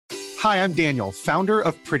Hi, I'm Daniel, founder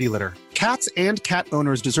of Pretty Litter. Cats and cat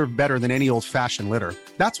owners deserve better than any old-fashioned litter.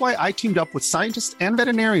 That's why I teamed up with scientists and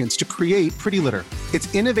veterinarians to create Pretty Litter.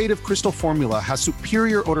 Its innovative crystal formula has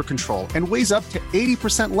superior odor control and weighs up to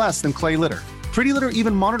 80% less than clay litter. Pretty Litter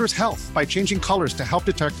even monitors health by changing colors to help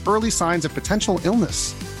detect early signs of potential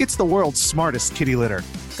illness. It's the world's smartest kitty litter.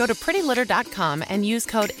 Go to prettylitter.com and use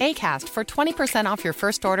code ACAST for 20% off your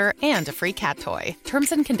first order and a free cat toy.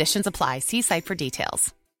 Terms and conditions apply. See site for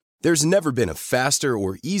details. There's never been a faster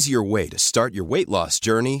or easier way to start your weight loss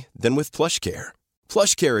journey than with PlushCare.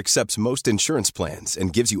 PlushCare accepts most insurance plans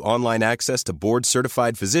and gives you online access to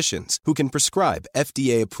board-certified physicians who can prescribe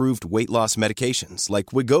FDA-approved weight loss medications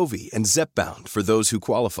like Wegovy and Zepbound for those who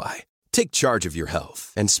qualify. Take charge of your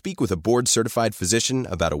health and speak with a board-certified physician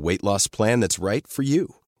about a weight loss plan that's right for you.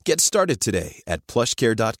 Get started today at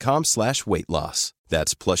plushcare.com/weightloss.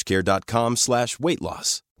 That's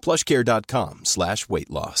plushcare.com/weightloss.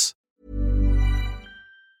 plushcare.com/weightloss.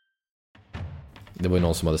 Det var ju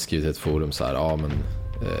någon som hade skrivit i ett forum så här, ja men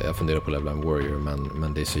jag funderar på Level Up Warrior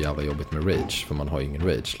men det är så jävla jobbigt med rage för man har ju ingen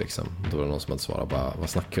rage liksom. Då var det någon som hade svarat bara, vad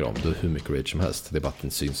snackar du om? Du har hur mycket rage som helst. Det är bara att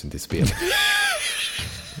den syns inte i spel.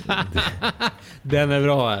 Den är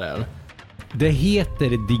bra här den. Det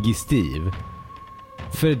heter digestive.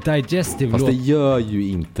 För digestive fast det gör ju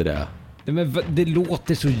inte det. Men det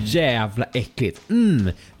låter så jävla äckligt.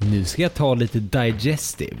 Nu ska jag ta lite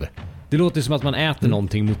digestive. Det låter som att man äter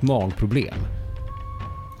någonting mot magproblem.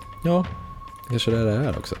 Ja, kanske det är det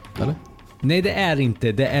här också, eller? Nej, det är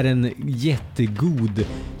inte. Det är en jättegod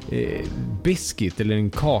biscuit eller en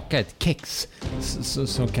kaka, ett kex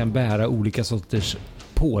som kan bära olika sorters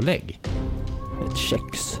pålägg. Ett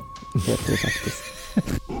kex heter det faktiskt.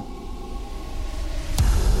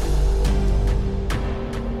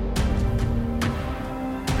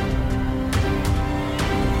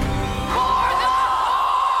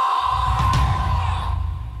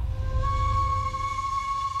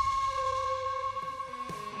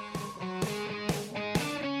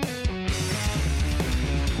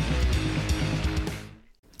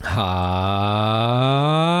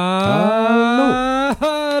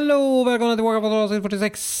 Hallå, välkomna tillbaka på avsnitt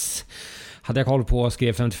 46. Hade jag koll på,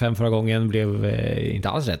 skrev 55 förra gången, blev inte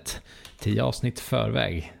alls rätt. 10 avsnitt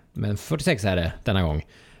förväg. Men 46 är det denna gång.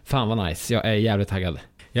 Fan vad nice, jag är jävligt taggad.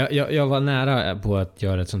 Jag var nära på att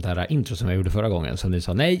göra ett sånt här intro som jag gjorde förra gången. Som ni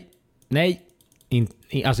sa, nej.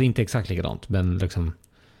 Alltså inte exakt likadant, men liksom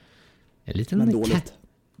en liten... Men dåligt.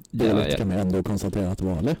 Dåligt kan man ändå konstatera att det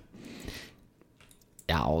var, eller?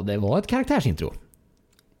 Ja, det var ett karaktärsintro.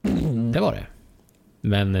 Det var det.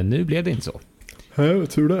 Men nu blev det inte så. Jag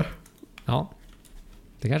tror det. Ja,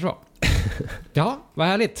 det kanske var. Ja, vad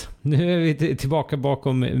härligt. Nu är vi tillbaka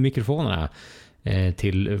bakom mikrofonerna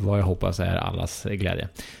till vad jag hoppas är allas glädje.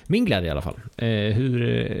 Min glädje i alla fall.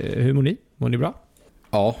 Hur mår ni? Mår ni bra?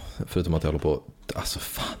 Ja, förutom att jag håller på... Alltså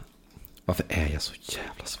fan. Varför är jag så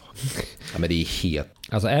jävla svag? Ja, men det är helt...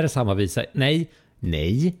 Alltså är det samma visa? Nej,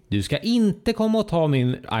 du ska inte komma och ta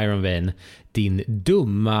min Iron Vein. Din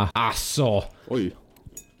dumma... Alltså... Oj.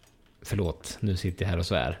 Förlåt, nu sitter jag här och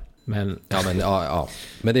svär. Men... Ja,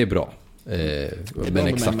 men det är bra. Men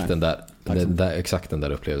exakt den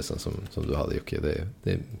där upplevelsen som du hade, Jocke,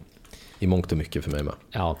 det är i mångt och mycket för mig med.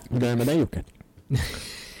 Ja. Hur är det med dig, Jocke?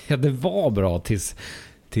 Ja, det var bra tills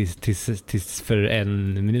för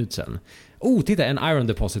en minut sedan. Titta, en Iron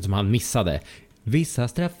Deposit som han missade. Vissa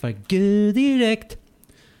straffar Gud direkt.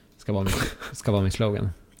 Ska vara min slogan.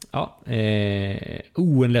 Ja,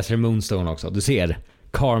 en Lesser Moonstone också. Du ser,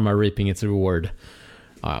 karma reaping its reward.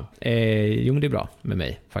 Ja, jo, men det är bra med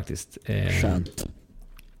mig faktiskt. Skönt.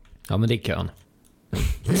 Ja, men det är kön.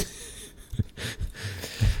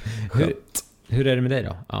 Hur är det med dig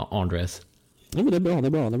då? Ja, Andres. Ja, men det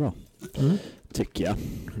är bra. Tycker jag.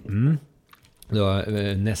 Du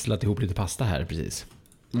har nästlat ihop lite pasta här precis.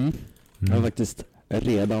 Jag har faktiskt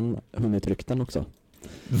redan hunnit trycka den också.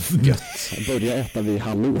 Gött. Jag börjar äta vid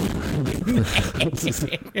hallå.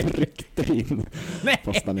 Tryckte in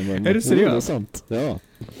pastan i munnen. Är du seriös? Ja.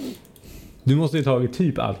 Du måste ju tagit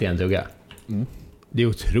typ allt i en tugga. Det är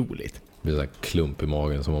otroligt. Det blir så här klump i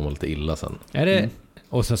magen som om man lite illa sen. Är det?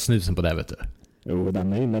 Och så snusen på det, vet du. Jo,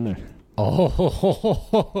 den är inne nu.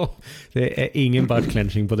 Det är ingen butt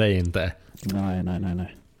clenching på dig inte.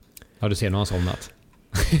 Nej. Ja, du ser när han somnat.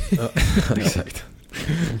 Ja, exakt.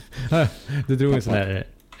 Du drog en sån där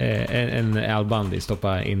en Al Bundy,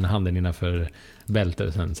 stoppa in handen innanför bältet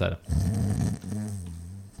och sen så här.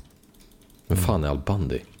 Men fan är Al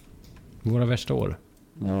Bundy? Våra värsta år.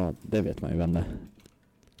 Ja, det vet man ju, vänner.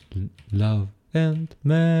 Love and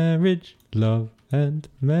marriage.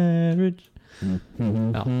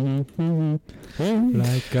 Ja.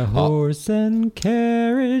 Like a horse and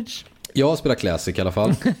carriage. Jag har spelat Classic i alla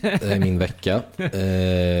fall. Det är min vecka.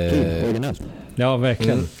 Originellt. Ja,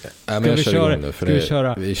 verkligen. Men Ska vi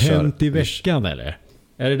köra Hänt i veckan eller?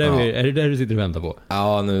 Är det där du sitter och väntar på?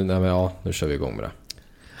 Ja, nu kör vi igång med det.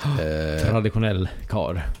 Traditionell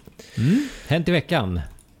kar. Hänt i veckan.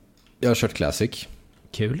 Jag har kört Classic.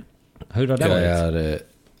 Kul. Hur har det varit?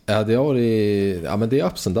 Det är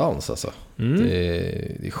ups and downs alltså.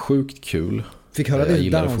 Det är sjukt kul. Fick höra det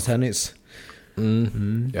downs här nyss.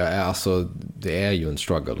 Alltså det är ju en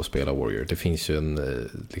struggle att spela Warrior. Det finns ju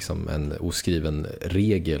en oskriven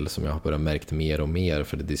regel som jag har börjat märkt mer och mer,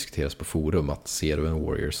 för det diskuteras på forum att ser du en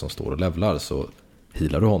Warrior som står och levlar så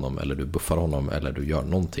healar du honom eller du buffar honom eller du gör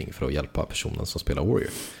någonting för att hjälpa personen som spelar Warrior.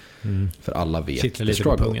 För alla vet Kittlar lite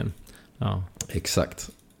struggle. på pungen. Ja. Exakt.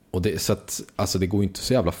 Och så att, alltså det går inte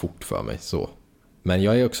så jävla fort för mig så. Men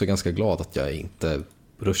jag är också ganska glad att jag inte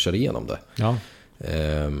ruschar igenom det. Ja.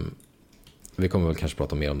 Vi kommer väl kanske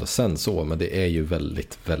prata mer om det sen så, men det är ju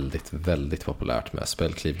väldigt, väldigt, väldigt populärt med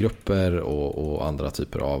spelklivgrupper och andra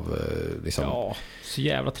typer av ja, så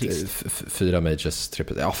jävla trist. 4 mages,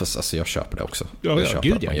 triple. Ja, fast alltså jag köper det också.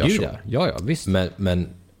 Ja, visst.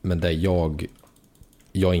 Men det jag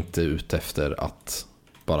är inte ute efter att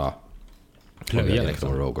bara plöja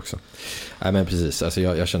liksom. Rogue också. Nej, men precis. Alltså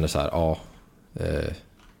jag känner så här,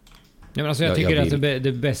 Nej, men alltså jag tycker att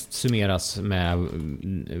det bäst summeras med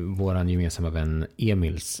våran gemensamma vän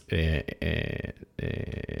Emils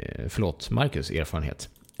Marcus erfarenhet.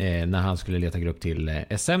 När han skulle leta grupp till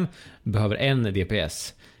SM behöver en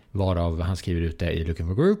DPS, varav han skriver ut det i Looking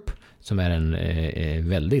for Group, som är en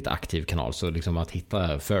väldigt aktiv kanal, så liksom att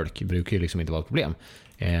hitta folk brukar ju liksom inte vara ett problem.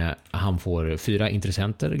 Han får 4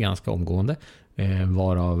 intressenter ganska omgående,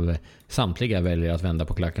 varav samtliga väljer att vända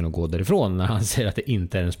på klacken och gå därifrån när han säger att det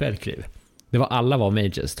inte är en spelkliv. Alla var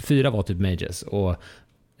mages. 4 var typ mages. Och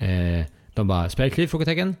de bara, spelkliv?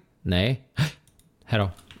 Frågetecken? Nej. Här då.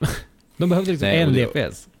 De behövde liksom en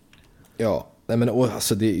DPS. Ja, nej men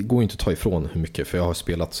alltså det går inte att ta ifrån hur mycket, för jag har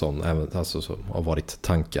spelat sån, även alltså som har varit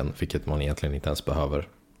tanken, vilket man egentligen inte ens behöver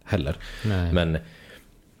heller. Nej. Men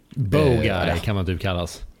Bogar kan man typ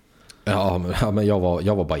kallas. Ja, men jag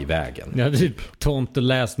var bara i vägen. Ja, typ taunt the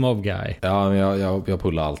last mob guy. Ja, men jag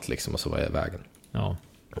pullade allt liksom och så var jag i vägen. Ja.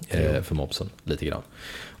 För mobsen lite grann.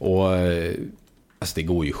 Och alltså det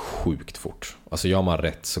går ju sjukt fort. Alltså gör man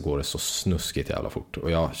rätt så går det så snuskigt jävla fort.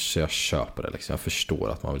 Och jag köper det liksom. Jag förstår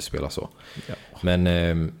att man vill spela så. Ja. Men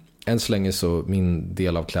än så länge så min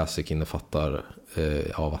del av Classic innefattar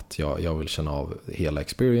av att jag vill känna av hela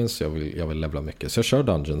experience. Jag vill levla mycket. Så jag kör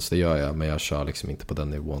Dungeons, det gör jag. Men jag kör liksom inte på den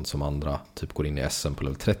nivån som andra. Typ går in i SM på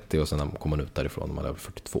level 30 och sen kommer man ut därifrån när man är level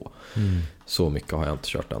 42. Så mycket har jag inte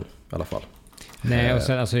kört än i alla fall. Nej, och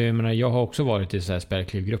sen, alltså, jag har också varit i så här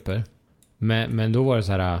spelklivgrupper. Men då var det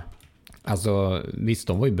så här, alltså visst,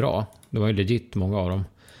 de var ju bra. Det var ju legit många av dem.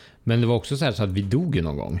 Men det var också så här så att vi dog ju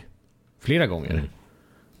någon gång. Flera gånger.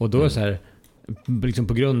 Och då är det så här, liksom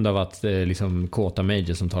på grund av att liksom kåta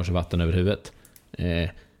mages som tar sig vatten över huvudet.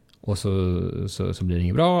 Och så blir det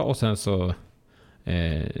inget bra. Och sen så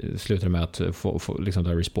slutar det med att få liksom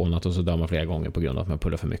det respawnat och så dör man flera gånger på grund av att man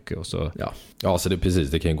pullar för mycket och så. Ja, så det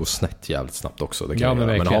precis, det kan ju gå snett jävligt snabbt också. Det kan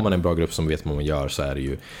men har man en bra grupp som vet vad man gör så är det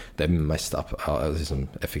ju det mest liksom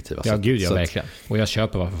effektiva. Ja, gud, ja, verkligen. Och jag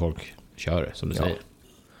köper varför folk kör det, som du säger.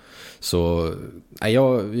 Så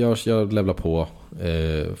jag levlar på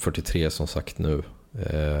 43 som sagt nu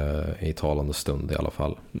i talande stund i alla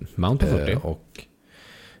fall. Mount på 40. Och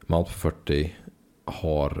Mount på 40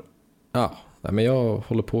 har men jag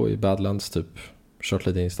håller på i Badlands typ, kört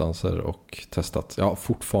lite instanser och testat. Jag har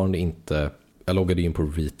fortfarande inte, jag loggade in på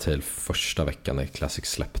retail första veckan när Classic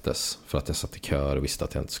släpptes för att jag satt i kör och visste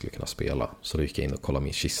att jag inte skulle kunna spela. Så då gick jag in och kollade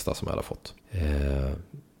min kista som jag hade fått.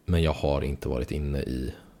 Men jag har inte varit inne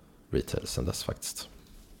i retail sedan dess faktiskt.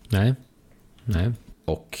 Nej.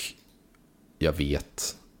 Och jag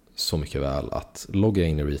vet så mycket väl att logga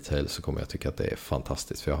in i retail så kommer jag tycka att det är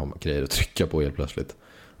fantastiskt, för jag har grejer att trycka på helt plötsligt.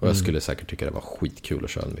 Och jag skulle säkert tycka det var skitkul att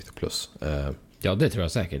köra en 90+. Ja, det tror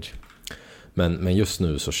jag säkert. Men just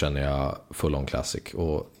nu så känner jag full on Classic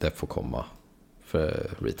och det får komma för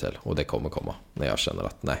retail. Och det kommer komma när jag känner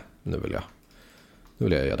att nej, nu vill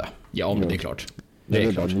jag göra det. Ja, men det är klart. Det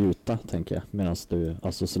är klart. Njuta, tänker jag. Medan du,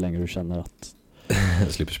 alltså så länge du känner att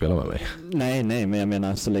slipper spela med mig. Nej, men jag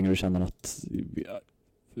menar så länge du känner att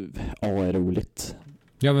A är roligt.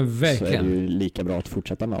 Ja, men verkligen. Så är det ju lika bra att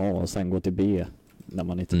fortsätta med A och sen gå till B när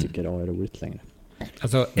man inte tycker A är roligt längre.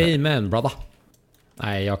 Alltså, amen, brother.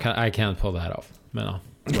 Nej, I can't pull det här av. Men ja.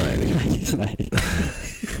 Nej.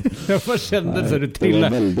 Jag bara kände så du trillade. Det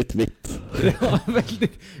var väldigt vitt. Ja,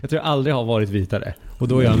 väldigt. Jag tror jag aldrig har varit vitare. Och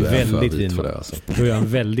då är jag en väldigt vit man. Då är jag en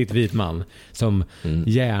väldigt vit man som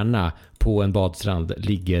gärna på en badstrand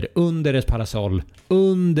ligger under ett parasoll,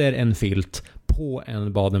 under en filt, på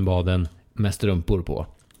en baden med strumpor på.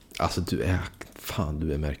 Alltså du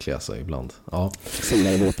är märklig alltså ibland. Ja.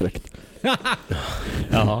 Solar i våtdräkt.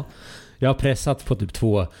 Ja. Jag har pressat på typ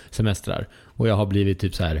 2 semestrar och jag har blivit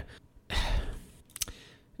typ så här.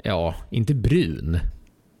 Ja, inte brun.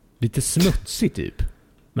 Lite smutsig typ.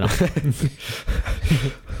 Men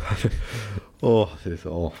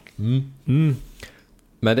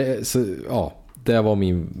Men det var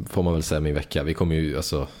får man väl säga min vecka. Vi kommer ju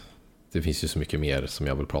alltså, det finns ju så mycket mer som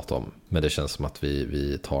jag vill prata om, men det känns som att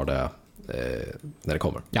vi tar det när det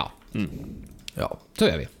kommer. Ja. Ja, så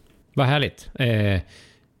gör vi. Vad härligt.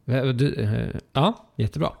 Ja,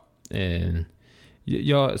 jättebra.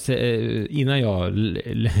 Innan jag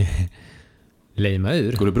lejma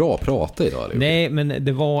ur. Går det bra att prata idag? Eller? Nej, men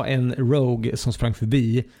det var en Rogue som sprang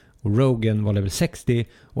förbi och Rogen var level 60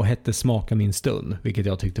 och hette Smaka min stund, vilket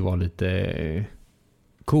jag tyckte var lite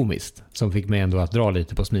komiskt, som fick mig ändå att dra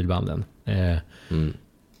lite på smilbanden.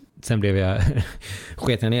 Sen blev jag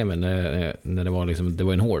sket jag ner mig när det var liksom, det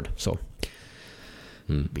var en hård så.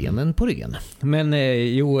 Benen på ryggen. Men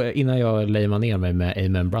innan jag lejmar ner mig med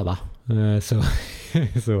Amen Brother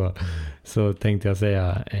så tänkte jag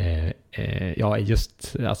säga ja,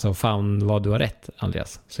 just alltså fan vad du har rätt,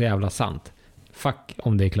 Andreas. Så jävla sant. Fuck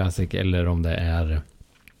om det är classic eller om det är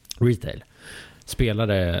retail.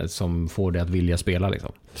 Spelare som får det att vilja spela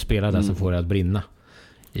liksom. Spelare som får det att brinna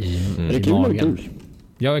i magen.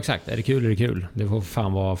 Ja, exakt. Är det kul? Det får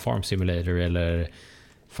fan vara Farm Simulator eller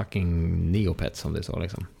fucking Neopets som det så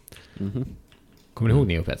liksom. Kommer du ihåg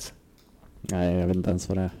Neopets? Nej, jag vet inte ens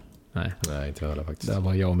vad det är. Nej, inte heller faktiskt. Det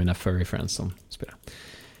var jag och mina furry friends som spelade.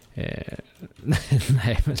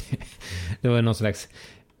 Nej, men det var någon slags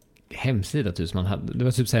hemsida typ som man hade. Det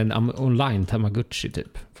var typ så här en online Tamagotchi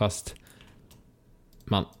typ. Fast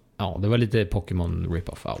det var lite Pokémon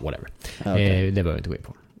rip-off. Whatever. Okay. Det behöver vi inte gå in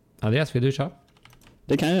på. Andreas, vill du köra?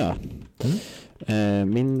 Det kan jag göra.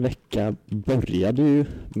 Min vecka började ju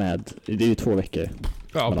med, det är ju 2 veckor.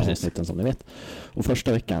 Ja, precis. Avsnitten som ni vet. Och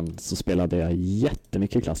första veckan så spelade jag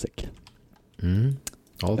jättemycket Classic.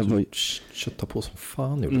 Ja, du köttade på som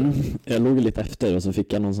fan gjorde. Jag låg lite efter och så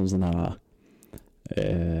fick jag någon sån här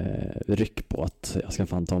ryck på att jag ska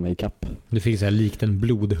fan ta mig i kapp. Du fick så här likt en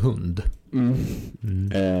blodhund.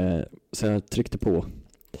 Så jag tryckte på.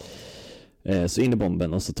 Så in i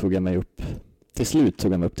bomben och så tog jag mig upp. Till slut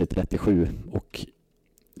tog jag mig upp till 37 och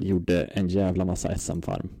gjorde en jävla massa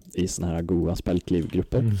SM-farm i såna här goa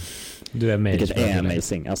spelklivgrupper. Du är med. Vilket är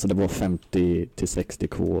amazing. Alltså det var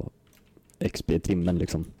 50-60k XP i timmen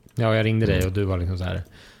liksom. Ja, jag ringde dig och du var liksom så här.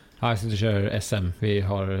 Jag sitter och kör SM. Vi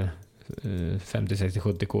har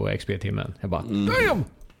 50-60-70k XP i timmen. Jag bara, damn!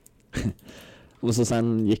 Och så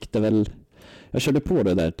sen gick det väl. Jag körde på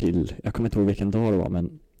det där till, jag kommer inte ihåg vilken dag det var,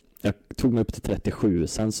 men jag tog mig upp till 37.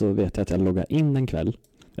 Sen så vet jag att jag loggade in en kväll.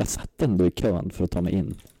 Jag satt ändå i kön för att ta mig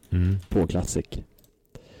in på Classic.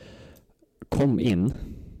 Kom in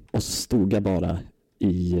och så stod jag bara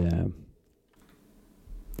i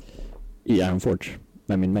Ironforge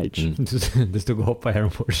med min mage. Du stod och hoppade i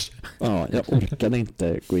Ironforge. Ja, jag orkade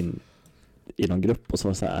inte gå in i någon grupp och så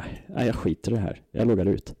var så här, nej jag skiter i det här. Jag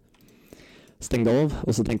loggade ut. Stängde av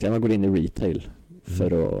och så tänkte jag går in i retail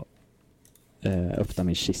för att öppna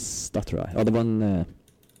min kista tror jag. Ja, det var en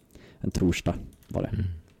torsdag var det.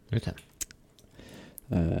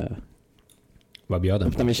 Vad bjöd den?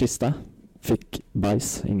 Öppnade min kista. Fick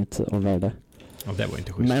bajs, inget av värde. Ja, det var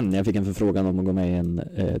inte schysst. Men jag fick en förfrågan om att gå med i en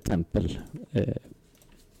tempel.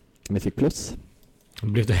 Jag fick plus.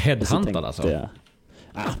 Blev du headhuntad alltså?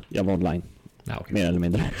 Jag var online. Okay. Mer eller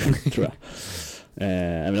mindre, tror jag.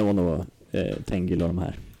 Men det var nog Tengil och de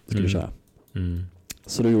här skulle köra.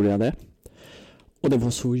 Så då gjorde jag det. Och det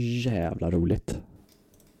var så jävla roligt.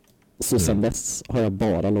 Så sen dess har jag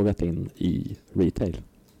bara loggat in i retail.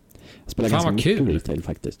 Jag spelar ganska mycket kul. Retail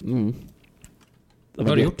faktiskt. Det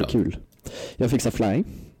var jättekul. Jag fixade flying.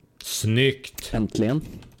 Snyggt. Äntligen.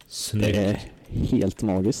 Snyggt. Det är helt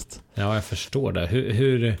magiskt. Ja, jag förstår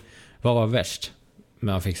det. Vad var värst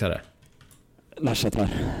med att fixa det? Nashatar.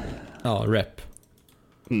 Ja, rep.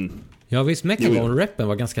 Ja, visst, Mechagon-reppen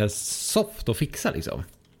var ganska soft att fixa liksom.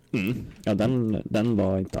 Ja, den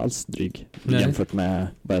var inte alls dryg. Nej. Jämfört med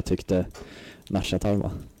vad jag tyckte Nashatar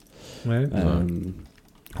var. Nej.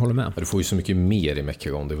 Håller med. Du får ju så mycket mer i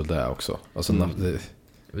Mechagon, det är väl det också. Alltså,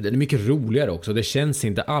 det är mycket roligare också. Det känns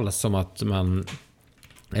inte alls som att man...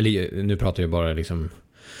 Eller nu pratar jag bara liksom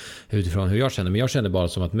utifrån hur jag känner. Men jag känner bara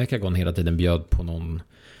som att Mechagon hela tiden bjöd på någon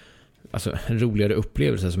alltså, en roligare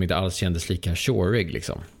upplevelse som inte alls kändes lika shorig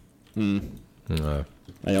liksom. Nej.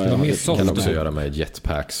 Det kan också göra med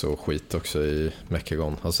jetpacks och skit också i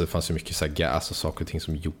Mechagon. Alltså det fanns ju mycket så här gas och saker och ting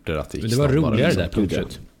som gjorde att det gick snabbare. Det var roligare liksom. där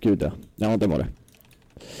på Gud ja, det var det.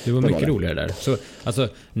 Det var mycket roligare där. Så alltså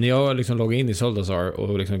när jag liksom loggade in i Soldazar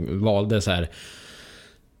och liksom valde så här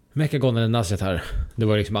Mechagon eller Nashetar, det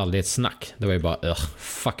var liksom aldrig ett snack. Det var ju bara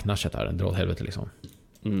fuck Nashetar, dra åt helvete liksom.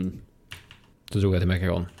 Då drog jag till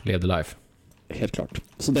Mechagon, levde life. Helt klart.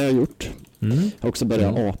 Så det har jag gjort. Jag har också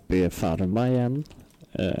börjat AP-farma igen.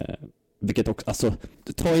 Vilket också, alltså,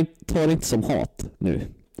 ta det inte som hat nu.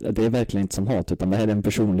 Det är verkligen inte som hat, utan det här är en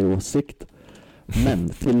personlig åsikt. Men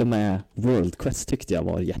till och med World Quest tyckte jag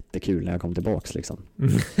var jättekul när jag kom tillbaks liksom.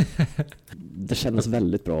 Det kändes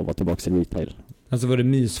väldigt bra att vara tillbaks i retail. Alltså var det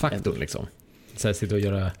mysfaktorn liksom? Så här, sitta och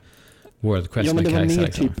göra World Quest med karaktär. Ja, men det var mer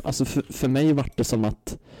liksom. typ, alltså för mig var det som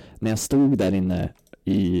att när jag stod där inne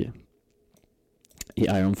i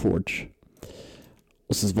Ironforge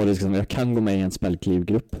och så var det liksom, jag kan gå med i en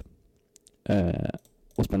spellklivgrupp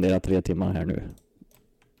och spendera 3 timmar här nu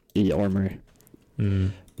i Armory.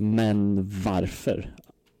 Men varför?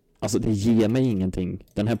 Alltså det ger mig ingenting.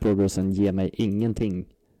 Den här progressen ger mig ingenting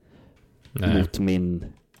mot min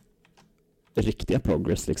riktiga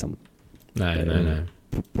progress liksom. Nej.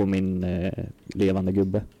 På min levande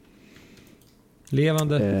gubbe.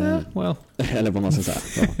 Levande? Well. Eller vad man ska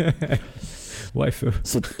säga. Ja. Waifu.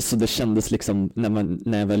 Så det kändes liksom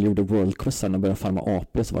när jag väl gjorde World Quest och började farma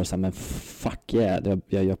AP så var det så här, men fuck yeah,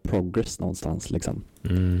 jag gör progress någonstans liksom.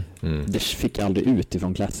 Det fick jag aldrig ut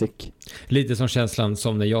ifrån Classic. Lite som känslan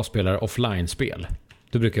som när jag spelar offline-spel.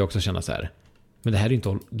 Då brukar jag också känna så här, men det här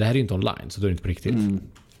är inte online, så då är det inte på riktigt.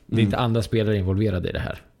 Det är inte andra spelare involverade i det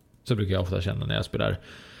här. Så brukar jag ofta känna när jag spelar.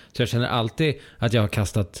 Så jag känner alltid att jag har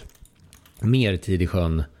kastat mer tid i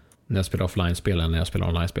sjön när jag spelar offline-spel än när jag spelar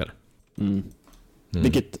online-spel.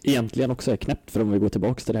 Vilket egentligen också är knäppt, för om vi går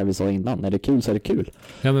tillbaka till det här vi sa innan, när det är kul så är det kul.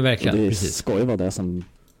 Ja men verkligen, och det precis. ska ju vara det som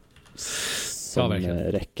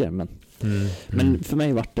räcker. Men för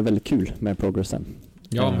mig var det väldigt kul med progressen.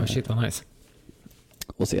 Ja men shit vad nice.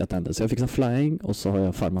 Och se att det hände. Så jag fick en flying och så har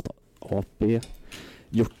jag farmat AP,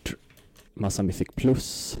 gjort massa Mythic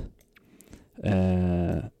Plus,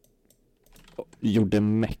 gjorde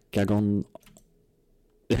Mechagon.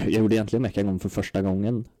 Jag gjorde egentligen Mechagon för första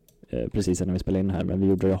gången precis när vi spelade in här, men vi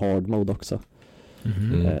gjorde det hard mode också.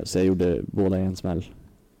 Så jag gjorde båda i en smäll.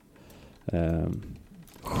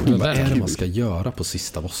 Vad är det man ska göra på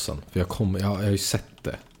sista bossen? För jag har ju sett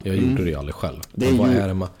det. Jag gjorde det ju aldrig själv. Vad är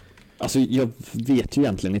det man... Alltså jag vet ju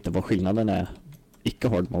egentligen inte vad skillnaden är icke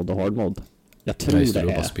hard mode och hard mode. Jag tror det är... Du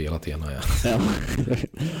har bara spelat ena, ja.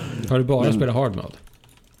 Har du bara spelat hard mode?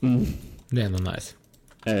 Det är ändå nice.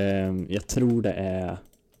 Jag tror det är...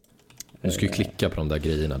 Du ska ju klicka på de där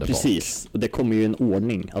grejerna där precis, bak. Och det kommer ju i en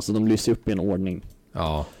ordning. Alltså de lyser upp i en ordning.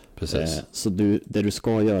 Ja, precis. Så det du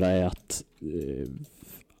ska göra är att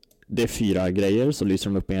det är 4 grejer, så lyser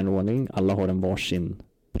de upp i en ordning. Alla har en varsin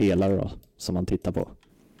pelare då, som man tittar på.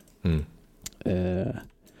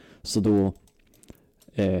 Så då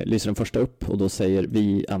lyser den första upp och då säger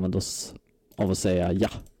vi använder oss av att säga ja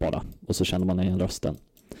bara. Och så känner man igen rösten.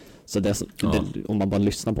 Så om man bara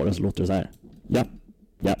lyssnar på det så låter det så här.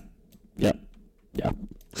 Ja.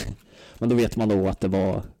 Men då vet man då att det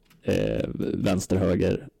var vänster,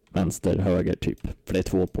 höger typ. För det är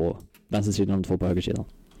 2 på vänstersidan och 2 på högersidan.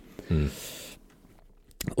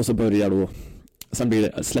 Och så börjar då, sen blir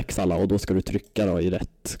det släcks alla och då ska du trycka då i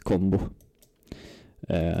rätt kombo.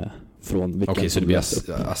 Från vilken. Okej, så det blir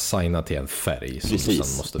assignat till en färg som du sen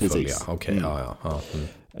måste följa. Okej, ja.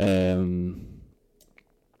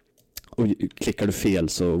 Och klickar du fel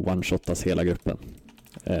så one-shotas hela gruppen.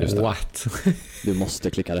 What? Du måste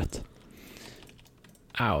klicka rätt.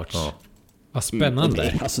 Ouch. Ja. Vad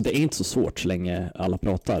spännande. Det är inte så svårt så länge alla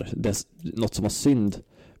pratar. Det är något som var synd,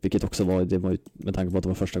 vilket också var med tanke på att det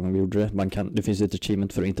var första gången vi gjorde det. Det finns ju ett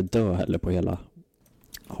achievement för att inte dö heller på hela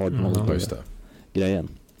hard mode grejen.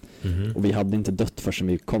 Och vi hade inte dött förrän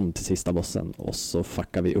vi kom till sista bossen och så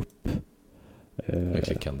fuckade vi upp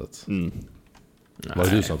klickandet. Var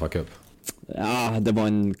det du som fuckade upp? Ja, det var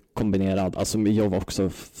en kombinerad. Alltså jag var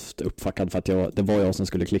också uppfuckad för att det var jag som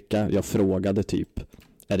skulle klicka. Jag frågade typ,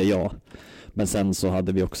 är det jag? Men sen så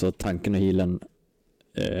hade vi också tanken och healen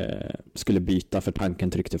skulle byta, för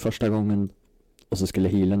tanken tryckte första gången och så skulle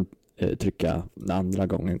healen trycka när andra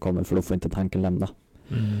gången kommer, för då får inte tanken lämna.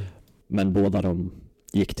 Men båda de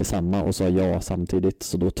gick till samma och sa ja samtidigt,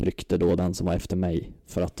 så då tryckte då den som var efter mig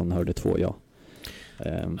för att de hörde 2 ja.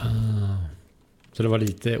 Så det var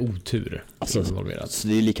lite otur. Så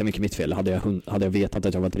det är lika mycket mitt fel. Hade jag vetat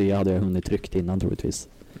att jag var 3 hade jag hunnit tryckt innan troligtvis.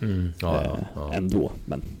 ändå,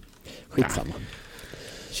 men skitsamma.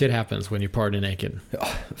 Shit happens when you party naked. Ja,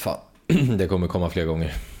 fan. Det kommer komma fler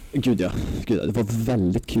gånger. Gud ja, det var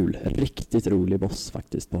väldigt kul. Riktigt rolig boss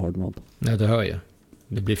faktiskt på hard mode. Ja, du hör ju.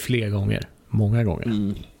 Det blir fler gånger. Många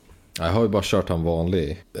gånger. Jag har ju bara kört han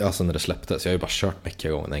vanlig, alltså när det släpptes. Jag har ju bara kört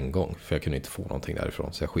Mecha-gången en gång, för jag kunde inte få någonting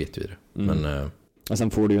därifrån, så jag skit i det. Men, och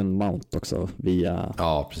sen får du ju en mount också via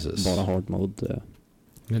precis. bara hard mode.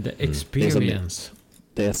 Men det experience.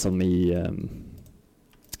 Det är som i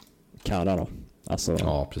Kara då. Alltså,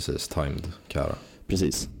 ja, precis. Timed Kara.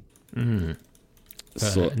 Precis.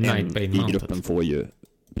 Så en i gruppen får ju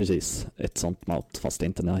precis ett sånt mount, fast det är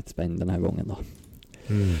inte Nightbane den här gången då.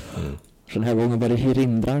 Så den här gången var det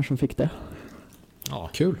Hirindrar som fick det. Ja,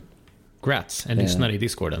 kul. Grats, en lyssnare i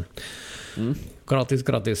Discorden.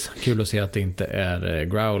 Gratis. Kul att se att det inte är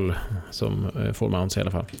Growl som får mounts i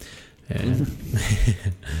alla fall.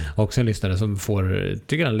 Också en lyssnare som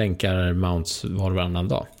tycker han länkar mounts var och varannan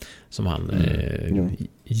dag. Som han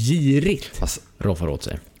girigt roffar åt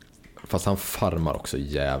sig. Fast han farmar också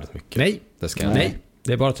jävligt mycket. Nej,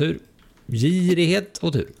 det är bara tur. Girighet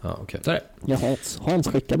och tur. Ja, okej. Så är det. Ja, Hans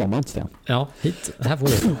skickar bara mounts till. Ja, hit. Här får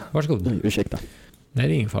du. Varsågod. Ursäkta. Nej,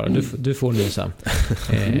 det är ingen fara. Du får nysa.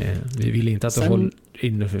 Vi vill inte att du håller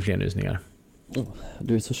inne för fler nysningar.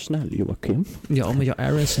 Du är så snäll, Joakim. Ja, men jag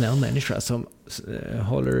är en snäll människa som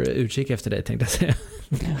håller utkik efter dig, tänkte jag säga.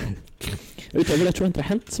 Jag tror inte det har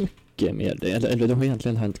hänt så mycket med det. Eller det har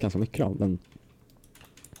egentligen hänt ganska mycket av,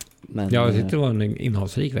 men jag tyckte det var en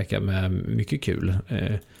innehållsrik vecka med mycket kul.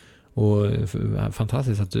 Och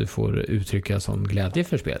fantastiskt att du får uttrycka sån glädje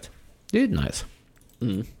för spelet. Det är nice.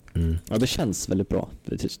 Ja, det känns väldigt bra.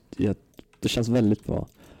 Det känns väldigt bra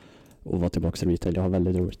att vara tillbaka i retail. Jag har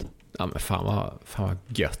väldigt roligt. Ja, men fan vad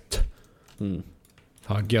gött. Fan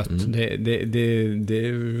vad gött.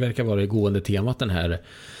 Det verkar vara det gående temat den här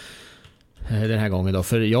gången då.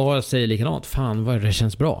 För jag säger likadant. Fan vad det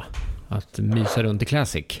känns bra att mysa runt i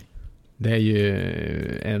Classic. Det är ju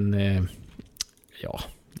en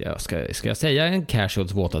ska jag säga en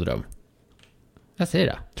casuals våta dröm. Jag säger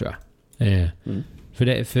det, tror jag.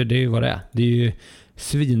 För det är ju vad det är. Det är ju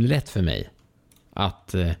svinlätt för mig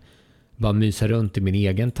att bara mysa runt i min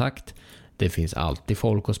egen takt. Det finns alltid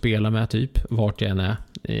folk att spela med typ, vart jag än är.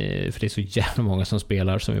 För det är så jävla många som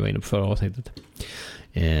spelar, som vi var inne på förra avsnittet.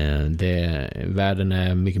 Världen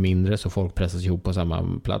är mycket mindre, så folk pressas ihop på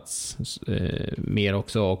samma plats mer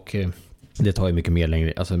också, och det tar ju mycket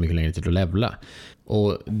längre tid att levla.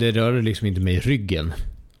 Och det rör liksom inte mig i ryggen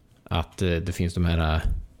att det finns de här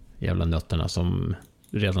jävla nötterna som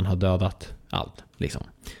redan har dödat allt liksom.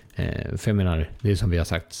 För jag menar, det är som vi har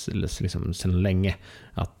sagt liksom sedan länge,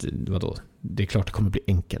 att det är klart det kommer bli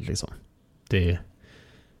enkelt liksom. Det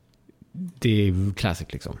är classic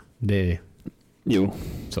liksom. Jo.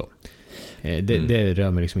 Så. Det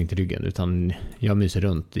rör mig liksom inte i ryggen, utan jag myser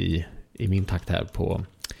runt i min takt här på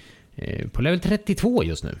level 32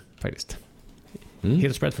 just nu faktiskt.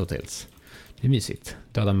 Hillspread Foothills. Det är mysigt.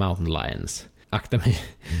 Döda Mountain Lions. Akta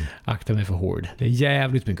mig för hård. Det är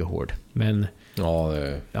jävligt mycket hård. Men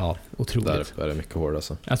otroligt. Där är det mycket hård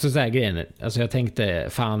alltså. Alltså så här grejen. Alltså jag tänkte,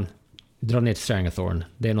 fan, dra ner till Strangathorn.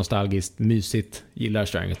 Det är nostalgiskt, mysigt. Gillar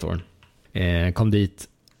Strangathorn. Kom dit.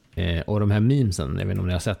 Och de här memesen, jag vet inte om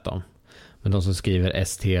ni har sett dem. Men de som skriver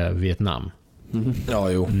ST Vietnam.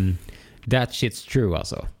 Ja, jo. That shit's true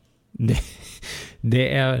alltså.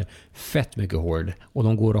 Det är fett mycket hård. Och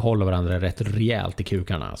de går och håller varandra rätt rejält i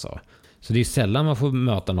kukarna alltså. Så det är sällan man får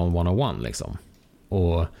möta någon one-on-one liksom.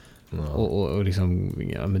 Och liksom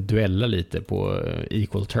duella lite på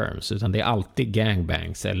equal terms. Utan det är alltid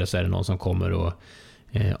gangbangs. Eller så är det någon som kommer och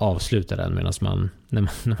avslutar den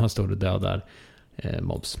när man står och dödar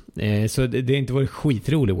mobs. Så det är inte varit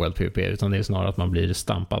skitrolig World PvP, utan det är snarare att man blir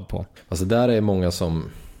stampad på. Alltså där är många som...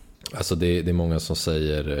 Alltså det är många som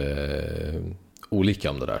säger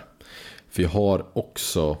olika om det där. För jag har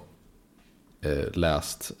också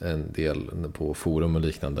läst en del på forum och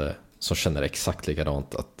liknande som känner exakt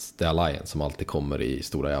likadant, att det är Alliance som alltid kommer i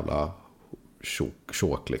stora jävla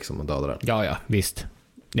tjåk liksom och dödar den. Ja, visst.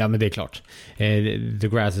 Ja, men det är klart. The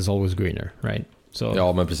grass is always greener, right? Så.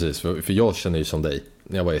 Ja, men precis. För jag känner ju som dig.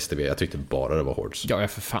 När jag var i STV, jag tyckte bara det var hordes. Ja,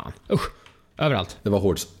 för fan. Överallt. Det var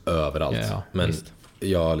hordes överallt. Ja, men visst.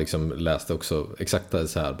 Jag liksom läste också exakt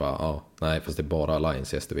så här bara, nej, fast det är bara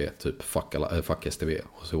Alliance i STV, typ fuck STV.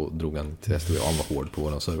 Och så drog han till STV och han var hård på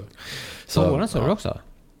våran server. Så, på våran server också?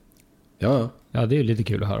 Ja. Ja, det är ju lite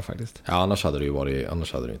kul att höra faktiskt. Ja, annars hade det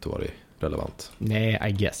inte varit relevant. Nej,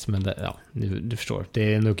 I guess, men du förstår.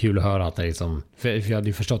 Det är nog kul att höra att det liksom, för jag hade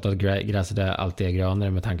ju förstått att gräset alltid är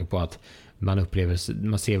grönare, med tanke på att man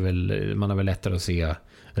har väl lättare att se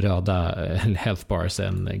röda health bars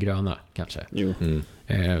än gröna kanske. Jo.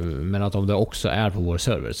 Men att om det också är på vår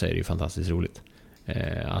server så är det ju fantastiskt roligt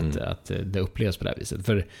att det upplevs på det här viset.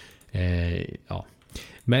 För ja.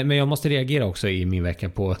 Men jag måste reagera också i min vecka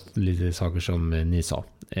på lite saker som ni sa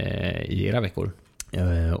i era veckor.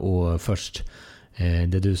 Och först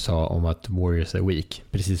det du sa om att Warriors är weak,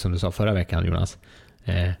 precis som du sa förra veckan, Jonas.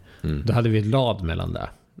 Då hade vi ett lad mellan det.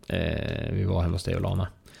 Vi var hemma hos dig och Lana.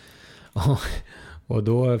 Och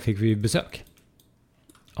då fick vi besök.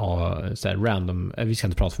 Ja, så här random. Vi ska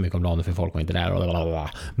inte prata för mycket om Lana för folk var inte där.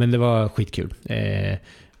 Men det var skitkul.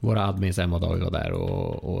 Våra admins Emma och David var där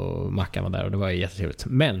och Mackan var där och det var jättetrevligt.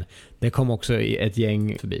 Men det kom också ett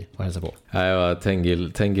gäng förbi och hälsade på. Det var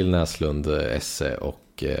Tengil Näslund, Esse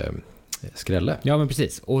och Skrälle. Ja, men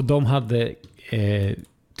precis. Och de hade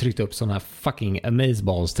tryckt upp såna här fucking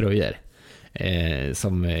Amazeballs tröjor.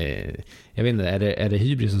 Som jag vet inte, är det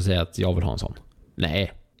hybris att säga att jag vill ha en sån?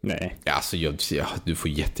 Nej. Alltså du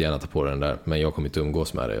får jättegärna ta på den där, men jag kommer inte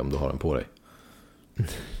umgås med dig om du har den på dig.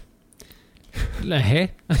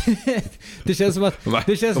 Nej. Det känns som att de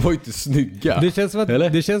var ju inte snygga. Det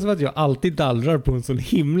känns som att jag alltid dallrar på en sån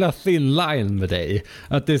himla thin line med dig.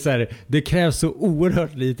 Att det är så här, det krävs så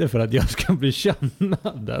oerhört lite för att jag ska bli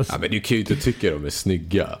kännad. Alltså. Ja, men du kan ju inte tycka de är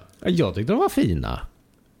snygga. Jag tyckte de var fina.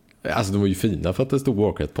 Alltså de var ju fina för att det stod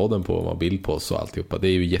Warcraft-podden på och man bild på oss och alltihopa. Det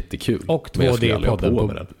är ju jättekul. Och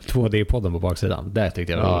 2D-podden på baksidan. Där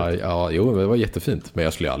tyckte jag var men det var jättefint. Men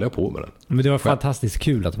jag skulle aldrig ha på med den. Men det var fantastiskt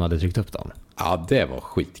kul att de hade tryckt upp dem. Ja, det var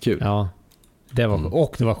skitkul. Ja, det var,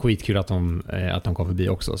 och det var skitkul att de kom förbi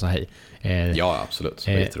också. Så hej. Ja, absolut.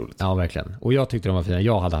 Det var jätteroligt. Ja, verkligen. Och jag tyckte de var fina.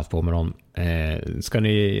 Jag hade haft på mig dem. Ska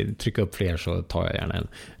ni trycka upp fler så tar jag gärna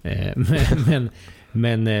en.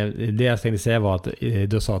 Men det jag tänkte säga var att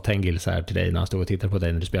då sa Tengil så här till dig när han stod och tittade på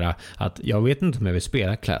dig när du spelade, att jag vet inte om jag vill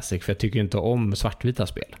spela Classic för jag tycker inte om svartvita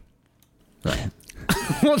spel. Nej.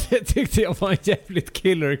 Och det tyckte jag var en jävligt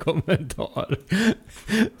killer kommentar.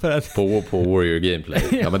 För att på Warrior Gameplay.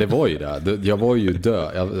 Ja, men det var ju det. Jag var ju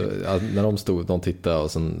död. När de tittade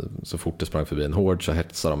och sen så fort det sprang förbi en hård så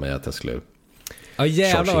hetsade de mig att jag skulle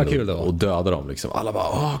jävlar vad kul det var. Och döda dem liksom. Alla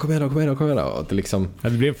bara, kom igen då. Och det liksom... Det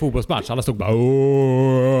blev en fotbollsmatch. Alla stod bara,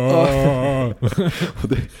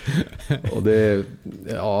 och det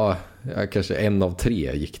kanske 1 av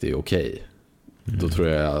 3 gick det ju okej. Då tror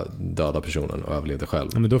jag döda personen och överlevde själv.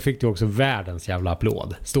 Ja, men då fick du också världens jävla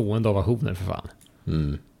applåd. Stående ovationer för fan.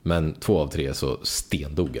 Men 2 av 3 så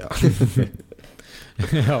stendog jag.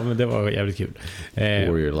 Ja, men det var jävligt kul.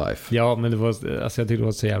 Warrior life. Ja, men det var, alltså jag tyckte det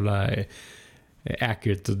var så jävla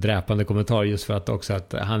accurate och dräpande kommentar just för att också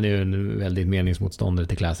att han är ju en väldigt meningsmotståndare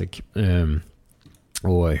till Classic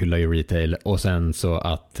och hyllar ju retail och sen så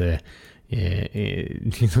att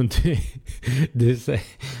liksom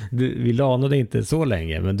vi lanade inte så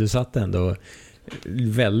länge men du satt ändå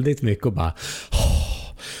väldigt mycket och bara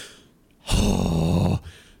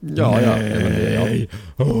nej.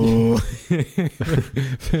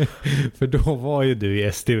 För då var ju du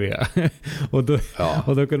i STV och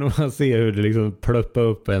då kunde man se hur det liksom pluppade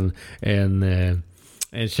upp en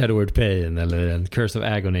Shadowword Pain eller en Curse of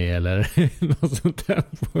Agony eller något sånt där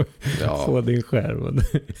på din skärm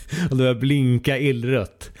och det var blinka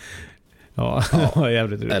illrött. Ja, det var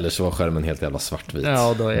jävligt roligt. Eller så var skärmen helt jävla svartvit.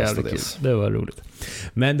 Ja, det var jävligt kul. Det var roligt.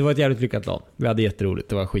 Men det var ett jävligt lyckat plan. Vi hade jätteroligt.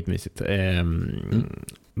 Det var skitmysigt.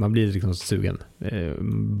 Man blir liksom sugen.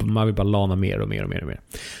 Man vill bara lana mer och mer.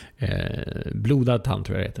 Blodad tand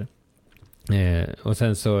tror jag det heter. Och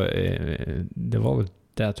sen så det var väl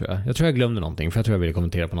det tror jag. Jag tror jag glömde någonting för jag tror jag ville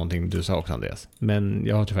kommentera på någonting du sa också Andreas. Men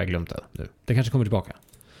jag har tyvärr glömt det nu. Det kanske kommer tillbaka.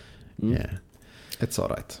 It's all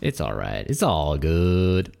right. It's all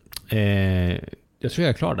good. Jag tror jag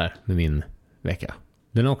är klar där med min vecka.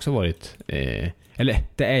 Den har också varit eller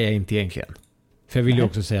det är jag inte egentligen. För jag vill ju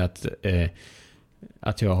också säga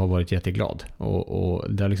att jag har varit jätteglad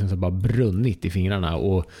och det har liksom så bara brunnit i fingrarna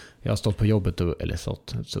och jag har stått på jobbet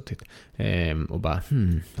suttit och bara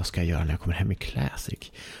vad ska jag göra när jag kommer hem i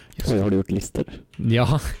Classic? Har du gjort lister?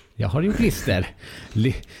 Ja, jag har gjort lister.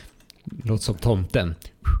 Låt som tomten.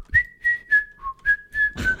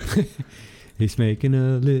 He's making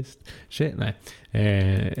a list. Shit, nej.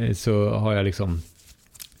 Så har jag liksom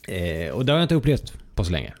och det har jag inte upplevt på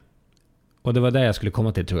så länge. Och det var där jag skulle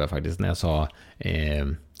komma till tror jag faktiskt när jag sa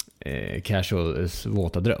Casuals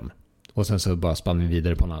våta dröm. Och sen så bara spann vi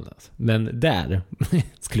vidare på något annat. Men där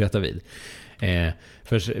skulle jag ta vid.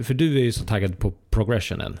 För du är ju så taggad på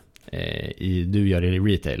progressionen. Du gör det i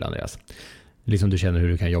retail, Andreas. Liksom du känner hur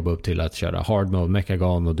du kan jobba upp till att köra hard mode,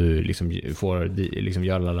 mechagon och du liksom får liksom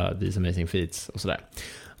göra alla these amazing feats och sådär.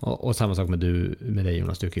 Och samma sak med dig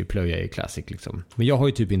Jonas, du kan ju plöja i Classic liksom. Men jag har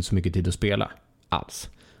ju typ inte så mycket tid att spela alls.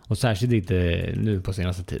 Och särskilt inte nu på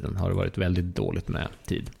senaste tiden har det varit väldigt dåligt med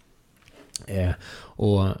tid.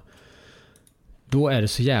 Och då är det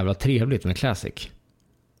så jävla trevligt med Classic.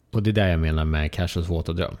 Och det är där jag menar med Casuals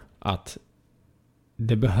våta-dröm. Att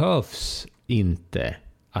det behövs inte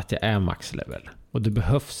att jag är max-level. Och det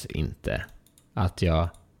behövs inte att jag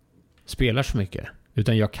spelar så mycket.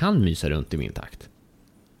 Utan jag kan mysa runt i min takt.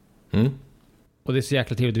 Och det är så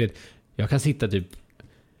jäkla trevligt. Du vet, jag kan sitta typ...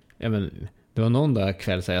 det var någon dag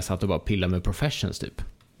kväll så jag satt och bara pillade med professions typ.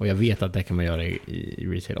 Och jag vet att det kan man göra i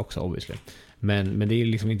retail också, obviously. Men det är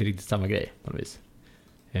liksom inte riktigt samma grej på något vis.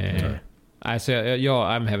 Alltså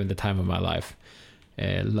I'm having the time of my life.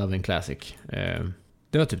 Loving Classic.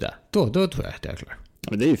 Det var typ det. Då tror jag att jag är klar.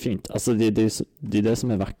 Men det är ju fint. Alltså det är det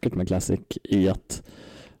som är vackert med Classic, i att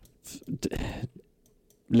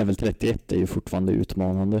level 31 är ju fortfarande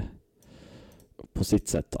utmanande på sitt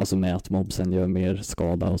sätt. Alltså med att mobsen gör mer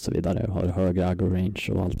skada och så vidare. Har högre aggro range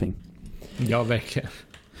och allting. Ja, verkligen.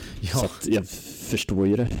 Ja. Så att jag förstår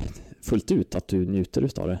ju det fullt ut att du njuter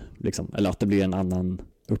utav det. Liksom. Eller att det blir en annan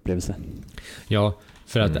upplevelse. Ja,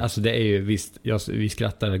 för att alltså det är ju visst, vi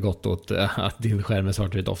skrattar gott åt att din skärm är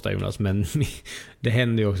svartvit ofta, Jonas, men det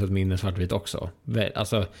händer ju också att min är svartvit också.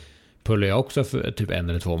 Alltså pullar jag också för typ 1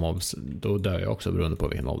 eller 2 mobs, då dör jag också beroende på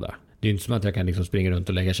vilken mob det är. Det är ju inte som att jag kan liksom springa runt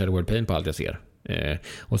och lägga Shadow Word Pain på allt jag ser.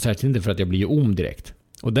 Och särskilt inte för att jag blir ju direkt.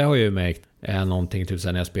 Och det har jag ju märkt är någonting typ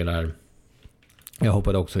så när jag spelar. Jag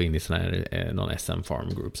hoppade också in i sån här någon SM farm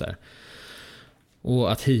group så här.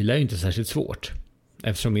 Och att heala är ju inte särskilt svårt.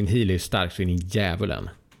 Eftersom min heal är stark så är ni djävulen.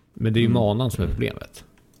 Men det är ju manan som är problemet.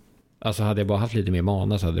 Alltså hade jag bara haft lite mer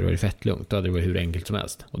mana så hade det varit fett lugnt. Då hade det varit hur enkelt som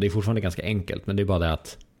helst. Och det är fortfarande ganska enkelt, men det är bara det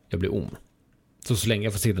att jag blir Så länge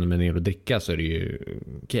jag får sitta med ner och dricka så är det ju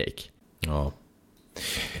cake.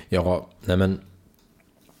 Ja, nej men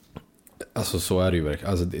alltså så är det ju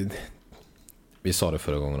verkligen. Alltså vi sa det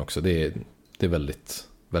förra gången också. Det är väldigt,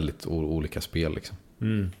 väldigt olika spel liksom.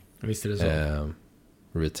 Visst är det så.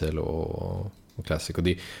 Retail och Classic. Och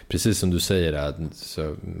det är precis som du säger där,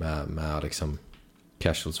 så med liksom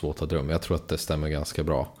Casuals våta dröm. Jag tror att det stämmer ganska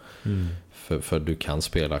bra. För du kan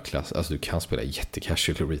spela alltså du kan spela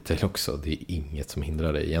jättecasual i retail också. Det är inget som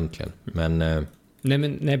hindrar dig egentligen. Men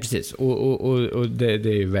nej precis. Och det är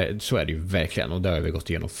ju, så är det ju verkligen. Och det har vi gått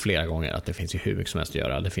igenom flera gånger, att det finns ju hur mycket som helst att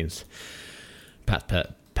göra. Det finns pet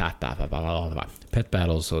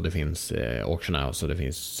battles och det finns auction house och det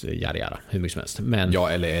finns yada hur mycket som helst. Men ja,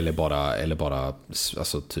 eller bara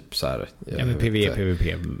alltså typ så här, men PvP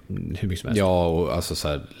hur mycket som helst. Ja, och alltså så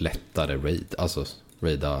här lättare raid, alltså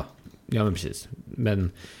raida. Ja, men precis.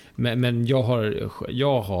 Men jag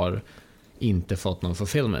har inte fått någon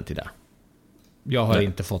fulfillment i det. Jag har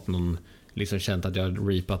inte fått någon, liksom känt att jag har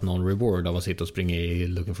reapat någon reward av att sitta och springa i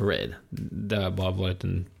looking for raid. Det har bara varit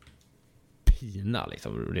en pina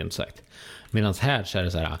liksom, rent sagt. Medan här så är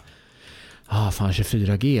det så här, fan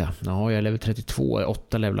 24G. Ja, jag är level 32,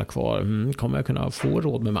 8 levlar kvar. Kommer jag kunna få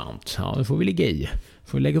råd med mount? Ja, då får vi ligga i.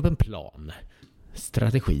 Får vi lägga upp en plan.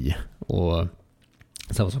 Strategi. Och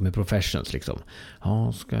samma sak med professions liksom.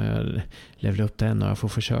 Ja, ska jag levela upp den och jag får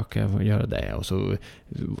försöka göra det. Och så,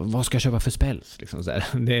 vad ska jag köpa för spells? Liksom så här.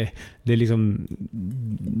 Det är liksom,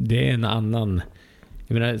 det är en annan,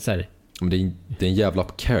 jag menar så här. Det är en jävla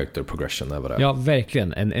character progression över det. Ja,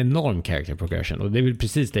 verkligen. En enorm character progression. Och det är väl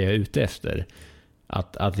precis det jag är ute efter.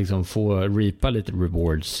 Att liksom få reapa lite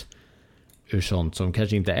rewards ur sånt som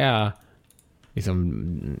kanske inte är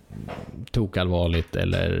liksom tokalvarligt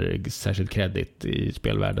eller särskilt kredit i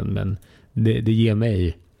spelvärlden. Men det ger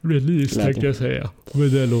mig release, tänkte jag säga. Men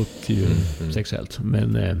det låter ju sexuellt.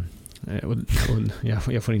 Men och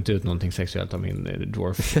jag får inte ut någonting sexuellt av min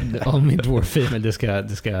dwarf men det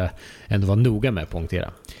ska ändå vara noga med att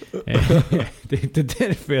punktera. Det är inte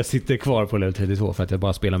därför jag sitter kvar på level 32, för att jag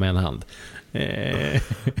bara spelar med en hand.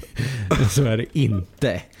 Så är det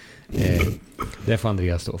inte. Det får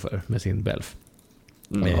Andreas stå för med sin belf.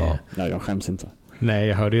 Nej, jag skäms inte. Nej,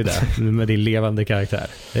 jag hörde ju det med din levande karaktär.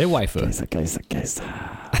 Det är waifu. Kajsa.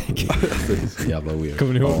 Jävla weird.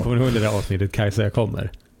 Kommer ni ihåg det där avsnittet Kajsa jag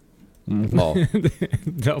kommer? Ja.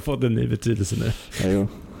 Det har fått en ny betydelse nu. Jo.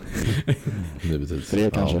 Ny betydelse. För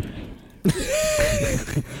det kanske.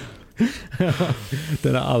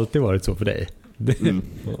 Den har alltid varit så för dig.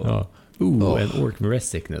 Ja. En ork med rest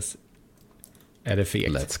sickness. Är det fegt?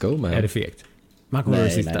 Let's go, man. Är det fegt? Man kommer vara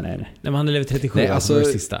det sista. Nej, men han är level 37. Nej, alltså,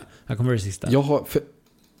 han kommer vara det sista. Jag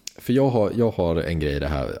har en grej det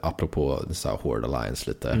här, apropå så här Horde Alliance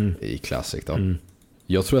lite i Classic då.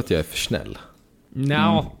 Jag tror att jag är för snäll.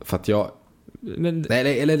 No. För att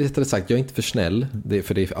Nej, eller rättare sagt, jag är inte för snäll,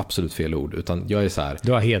 för det är absolut fel ord, utan jag är så här.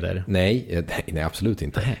 Du har heder? Nej, absolut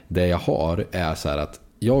inte. Det jag har är så här att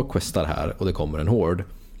jag questar här och det kommer en hord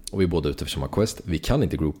och vi är båda ute för samma quest. Vi kan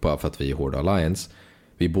inte groupa för att vi är Horde Alliance.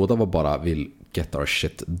 Vi båda bara vill get our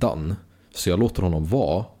shit done. Så jag låter honom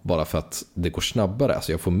vara bara för att det går snabbare.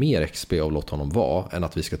 Alltså jag får mer XP av att låta honom vara än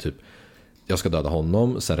att vi ska typ, jag ska döda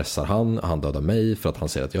honom, sen restar han dödar mig för att han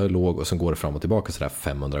säger att jag är låg och sen går det fram och tillbaka sådär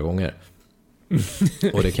 500 gånger.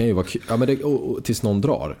 Och det kan ju vara kul, ja, men tills någon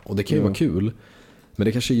drar. Och det kan ju vara kul. Men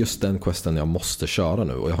det kanske är just den questen jag måste köra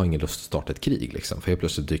nu. Och jag har ingen lust att starta ett krig liksom. För helt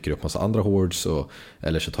plötsligt dyker det upp massa andra hordes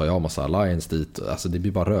eller så tar jag massa alliance dit. Alltså det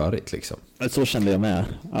blir bara rörigt liksom. Så kände jag med.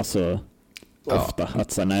 Alltså ofta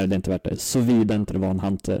att så, nej, det är inte värt det. Såvida inte det var en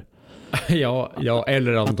hunter. ja,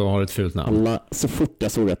 eller om de har ett fult namn. Så fort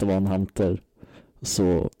jag såg att det var en hunter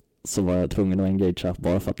så var jag tvungen att engagea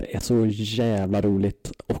bara för att det är så jävla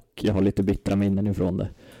roligt och jag har lite bittra minnen ifrån det.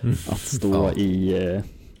 Att stå i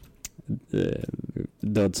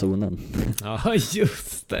dödzonen. Ja,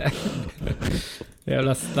 just det.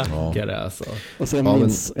 Jävla stackare alltså. Och sen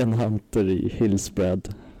minns en hunter i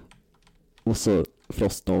Hillspread och så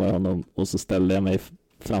frostnåvade jag honom och så ställde jag mig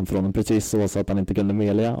framför honom precis så att han inte kunde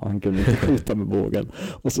melia och han kunde inte skjuta med bågen.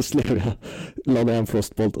 Och så lade jag en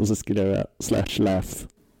frostbolt och så skrev jag /laugh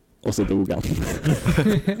och så dog han.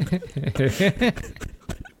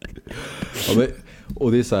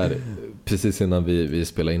 Och det är så här, precis innan vi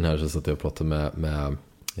spelade in här så satt jag och pratade med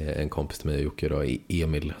en kompis till mig och Jocke då,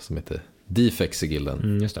 Emil som heter Defex i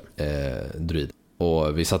gilden, just det. Druid.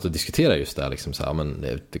 Och vi satt och diskuterade just det här liksom, så här, men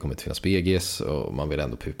det kommer inte finnas BGs och man vill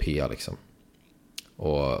ändå PvP liksom.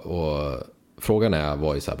 Och frågan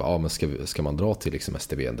var ju så här, men ska man dra till liksom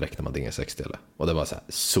STV direkt när man dingar 60 eller? Och det var så här,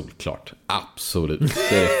 solklart, absolut,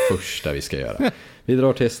 det är det första vi ska göra. Vi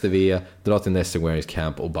drar till STV, drar till Nesting Wearings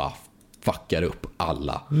Camp och bara fuckar upp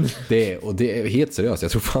alla. Det är helt seriöst,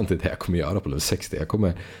 jag tror fan det är det jag kommer göra på level 60.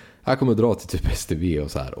 Jag kommer dra till typ STV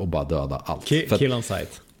och så här och bara döda allt. Kill on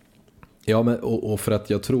sight. Ja, men och för att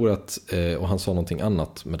jag tror att och han sa någonting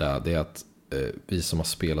annat med det är att vi som har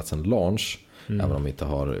spelat sedan launch, även om vi inte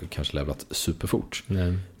har kanske levlat superfort.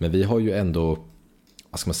 Men vi har ju ändå,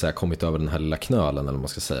 vad ska man säga, kommit över den här lilla knölen eller vad man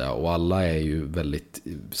ska säga, och alla är ju väldigt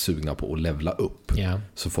sugna på att levla upp.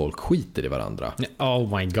 Så folk skiter i varandra.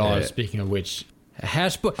 Oh my god, speaking of which.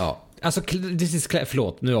 Alltså,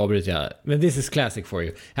 förlåt, nu avbryter jag. Men this is classic for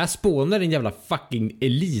you. Här spånar en jävla fucking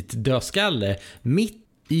elite-dödskalle mitt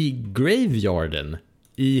i graveyarden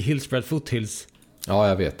i Hillspread Foothills. Ja,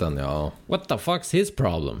 jag vet den, ja. What the fuck's his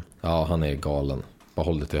problem? Ja, han är galen. Bara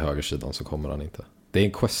håll det till högersidan så kommer han inte. Det är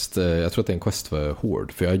en quest, jag tror att det är en quest för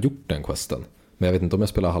Horde. För jag har gjort den questen. Men jag vet inte om jag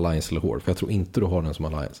spelar Alliance eller Horde. För jag tror inte du har den som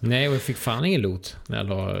Alliance. Nej, och jag fick fan ingen loot när jag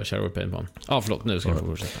la Shadow Pain på den. Förlåt, nu ska jag få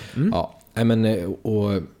fortsätta. Ja, men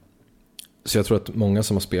och så jag tror att många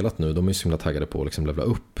som har spelat nu, de är så himla taggade på att liksom levla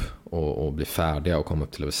upp och bli färdiga och komma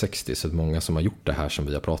upp till level 60. Så att många som har gjort det här som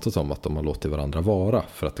vi har pratat om, att de har låtit varandra vara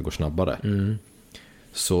för att det går snabbare.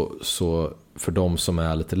 Så för de som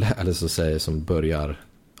är lite, eller så säger som börjar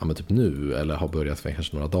typ nu eller har börjat för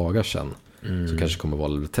kanske några dagar sedan, så kanske kommer vara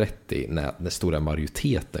level 30 när den stora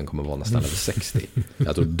majoriteten kommer vara nästan level 60.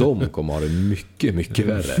 Jag tror de kommer ha det mycket, mycket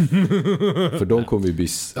värre. För de kommer ju bli,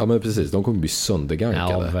 de kommer bli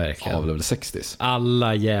söndergankade av level 60.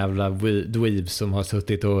 Alla jävla dweebs som har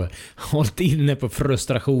suttit och hållit inne på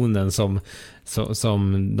frustrationen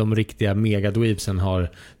som de riktiga mega-dweebsen har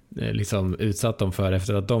liksom utsatt dem för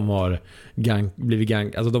efter att de har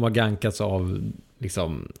de har gankats av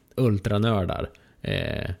liksom ultranördar.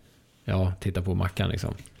 Titta på Mackan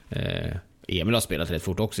liksom. Emil har spelat rätt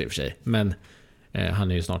fort också i och för sig, men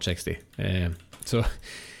han är ju snart 60. Så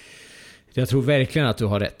jag tror verkligen att du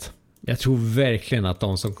har rätt. Jag tror verkligen att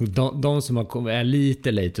de som är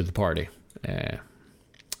lite late to the party,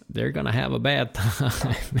 they're gonna have a bad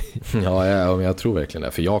time. Ja, jag tror verkligen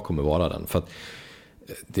det, för jag kommer vara den. För att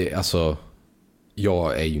det, alltså,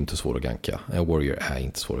 jag är ju inte svår att ganka. En warrior är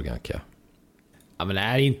inte svår att ganka. Ja, men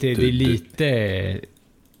är inte det är lite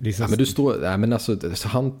liksom... Ja, men du står, men alltså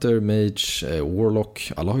Hunter, Mage,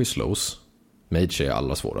 Warlock, alla har ju slows. Mage är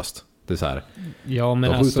allra svårast. Det är så här. Ja,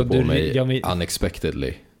 men de alltså på mig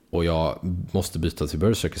unexpectedly och jag måste byta till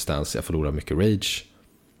Berserker stance. Jag förlorar mycket rage.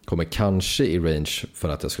 Kommer kanske i range för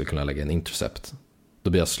att jag skulle kunna lägga en intercept. Då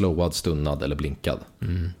blir jag slowad, stunnad eller blinkad.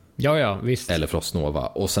 Ja, visst. Eller frostnova.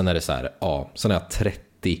 Och sen är det så här, sen är jag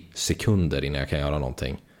 30 sekunder innan jag kan göra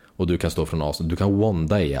någonting. Och du kan stå från Aston, du kan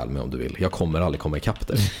wanda ihjäl mig om du vill. Jag kommer aldrig komma ikapp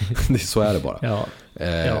dig. Så är det bara. Ja,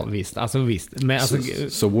 visst. Alltså visst. Men alltså...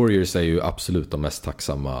 så Warriors är ju absolut de mest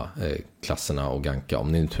tacksamma klasserna att ganka.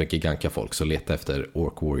 Om ni inte tänker ganka folk, så leta efter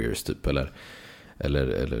Orc Warriors typ.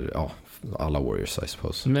 Eller ja, alla Warriors I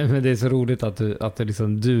suppose. Men det är så roligt att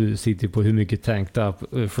liksom, du sitter på hur mycket tanked up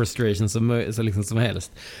frustration som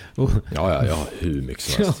helst. Och, ja, jag har hur mycket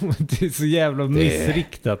som helst. Ja, det är så jävla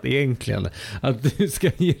missriktat egentligen. Att du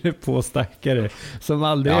ska ge dig på stackare som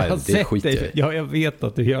aldrig har sett dig. Ja, jag vet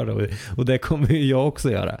att du gör det. Och det kommer jag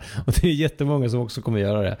också göra. Och det är jättemånga som också kommer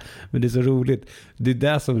göra det. Men det är så roligt. Det är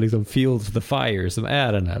det som liksom fuels the fire, som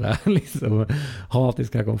är den här liksom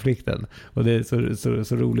hatiska konflikten. Och det är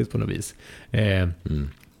så roligt på något vis.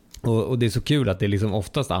 Och det är så kul att det är liksom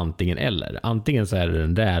oftast antingen eller. Antingen så är det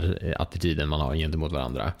den där attityden man har gentemot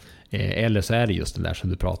varandra, eller så är det just den där som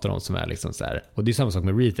du pratar om, som är liksom så här. Och det är samma sak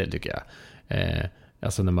med retail, tycker jag.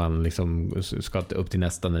 Alltså när man liksom ska upp till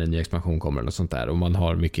nästa, när en ny expansion kommer och sånt där, och man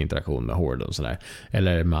har mycket interaktion med Horde och sådär,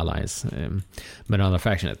 eller med Alliance, med det andra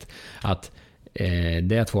factionet, att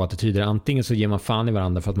det är två attityder. Antingen så ger man fan i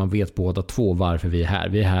varandra för att man vet båda två varför vi är här.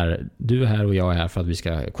 Vi är här, du är här och jag är här för att vi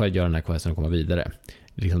ska göra den här questen och komma vidare.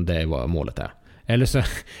 Liksom, det är vad målet är. Eller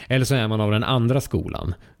så är man av den andra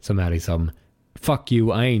skolan, som är liksom fuck you,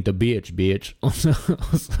 I ain't a bitch. Och så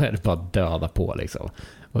är det bara döda på liksom.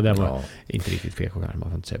 Och det var inte riktigt fel, man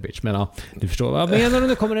får inte säga bitch. Men ja, du förstår vad jag menar.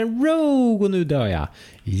 Nu kommer en rogue och nu dör jag.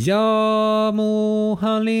 Ja, må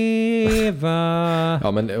han leva.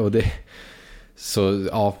 Ja, men och det... Så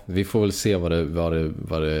ja, vi får väl se vad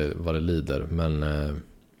det lider. Men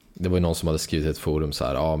det var ju någon som hade skrivit i ett forum så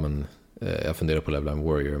här: ja, men jag funderar på att levela en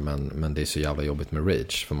warrior, men det är så jävla jobbigt med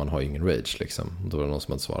rage, för man har ju ingen rage liksom. Då var det någon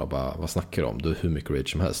som hade svarat bara: vad snackar du om? Du har hur mycket rage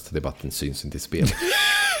som helst. Det är bara att den syns inte i spel.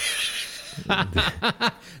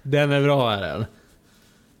 Den är bra, är den.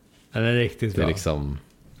 Den är riktigt bra. Det är liksom...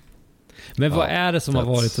 Men vad är det som har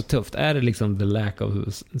varit så tufft? Är det liksom the lack of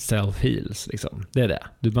self-heals liksom? Det är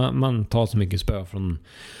det. Man tar så mycket spö från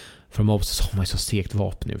mobs, så har man ju så segt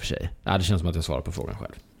vapen i och för sig. Ja, det känns som att jag svarar på frågan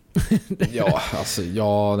själv.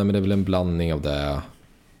 Men det är väl en blandning av det.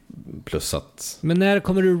 Plus att... Men när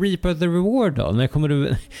kommer du reaper the reward då? När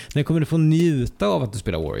kommer du få njuta av att du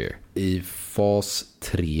spelar Warrior? I fas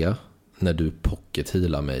 3, när du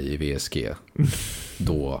pocket-healar mig i VSG,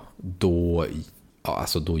 då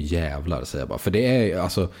jävlar, säger jag bara. För det är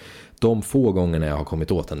alltså de få gångerna jag har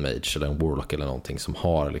kommit åt en mage eller en warlock eller någonting som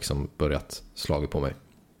har liksom börjat slaga på mig,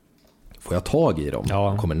 får jag tag i dem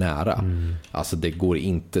och kommer nära. Alltså det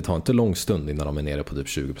tar inte lång stund innan de är nere på typ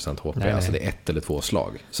 20% HP. Nej. Alltså det är 1 eller 2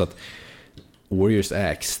 slag. Så att Warriors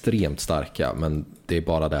är extremt starka, men det är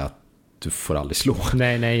bara det att du får aldrig slå.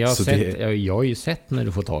 Nej, jag har ju sett när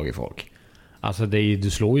du får tag i folk. Alltså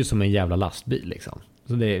du slår ju som en jävla lastbil liksom.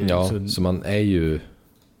 Så man är ju...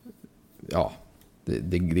 Ja,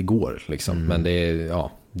 det går liksom. Men det är...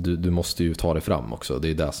 Du måste ju ta det fram också. Det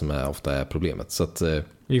är det som ofta är problemet. Så att...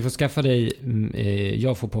 Vi får skaffa dig...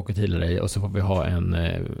 jag får pocket-heala dig, och så får vi ha en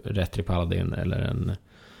retri paladin eller en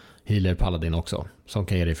healer paladin också, som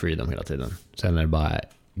kan ge dig freedom hela tiden. Sen är det bara...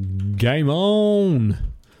 Game on!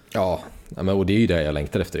 Ja, och det är ju det jag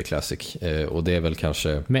längtar efter i Classic. Och det är väl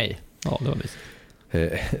kanske... Mig? Ja, det var visst.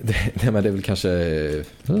 Men det är väl kanske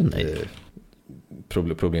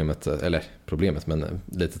problemet, men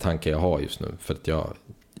lite tankar jag har just nu, för att jag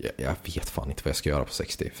vet fan inte vad jag ska göra på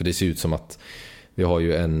 60. För det ser ut som att vi har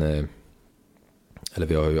ju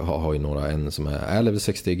har ju en som är level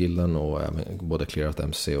 60 i gilden, och både clearat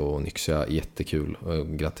MC och Nyxia, jättekul.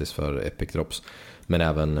 Grattis för Epic Drops. Men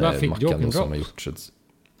även Mackan som har gjort så.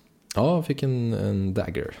 Ja, jag fick en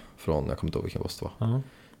dagger från, jag kommer inte ihåg vilken boss det var.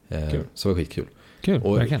 Så det var skitkul. Kul,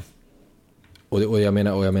 verkligen. Och jag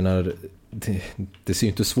menar det ser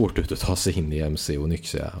ju inte svårt ut att ta sig in i MC och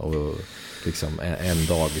Nyxia, och liksom en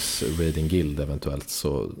dags raiding guild eventuellt,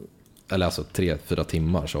 så, eller alltså 3-4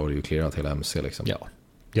 timmar så har du ju clearat hela MC liksom.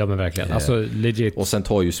 Ja, men verkligen. Alltså legit. Och sen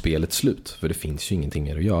tar ju spelet slut, för det finns ju ingenting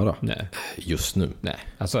mer att göra. Nej. Just nu. Nej,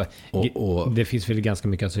 alltså det finns väl ganska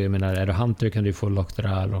mycket. Alltså, jag menar, är du Hunter kan du få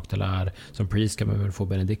Loctelar. Som Priest kan man väl få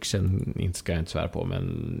Benediction, inte ska jag inte svära på,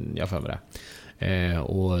 men jag får med det.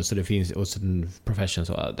 Och så det finns, och sen profession,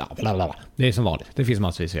 så det är som vanligt, det finns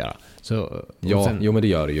massvis att göra. Så, men det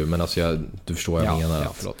gör det ju, men alltså du förstår vad jag menar.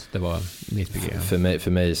 Förlåt, det var mitt begrepp.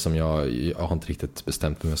 För mig som jag har inte riktigt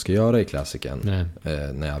bestämt vad jag ska göra i Classicen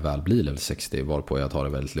när jag väl blir level 60, varpå jag tar det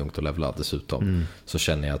väldigt lugnt och levla dessutom, så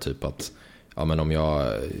känner jag typ att men om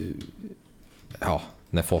jag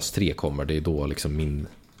när fas 3 kommer, det är då liksom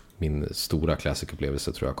min stora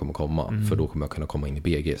Classic-upplevelse tror jag kommer komma. För då kommer jag kunna komma in i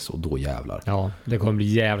BGs och då jävlar. Ja, det kommer bli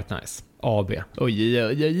jävligt nice. AB.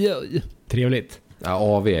 Oj. Trevligt. Ja,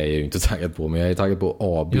 AV är jag ju inte taggad på, men jag är taggad på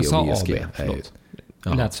AB jag sa och ESG. AB, förlåt.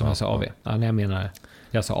 Det lät som jag sa AB. Ja, nej, jag menar,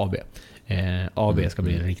 jag sa AB. AB ska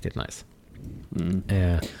bli riktigt nice.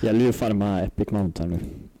 Gäller ju att farma Epic Mount här nu.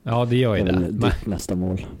 Ja, det gör ju det. Ditt nästa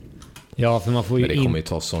mål. Ja, för man får ju men det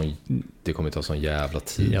kommer ju ta sån jävla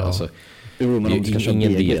tid. Ja. Alltså, Jo, men om du ska köra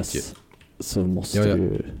BGS ju. Så måste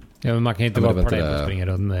du... Ja, men man kan ju inte vara på det och springa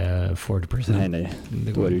runt med 40%. Nej.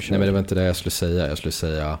 Då är du nej, men det var inte det jag skulle säga. Jag skulle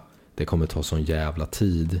säga det kommer ta sån jävla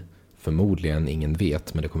tid. Förmodligen, ingen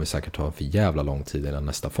vet, men det kommer säkert ta för jävla lång tid innan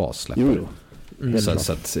nästa fas släpper.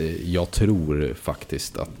 Så att jag tror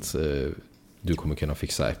faktiskt att du kommer kunna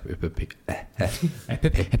fixa Epic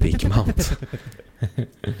Mount.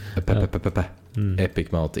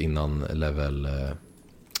 Epic Mount innan level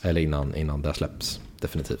eller innan det släpps,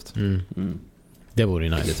 definitivt. Det vore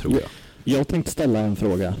nice. Det tror jag. Jag tänkte ställa en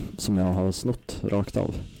fråga som jag har snott rakt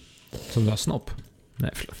av. Som du har snopp?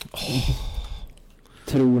 Nej, förlåt.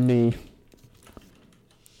 Tror ni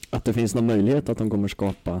att det finns någon möjlighet att de kommer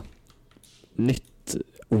skapa nytt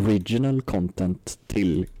original content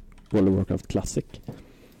till World of Warcraft Classic?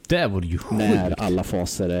 Det vore ju sjukt. När alla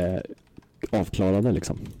faser är avklarade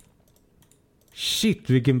liksom. Shit,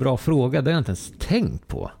 vilken bra fråga. Det har jag inte ens tänkt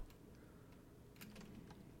på.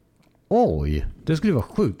 Oj, det skulle vara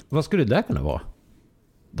sjukt. Vad skulle det där kunna vara?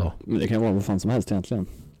 Då? Men det kan vara vad fan som helst egentligen.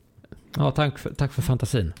 Ja, tack för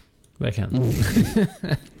fantasin. Verkligen.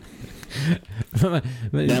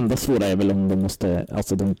 Men det enda svåra är väl om de måste,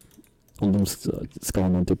 alltså om de ska ha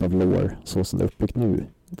någon typ av lore så som det är uppbyggt nu,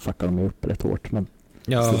 fuckar de ju upp rätt hårt. Men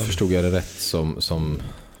så förstod jag det rätt som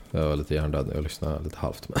jag var lite hjärndöd, jag lyssnade lite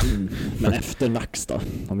halvt. Men efter Nax då,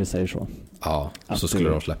 om vi säger så. Ja, så skulle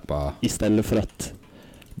de släppa... Istället för att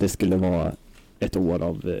det skulle vara ett år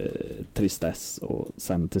av tristess och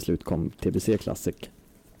sen till slut kom TBC Classic,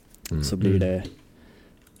 så blir det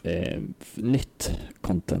nytt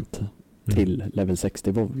content till level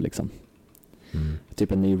 60 WoW liksom.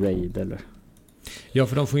 Typ en ny raid eller... Ja,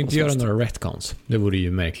 för de får ju inte göra några retcons. Det vore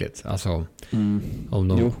ju märkligt. Alltså,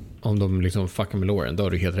 om de liksom fuckar med loren, då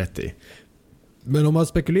har du helt rätt i. Men om man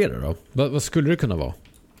spekulerar då? Vad skulle det kunna vara?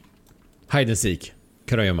 Hide and seek,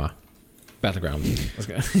 Kurayama, Battleground.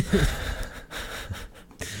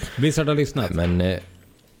 Blizzard har lyssnat. Men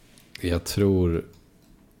jag tror...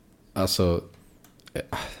 Alltså...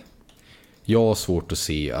 Jag har svårt att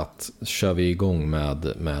se att kör vi igång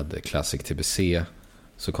med Classic TBC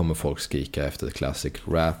så kommer folk skrika efter Classic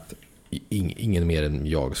Wrath. Ingen mer än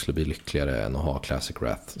jag skulle bli lyckligare än att ha Classic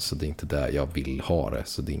Wrath. Så det är inte där jag vill ha det.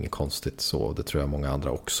 Så det är inget konstigt så. Det tror jag många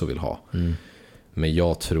andra också vill ha. Men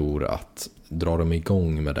jag tror att drar de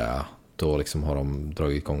igång med det, då liksom har de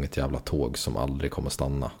dragit igång ett jävla tåg som aldrig kommer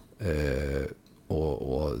stanna.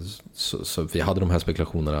 Så vi hade de här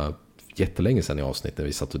spekulationerna jättelänge sedan i avsnitt när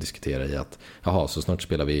vi satt och diskuterade i att så snart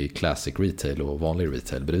spelar vi Classic Retail och vanlig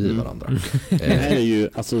Retail bredvid varandra. Det här är ju,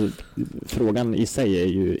 alltså frågan i sig är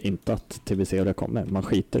ju inte att TBC och det kommer, man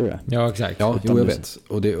skiter i det. Ja, exakt. Ja, jo, jag vet.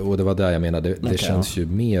 Och det var där jag menade, det känns ju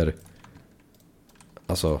mer,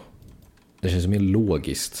 alltså det känns mer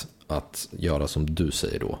logiskt att göra som du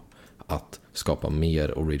säger då, att skapa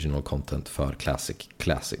mer original content för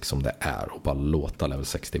Classic som det är och bara låta level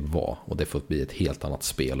 60 vara, och det får bli ett helt annat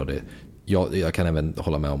spel. Och jag kan även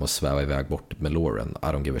hålla med om att sväva iväg bort med Lauren, I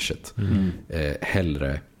don't give a shit.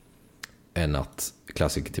 Hellre än att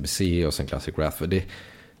Classic TBC och sen Classic Wrath, för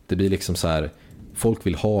det blir liksom så här, folk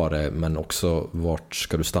vill ha det, men också vart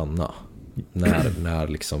ska du stanna?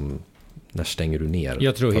 När stänger du ner?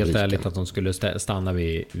 Jag tror helt ärligt att de skulle stanna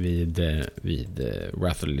vid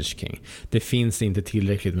Wrath of the Lich King. Det finns inte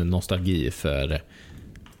tillräckligt med nostalgi för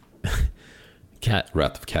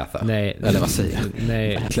Wrath of Catha. Nej, eller vad säger jag?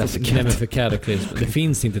 Nej, men för Cataclysm. Det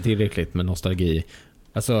finns inte tillräckligt med nostalgi.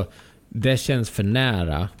 Alltså, det känns för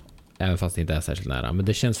nära, även fast det inte är särskilt nära, men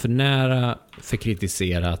det känns för nära, för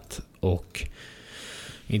kritiserat och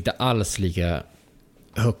inte alls lika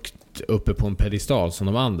högt uppe på en pedestal som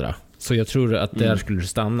de andra. Så jag tror att där skulle det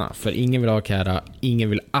stanna. För ingen vill ha Kara, ingen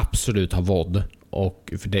vill absolut ha VOD,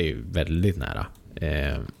 och för det är ju väldigt nära.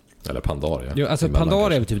 Eller Pandaria. Jo, alltså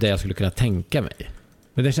Pandaria är typ det jag skulle kunna tänka mig.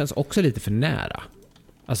 Men det känns också lite för nära.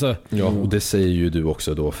 Alltså, ja, och det säger ju du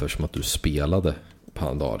också då, för som att du spelade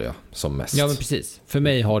Pandaria som mest. Ja, men precis. För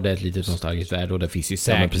mig har det ett litet nostalgiskt värde, och det finns ju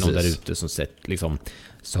säkert någon där ute som sett liksom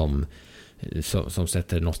som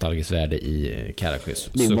sätter nostalgiskt värde i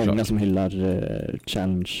Cataclysm. Det är många som hyllar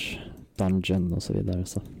Challenge Dungeon och så vidare.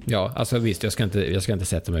 Så. Ja, alltså visst, jag ska inte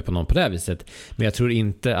sätta mig på någon på det här viset. Men jag tror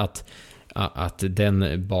inte att att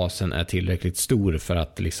den basen är tillräckligt stor för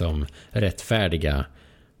att liksom rättfärdiga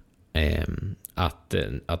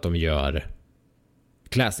att de gör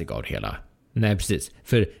Classic av det hela. Nej, precis.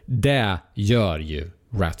 För det gör ju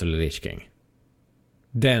Wrath of the Lich King.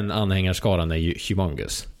 Den anhängarskaran är ju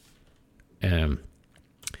humongous.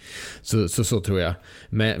 Så tror jag.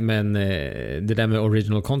 Men det där med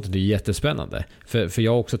original content är jättespännande. För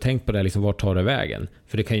jag har också tänkt på det, liksom, vart tar det vägen?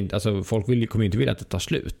 För det kan ju, alltså, folk kommer ju inte vilja att det tar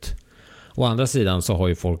slut. Å andra sidan så har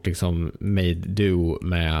ju folk liksom made do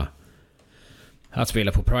med att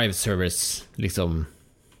spela på private service liksom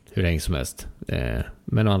hur länge som helst.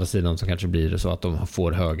 Men å andra sidan så kanske blir det så att de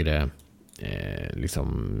får högre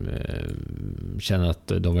känner att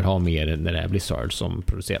de vill ha mer när det är Blizzard som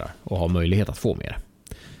producerar och har möjlighet att få mer.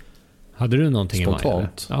 Hade du någonting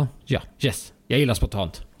spontant? I mind? Ja, yes. Jag gillar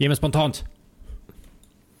spontant. Ge mig spontant.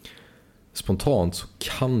 Spontant så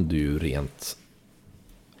kan du ju rent,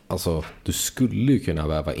 alltså du skulle ju kunna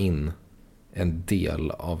väva in en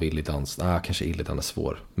del av Illidan. Kanske Illidan är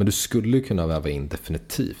svår, men du skulle kunna väva in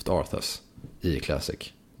definitivt Arthas i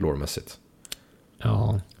Classic lore-mässigt.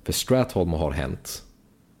 Ja. För Stratholm har hänt.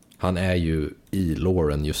 Han är ju i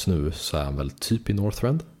loren just nu, så är han väl typ i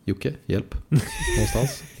Northrend. Jocke, hjälp.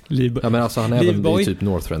 Någonstans. Ja, men alltså han är väl i typ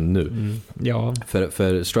Northrend nu. Ja.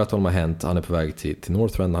 För Stratholm har hänt, han är på väg till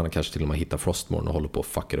Northrend, han har kanske till och med hittat Frostmourne och håller på att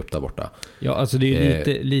fucka upp där borta. Ja, alltså det är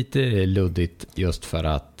ju lite luddigt just för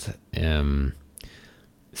att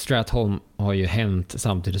Stratholm har ju hänt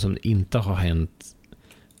samtidigt som det inte har hänt,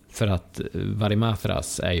 för att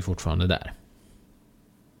Varimathras är ju fortfarande där.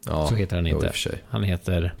 Ja, så heter han inte. Han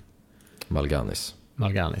heter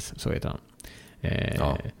Mal'Ganis, så heter han.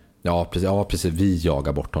 Ja, precis. Vi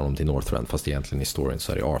jagar bort honom till Northrend, fast egentligen i storyn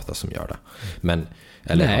så är det Arthas som gör det. Men,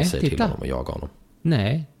 eller han säger till honom att jaga honom.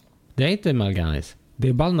 Nej, det är inte Mal'Ganis. Det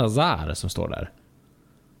är Balnazar som står där.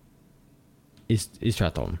 I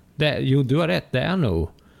Stratholm. Jo, du har rätt. Det är nog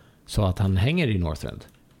så att han hänger i Northrend.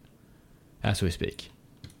 As we speak.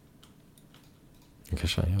 Det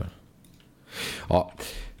kanske han gör. Ja.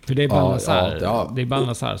 För det är Balnazar. Det är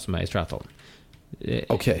Balnazar som är i Stratholm.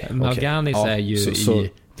 Okej. Mal'Ganis är ju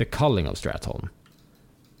i The Culling of Stratholm.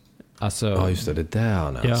 Alltså, ja, just det. Det där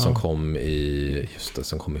han är. Som kom i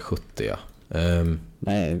 70, ja.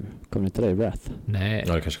 Nej, kom inte det i Wrath? Nej.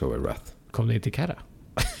 Ja, det kanske kom i Wrath. Kom det inte i Kara?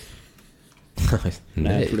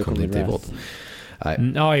 Nej, kom det inte i Vod.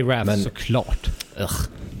 Ja, i Wrath såklart.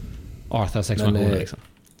 Arthas expansioner liksom.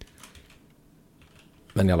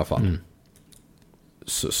 Men i alla fall.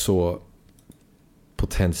 Så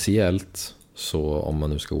potentiellt, så om man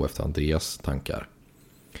nu ska gå efter Andreas tankar,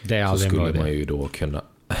 det är så skulle man ju då kunna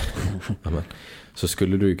så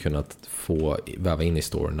skulle du ju kunna få väva in i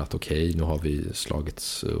storyn att okej, nu har vi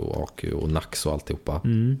slagits och Nax och alltihopa.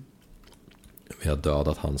 Vi har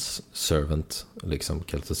dödat hans servant, liksom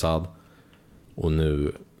Kel'Thuzad, och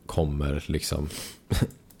nu kommer liksom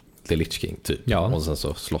The Lich King typ. Och sen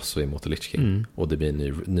så slåss vi mot The Lich King och det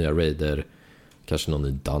blir nya raider, kanske någon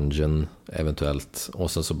ny dungeon eventuellt,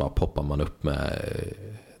 och sen så bara poppar man upp med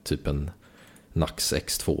typ en Nax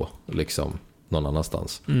X2 liksom någon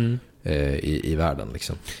annanstans i världen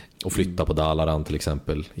liksom. Och flytta på Dalaran till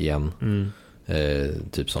exempel igen.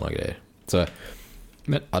 Typ sådana grejer. Så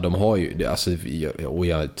ja, de har ju alltså, och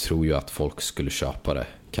jag tror ju att folk skulle köpa det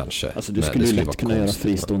kanske. Alltså du skulle ju lätt kunna göra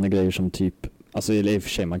fristående grejer som typ, alltså i och för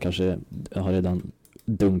sig man kanske har redan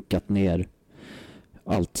dunkat ner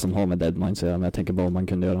allt som har med Deadmine så men jag tänker bara om man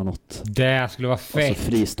kunde göra något. Det skulle vara fett.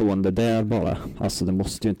 Alltså fristående där bara. Alltså det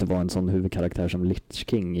måste ju inte vara en sån huvudkaraktär som Lich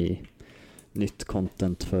King i nytt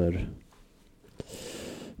content för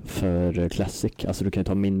Classic. Alltså du kan ju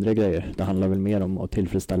ta mindre grejer. Det handlar väl mer om att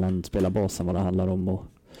tillfredsställa en spelarbas än vad det handlar om att...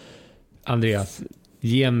 Andreas,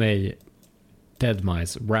 ge mig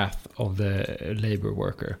Deadmines Wrath of the Labor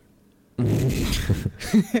Worker.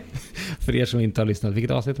 För er som inte har lyssnat,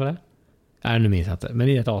 vilket avsnitt var det? Nu minns jag inte. Men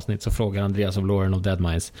i ett avsnitt så frågar Andreas om Lauren of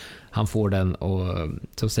Deadmines. Han får den och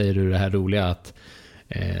så säger du det här roliga att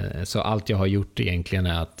så allt jag har gjort egentligen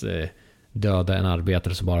är att döda en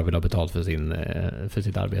arbetare som bara vill ha betalt för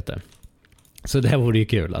sitt arbete. Så det vore ju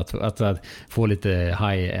kul att få lite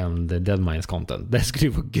high-end Deadmines content. Det skulle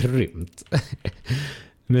ju vara grymt.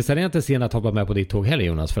 Men sen är jag inte sen att hoppa med på ditt tåg heller,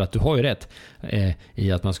 Jonas, för att du har ju rätt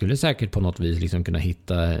i att man skulle säkert på något vis liksom kunna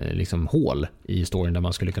hitta liksom hål i storyn där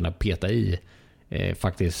man skulle kunna peta i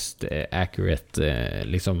faktiskt accurate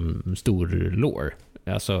liksom stor lore.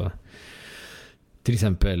 Alltså till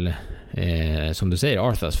exempel som du säger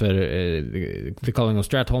Arthas, för The Culling of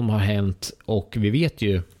Stratholm har hänt och vi vet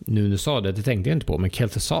ju, nu du sa det tänkte jag inte på, men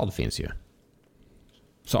Kel'Thuzad finns ju.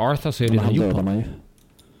 Så Arthas har ju redan gjort honom.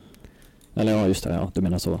 Eller ja, just det. Ja, du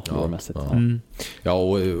menar så. Lårmässigt. Ja,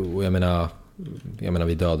 och jag menar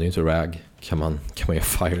vi dödade ju inte Rag. Kan man göra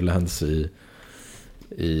Firelands i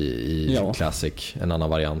Classic, en annan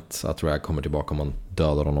variant, att Rag kommer tillbaka om man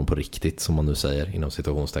dödar honom på riktigt, som man nu säger inom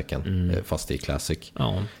situationstecken, fast i Classic.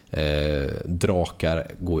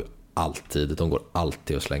 Drakar går ju alltid, de går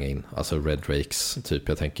alltid att slänga in, alltså Red Drakes typ,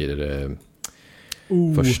 jag tänker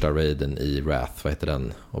första raiden i Wrath, vad heter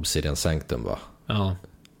den? Obsidian Sanctum, va? Ja.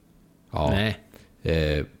 Nej.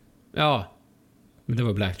 Ja, men det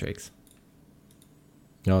var Black Drakes.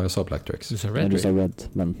 Ja, jag sa Black Drakes. Du sa Red Drakes. Red,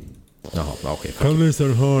 men... Jaha, okej.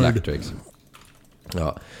 Black Drakes.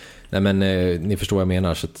 Ja. Nej, men ni förstår vad jag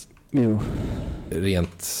menar, så att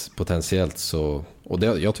rent potentiellt så, och det,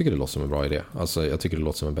 jag tycker det låter som en bra idé. Alltså jag tycker det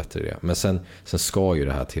låter som en bättre idé. Men sen ska ju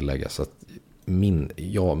det här tilläggas att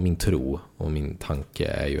min tro och min tanke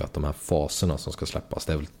är ju att de här faserna som ska släppas,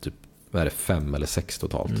 det är väl typ, vad är det, 5 eller 6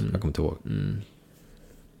 totalt? Jag kommer inte ihåg.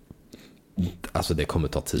 Alltså det kommer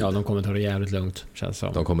ta tid. Ja, de kommer ta det jävligt lugnt, känns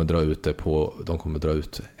som. De kommer dra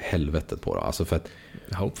ut helvetet på det. Alltså för att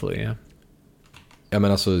hopefully, yeah. Ja,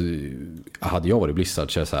 men alltså, hade jag varit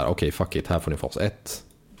Blizzard så är det så här, okej, fuck it, här får ni fas 1.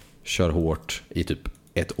 Kör hårt i typ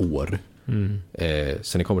 1 år.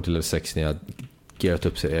 Sen ni kommer till level 6, ni har gearat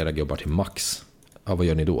upp era gubbar till max. Ja, vad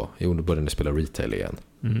gör ni då? Jo, då börjar ni spela retail igen.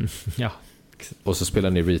 Ja. Och så spelar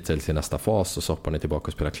ni retail till nästa fas, och så hoppar ni tillbaka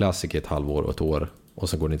och spelar Classic i 1 halvår och 1 år. Och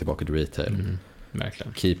sen går ni tillbaka till retail.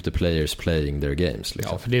 Verkligen. Keep the players playing their games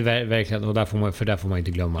liksom. Ja, för det är verkligen, och där får man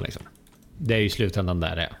inte glömma liksom. Det är ju slutändan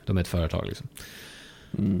där det är. De är ett företag liksom.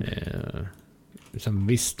 Så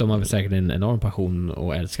visst, de har säkert en enorm passion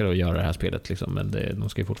och älskar att göra det här spelet liksom, men de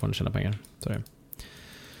ska ju fortfarande tjäna pengar.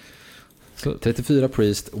 Så 34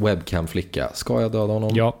 Priest, webcam flicka. Ska jag döda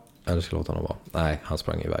honom? Ja. Eller ska jag låta honom vara? Nej, han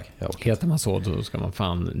sprang iväg. Heter man så, då ska man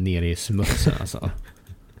fan ner i smutsen alltså.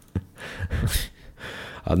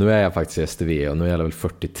 Ja, nu är jag faktiskt i STV och nu är jag level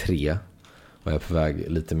 43 och jag är på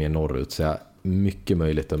väg lite mer norrut, så jag har mycket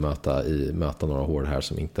möjligt att möta några hård här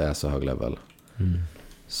som inte är så hög level.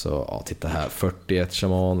 Så ja, titta här, 41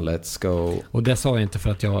 shaman, let's go. Och det sa jag inte för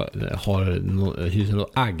att jag hyser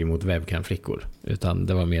något agg mot webcam-flickor, utan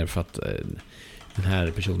det var mer för att den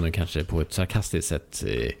här personen kanske på ett sarkastiskt sätt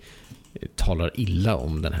talar illa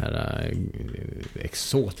om den här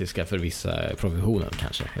exotiska för vissa professionen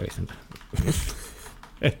kanske, jag vet inte.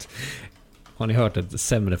 Har ni hört ett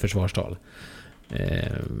sämre försvarstal?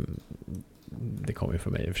 Det kommer ju för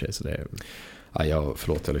mig i och för sig, så det... Ja,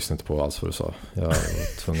 förlåt, jag lyssnade inte på alls vad du sa. Jag var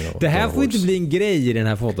tvungen att... Det här får inte bli en grej i den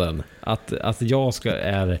här podden. Att jag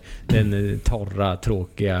är den torra,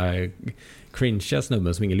 tråkiga, cringe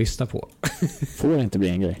snubben som ingen lyssnar på. Får det inte bli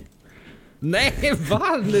en grej? Nej,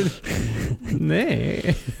 vad?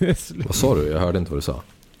 Nej. Vad sa du? Jag hörde inte vad du sa.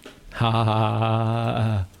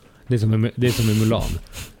 Det är som en Mulan.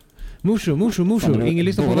 Mushu. Ingen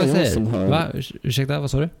lyssnar på vad jag säger. Va? Ursäkta,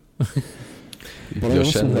 vad sa du? Bara jag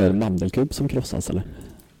som hör mandelkubb som krossas, eller?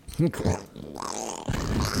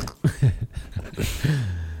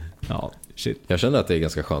 Ja, shit. Jag känner att det är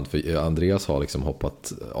ganska skönt, för Andreas har liksom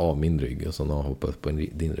hoppat av min rygg och så har han hoppat upp på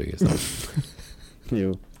din rygg istället.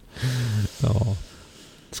 Jo. Ja.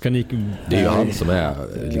 Ska ni... Det är ju han som är...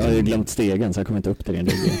 Liksom... Jag har ju glömt stegen så jag kommer inte upp till din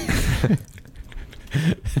rygg.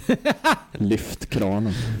 Lyft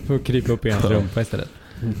kranen. Får krypa upp i hans rumpa istället.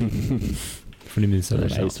 Får ni mysa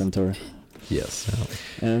det. Yes. Ja.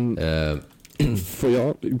 Får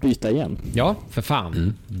jag byta igen? Ja, för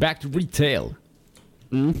fan. Back to retail.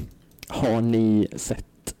 Har ni sett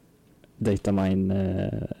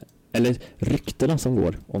Datamine eller ryktena som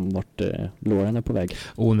går om vart låren är på väg?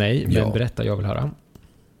 Nej, men berätta, jag vill höra.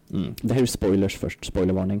 Det här är spoilers först,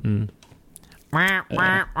 spoilervarning.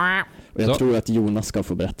 Och jag tror att Jonas ska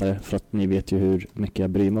få berätta det, för att ni vet ju hur mycket jag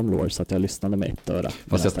bryr mig om lore, så att jag lyssnade med ett öra.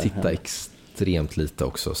 Fast jag tittar extremt lite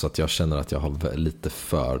också, så att jag känner att jag har lite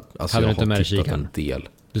för... Alltså hade jag du inte har tittat en del.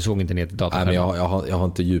 Du såg inte ner till datorn? Nej, men jag har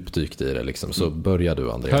inte djupdykt i det liksom. Så börjar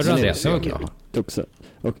du, Andreas. Hör du, Andreas? Okej. Också.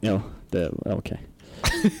 Och, ja, det var okej.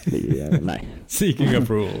 Nej. Seeking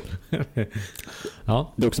approval.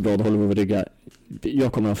 Ja. Det är också bra, då håller vi över rygga.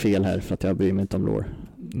 Jag kommer ha fel här för att jag bryr mig inte om lore.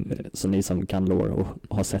 Så ni som kan lore och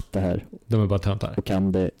har sett det här. De är bara töntar. Och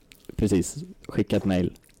kan det, precis, skicka ett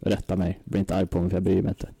mail, rätta mig. Bli inte arg på mig för jag bryr mig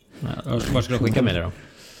inte. Var ska du skicka med det då?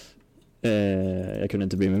 Jag kunde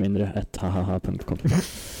inte bry mig mindre. @hahaha.com.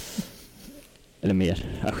 Eller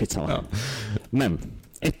mer. Skitsamma. Ja. Men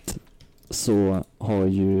så har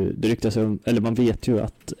ju det ryktas om, eller man vet ju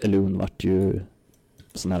att Elune vart ju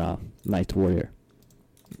sån här Night Warrior.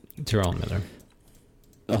 Tyrann eller?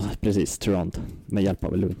 Ja, precis, Tyrann med hjälp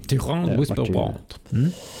av Elune. Tyrann Whisperbrand.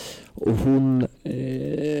 Och hon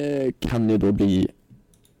kan ju då bli,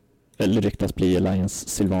 eller ryktas bli Alliance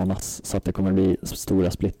Sylvanas, så att det kommer bli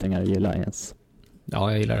stora splittringar i Alliance.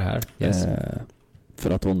 Ja, jag gillar det här. Yes.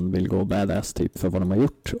 För att hon vill gå badass typ för vad de har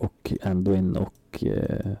gjort, och Anduin och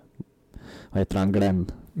vad heter han,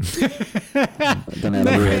 Glenn?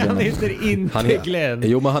 Nej, han heter inte Glenn.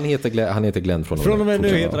 Jo, men han heter Glenn från och med nu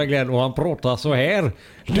heter han Glenn, och han pratar så här.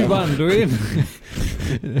 Du Anduin.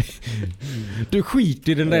 Du skit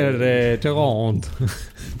i den där Terrant.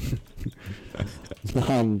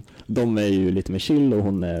 De är ju lite mer chill och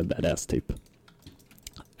hon är badass typ.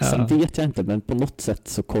 Sen vet jag inte, men på något sätt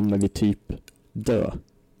så kommer vi typ dö.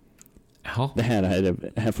 Ja. Det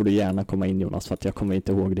här får du gärna komma in, Jonas, för att jag kommer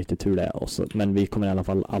inte ihåg riktigt hur det är också. Men vi kommer i alla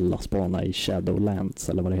fall alla spana i Shadowlands,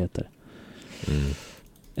 eller vad det heter.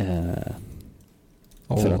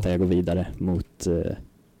 För att jag går vidare mot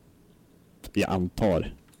jag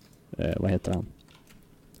antar vad heter han?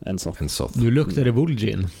 Ensoth. Nu luktar det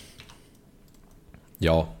Vol'jin.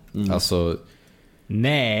 Ja, alltså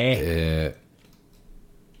nej.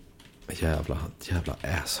 Jävla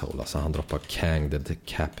asshole. Alltså, han droppar Kang the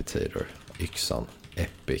Decapitator, yxan,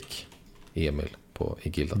 epic, Emil i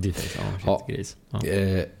gildan. Gris.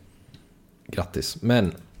 Grattis.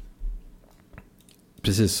 Men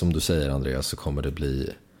precis som du säger, Andreas, så kommer det bli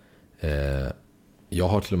jag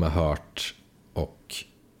har till och med hört och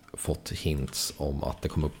fått hints om att det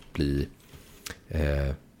kommer att bli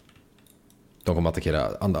de kommer att attackera,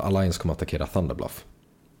 Alliance kommer att attackera Thunderbluff.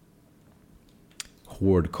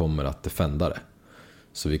 Horde kommer att defenda det.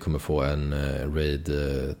 Så vi kommer få en raid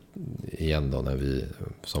igen då, när vi,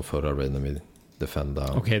 som förra raid när vi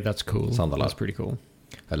defenda. Okay, that's cool. Sandalar. That's pretty cool.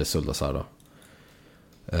 Eller Zuldasar då.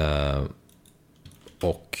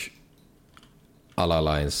 Och alla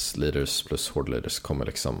Alliance leaders plus Horde leaders kommer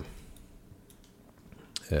liksom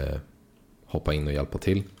hoppa in och hjälpa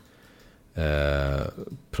till.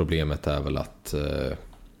 Problemet är väl att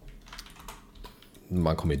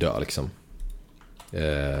man kommer ju dö liksom.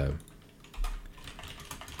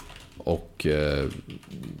 Och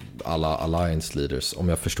alla Alliance leaders, om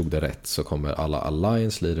jag förstod det rätt, så kommer alla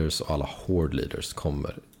Alliance leaders och alla Horde leaders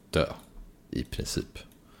kommer dö i princip.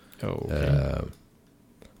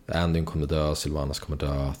 Anduin kommer dö, Sylvanas kommer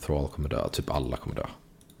dö, Thrall kommer dö, typ alla kommer dö.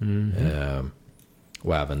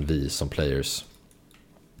 Och även vi som players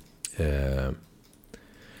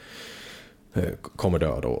kommer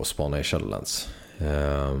dö då och spana i Shadowlands.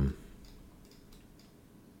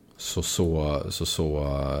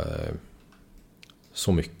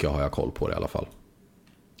 Så mycket har jag koll på det i alla fall.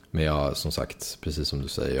 Men jag, som sagt, precis som du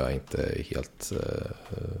säger, jag är inte helt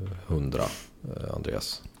 100,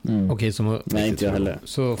 Andreas. Okej, nej, inte jag heller.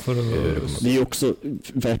 Så för det är också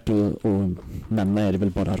värt att nämna, är det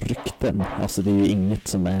väl bara rykten. Alltså det är ju inget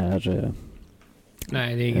som är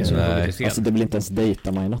nej, det är inget som är publicerat. Alltså det blir inte ens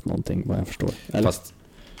dataminat någonting, vad jag förstår. Eller? Fast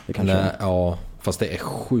det kanske fast det är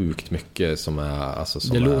sjukt mycket som är, alltså,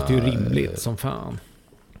 som det låter ju rimligt som fan.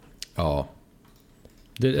 Ja.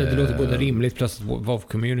 Det låter både rimligt, plus att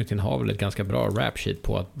WoW-communityn har väl ett ganska bra rap sheet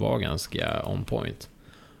på att vara ganska on point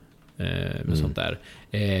med sånt där.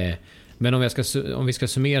 Men om vi ska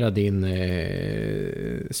summera din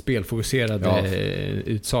spelfokuserade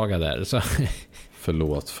utsaga där, så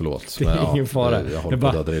Förlåt. Det är ingen fara. Jag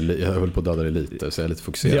höll på att döda dig lite, så jag är lite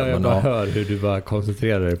fokuserad. Jag bara hör hur du bara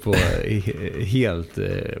koncentrerar dig på helt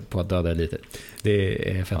på att döda dig lite.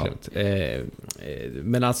 Det är fett lugnt.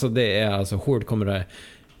 Men alltså det är alltså Horde kommer att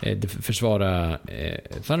försvara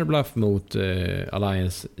Thunderbluff mot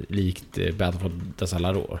Alliance likt Battle for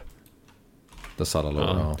Dazal'Alor.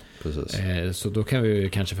 Ja, precis. Så då kan vi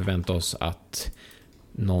kanske förvänta oss att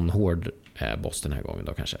någon Horde är boss den här gången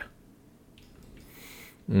då kanske.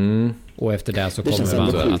 Och efter det så kommer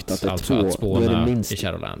man att spåna i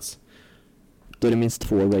Shadowlands. Då är det minst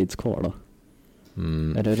 2 raids kvar då.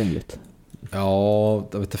 Är det rimligt? Ja,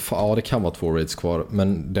 det kan vara 2 raids kvar,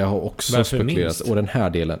 men det har också spekulerats. Och den här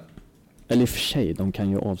delen, eller i och för sig, de kan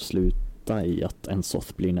ju avsluta i att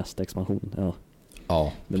Ensoth blir nästa expansion.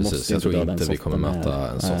 Ja, precis. Jag tror inte vi kommer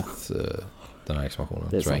möta Ensoth den här expansionen.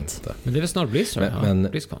 Det är tror sant. jag inte. Men det är väl snart Blizzard? Men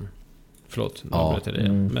BlizzCon. Förlåt.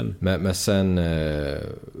 Men sen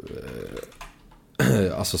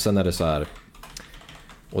alltså sen är det så här,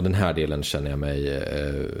 och den här delen känner jag mig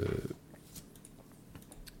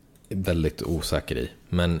väldigt osäker i.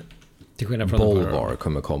 Men Bolvar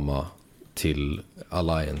kommer komma till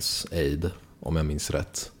Alliance Aid, om jag minns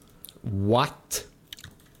rätt. What?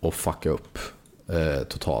 Och fucka upp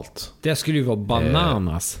totalt. Det skulle ju vara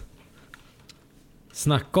bananas.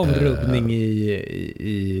 Snacka om rubbning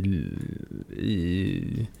i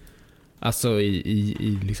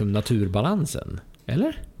liksom naturbalansen,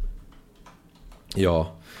 eller?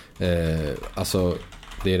 Ja, alltså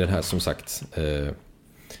det är den här som sagt,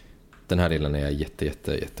 den här delen är jag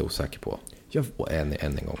jätte osäker på. Och än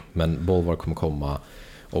en gång. Men Bolvar kommer komma,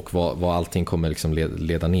 och vad allting kommer liksom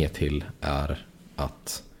leda ner till är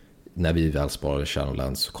att när vi väl sparar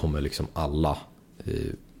Shadowlands så kommer liksom alla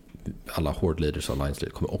Horde Leaders och Alliance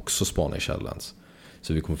Leaders kommer också spana i Shadowlands.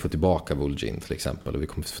 Så vi kommer få tillbaka Vol'jin till exempel, och vi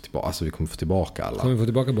kommer få tillbaka alla. Kommer vi få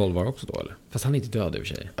tillbaka Bolvar också då, eller? Fast han är inte död i och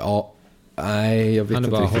för sig. Ja, nej, jag vet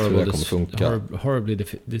inte riktigt hur det kommer funka. Horribly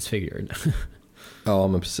disfigured. Ja,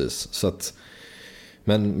 men precis. Så att,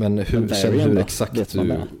 men hur exakt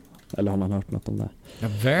du... Eller har man hört något om det? Ja,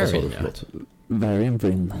 Varian. Varian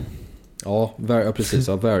Bryn. Ja, precis.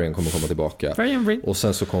 Ja, Varian kommer komma tillbaka. Och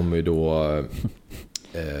sen så kommer ju då...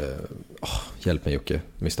 hjälp mig Jocke.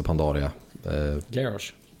 Mr. Pandaria.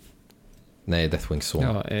 Garrosh. Nej, Deathwings son.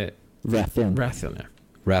 Ja,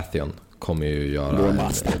 Rathian kommer ju göra...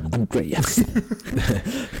 Loremaster Andreas.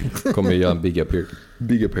 kommer ju göra en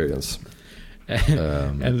big appearance.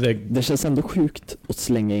 Det känns ändå sjukt att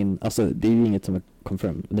slänga in, alltså det är ju inget som är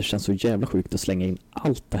confirmed, det känns så jävla sjukt att slänga in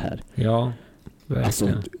allt det här. Ja, verkligen. Alltså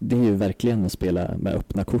det är ju verkligen att spela med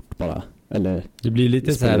öppna kort bara. Eller det blir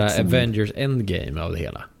lite så här Avengers Endgame av det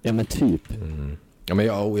hela. Ja, men typ. Ja, men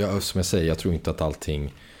jag som jag säger, jag tror inte att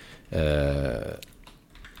allting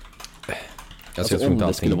alltså, jag tror inte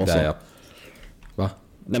allting där Va?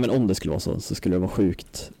 Nej, men om det skulle vara så skulle det vara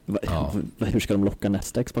sjukt. Hur ska de locka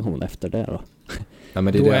nästa expansion efter det då? Ja,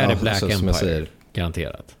 men då är det Black Empire,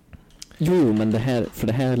 garanterat. Jo, men det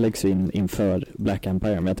här läggs in inför Black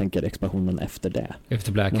Empire, men jag tänker expansionen efter det.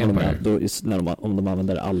 Efter Black Empire. Om de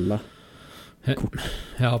använder alla kort.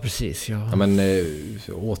 Ja, precis. Ja, men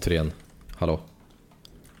återigen, hallå.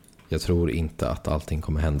 Jag tror inte att allting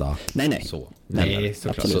kommer hända. Nej. Nej, så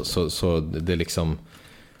det är liksom...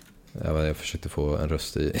 Jag försökte få en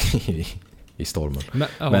röst i stormen.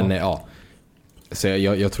 Men ja. Så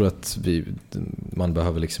jag tror att man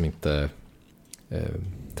behöver liksom inte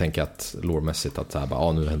tänka att lore-mässigt att så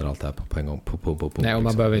här, nu händer allt det här på en gång. Nej, och man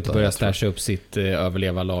liksom. behöver inte börja stasha upp sitt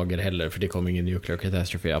överleva-lager heller, för det kommer ingen nuclear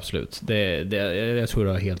catastrophe, absolut. Jag tror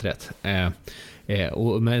du har helt rätt.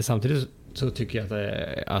 Men samtidigt så tycker jag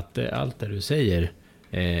att allt det du säger,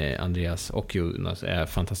 Andreas och Jonas, är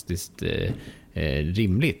fantastiskt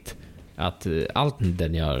rimligt. Att allt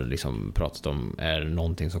den jag liksom pratat om är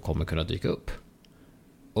någonting som kommer kunna dyka upp.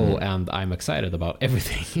 And I'm excited about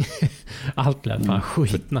everything. Allt lät fan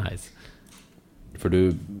skitnice. För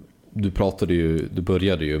du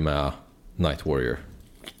började ju med Night Warrior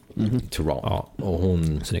Tyrann. Ja, och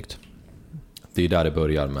hon... Snyggt. Det är där det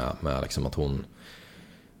börjar med liksom att hon...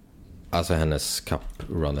 Alltså hennes cup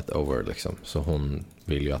run it over liksom. Så hon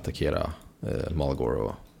vill ju attackera Malgor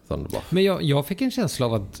och Thunderbluff. Men jag fick en känsla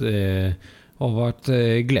av att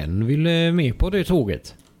Glenn ville med på det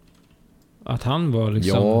tåget. Att han var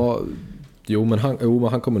liksom... Ja, men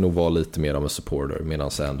han kommer nog vara lite mer av en supporter,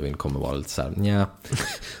 medan Anduin kommer vara lite så här, nja.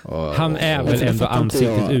 Han är väl ändå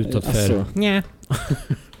ansiktet utåt för nja.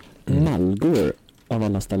 Malgor av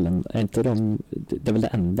alla ställen, är inte det är väl det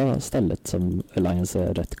enda stället som Alliance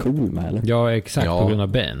är rätt cool med, eller? Ja, exakt, på grund av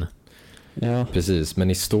Ben. Ja. Precis,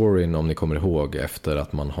 men i storyn, om ni kommer ihåg, efter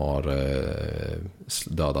att man har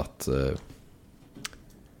dödat...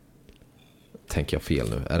 tänker jag fel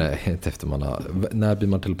nu? Är det inte efter man har... När blir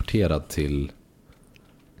man teleporterad till...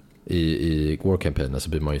 I War-campaignen så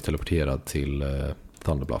blir man ju teleporterad till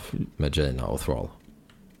Thunderbluff med Jaina och Thrall.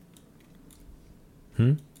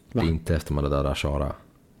 Det är inte efter man är där Ashara.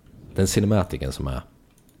 Den cinematiken som är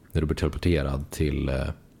när du blir teleporterad till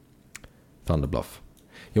Thunderbluff.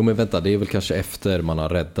 Jo, men vänta, det är väl kanske efter man har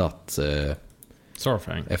räddat...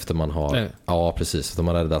 Saurfang. Efter man har... Nej. Ja, precis. Efter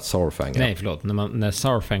man har räddat Saurfang. Nej, förlåt. När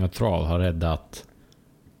Saurfang och Thrall har räddat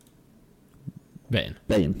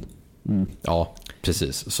Bane. Ja,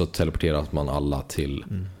 precis. Så teleporteras man alla till...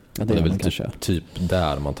 Ja, det är väl typ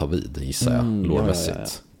där man tar vid, gissar jag, lårmässigt.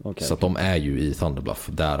 Ja. Okay, så att de är ju i Thunderbluff.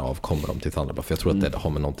 Därav kommer de till Thunderbluff. Jag tror att det har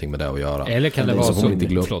med någonting med det att göra. Eller kan det vara så...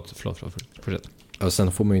 Förlåt. Fortsätt. Och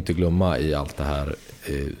sen får man ju inte glömma i allt det här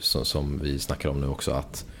som vi snackar om nu också,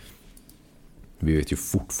 att vi vet ju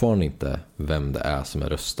fortfarande inte vem det är som är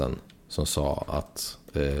rösten som sa att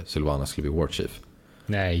Sylvanas skulle bli War Chief.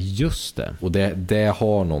 Nej, just det. Och det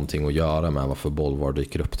har någonting att göra med varför Bolvar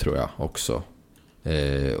dyker upp, tror jag också.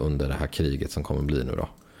 Under det här kriget som kommer bli nu då.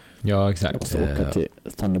 Ja, exakt. Jag måste åka till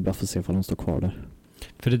Thunderbluff och se om de står kvar där.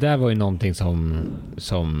 För det där var ju någonting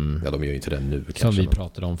som ja, de gör ju inte det nu kanske. Som vi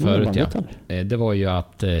pratade om förut, ja. Det var ju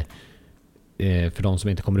att för de som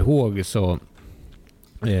inte kommer ihåg så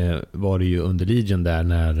var det ju under Legion där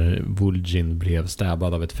när Vol'jin blev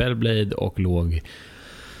stabbad av ett Fellblade och låg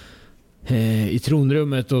i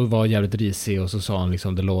tronrummet och var jävligt risig, och så sa han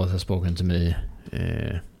liksom, the law has spoken to me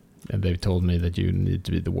and they've told me that you need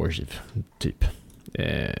to be the warship typ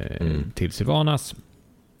till Sylvanas.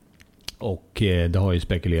 Och det har ju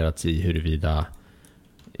spekulerats i huruvida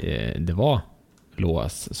det var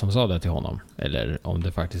Loas som sa det till honom, eller om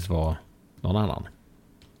det faktiskt var någon annan.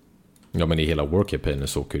 Ja, men i hela War Campaign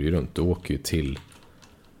så åker du ju runt. Du åker ju till,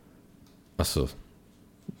 alltså,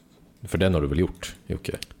 för den har du väl gjort,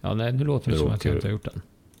 Jocke? Ja, nej, nu låter det som att jag inte har gjort den.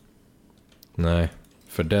 Nej,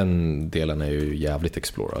 för den delen är ju jävligt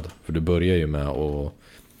explorad. För du börjar ju med att,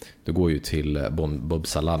 du går ju till Bob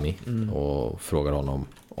Salami och frågar honom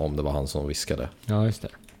om det var han som viskade. Ja, just det.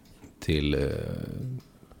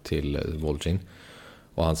 Till Vol'jin.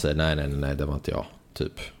 Och han säger nej, det var inte jag,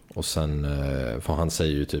 typ. Och sen, för han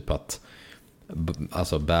säger ju typ att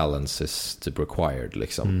alltså balance is typ required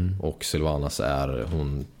liksom. Och Sylvanas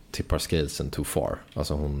hon tippar scalesen too far.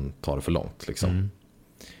 Alltså hon tar det för långt liksom.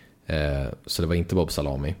 Så det var inte Bob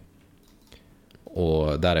Salami.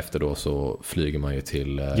 Och därefter då så flyger man ju till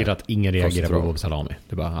gillar att ingen reagerar på Bob Salami.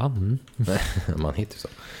 Det bara, man hittar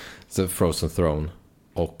så Frozen Throne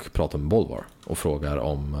och pratar med Bolvar och frågar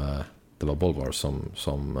om det var Bolvar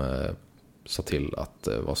som sa till att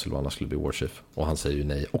vad Sylvana skulle bli warship. Och han säger ju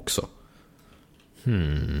nej också.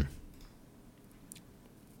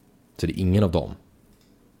 Så det är ingen av dem.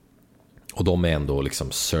 Och de är ändå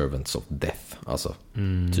liksom servants of death. Alltså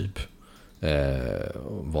typ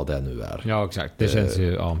vad det nu är. Ja, exakt. Det känns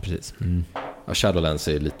ju, ja, precis. Shadowlands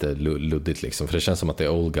är lite luddigt liksom. För det känns som att det är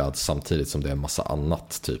Old Gods samtidigt som det är en massa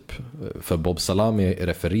annat typ. För Bob Salami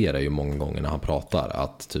refererar ju många gånger när han pratar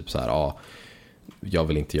att typ så här, jag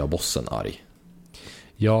vill inte göra bossen arg.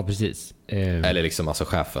 Ja, precis. Eller liksom alltså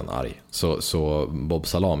chefen arg. Så Bob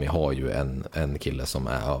Salami har ju en kille som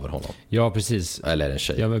är över honom. Ja, precis. Eller en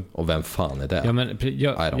tjej. Ja, men, och vem fan är det? Ja, men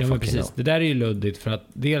precis. Know. Det där är ju luddigt för att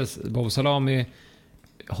dels Bob Salami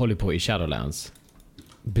håller på i Shadowlands.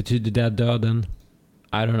 Betyder det döden?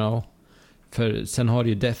 I don't know. För sen har du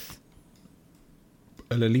ju Death.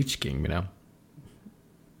 Eller Lich King, menar jag.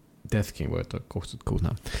 Death King var ett coolt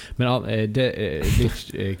namn. Men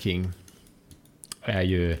Lich King är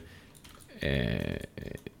ju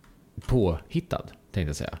påhittad, tänkte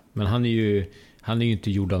jag säga. Men han är ju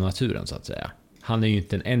inte gjord av naturen, så att säga. Han är ju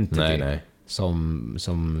inte en entity nej.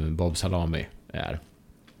 Som Bob Salami är.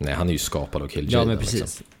 Nej, han är ju skapad av Kil'jaeden. Ja, men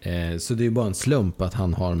precis. Liksom. Så det är ju bara en slump att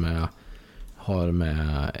han har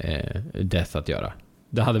med Death att göra.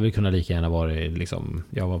 Det hade väl kunnat lika gärna varit liksom,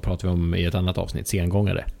 vad pratar vi om i ett annat avsnitt,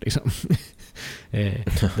 sengångare liksom.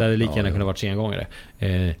 Det hade lika gärna kunnat varit sengångare.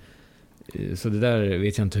 Så det där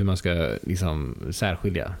vet jag inte hur man ska liksom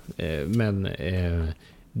särskilja. Men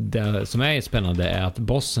det som är spännande är att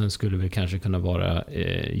bossen skulle väl kanske kunna vara,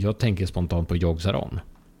 jag tänker spontant på Yogg-Saron,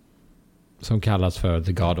 som kallas för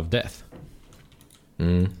The God of Death.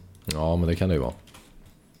 Ja, men det kan det ju vara.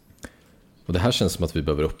 Och det här känns som att vi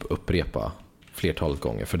behöver upprepa flertalet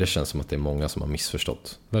gånger, för det känns som att det är många som har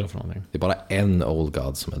missförstått. Vad är det för någonting? Det är bara en Old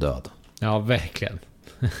God som är död. Ja, verkligen.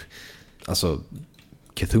 Alltså,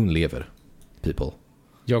 Cthulhu lever, people.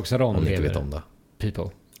 Yogg-Saron lever, inte vet om det. People.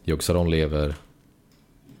 Yogg-Saron lever.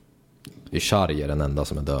 Ishari är den enda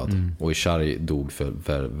som är död. Och Ishari dog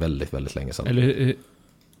för väldigt, väldigt länge sedan. Eller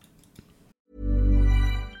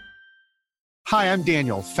Hi, I'm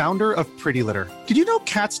Daniel, founder of Pretty Litter. Did you know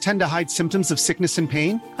cats tend to hide symptoms of sickness and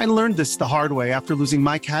pain? I learned this the hard way after losing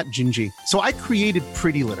my cat, Gingy. So I created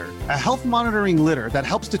Pretty Litter, a health monitoring litter that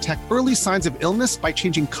helps detect early signs of illness by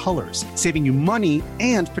changing colors, saving you money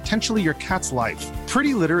and potentially your cat's life.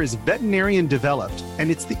 Pretty Litter is veterinarian developed, and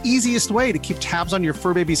it's the easiest way to keep tabs on your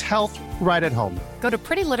fur baby's health right at home. Go to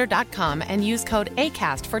prettylitter.com and use code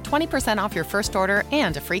ACAST for 20% off your first order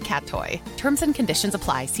and a free cat toy. Terms and conditions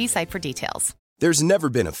apply. See site for details. There's never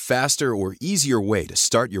been a faster or easier way to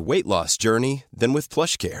start your weight loss journey than with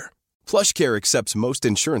PlushCare. PlushCare accepts most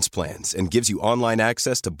insurance plans and gives you online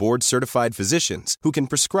access to board-certified physicians who can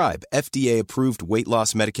prescribe FDA-approved weight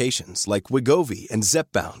loss medications like Wegovy and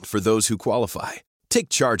Zepbound for those who qualify. Take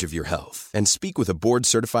charge of your health and speak with a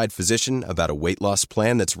board-certified physician about a weight loss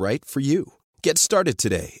plan that's right for you. Get started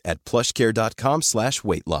today at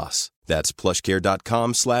plushcare.com/weightloss. That's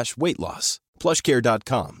plushcare.com/weightloss.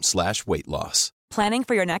 plushcare.com/weightloss. Planning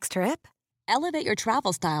for your next trip? Elevate your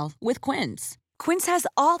travel style with Quince. Quince has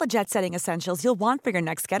all the jet-setting essentials you'll want for your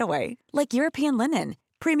next getaway, like European linen,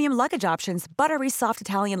 premium luggage options, buttery soft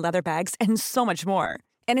Italian leather bags, and so much more.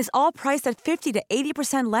 And is all priced at 50 to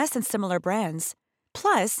 80% less than similar brands.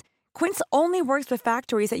 Plus, Quince only works with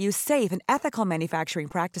factories that use safe and ethical manufacturing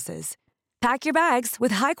practices. Pack your bags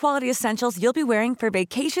with high-quality essentials you'll be wearing for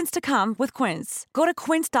vacations to come with Quince. Go to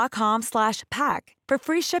quince.com/pack for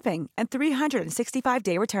free shipping and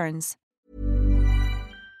 365-day returns.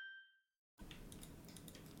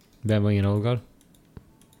 Vem var ingen Old God?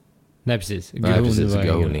 Nej, precis.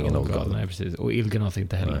 Gahun ingen Old God. Nej, precis. Och Ilganath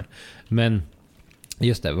inte heller. Nej. Men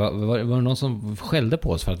just det, var det någon som skällde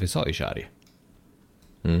på oss för att vi sa Ishari?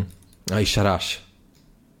 Ja, Isharash.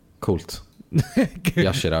 Coolt.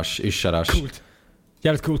 Yashirash, Isharash. Coolt.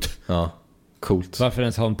 Jävligt coolt. Ja, coolt. Varför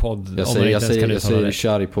ens ha en podd? Jag säger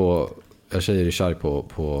Ishari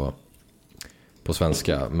på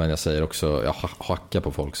svenska, men jag säger också, jag hackar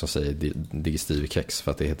på folk som säger digestive kex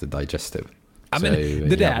för att det heter digestive. Ja, men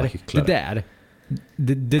det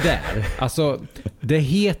där, alltså det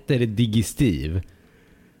heter digestive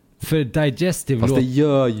för digestive. Fast det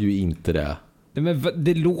gör ju inte det. Men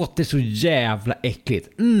det låter så jävla äckligt.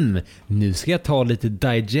 Nu ska jag ta lite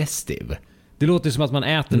digestive. Det låter som att man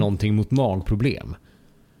äter någonting mot magproblem.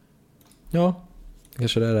 Ja,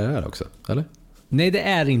 kanske det är det här också, eller? Nej, det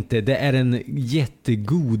är inte. Det är en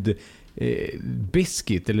jättegod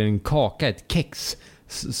biscuit eller en kaka, ett kex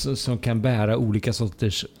som kan bära olika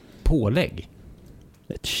sorters pålägg.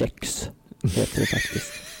 Ett kex heter det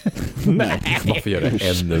faktiskt. Nej. Varför gör det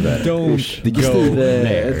ännu värre?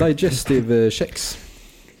 Digestive kex.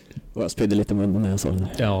 Och jag spydde lite munnen när jag sa det.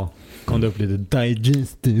 Ja, kom det upp lite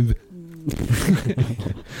digestive.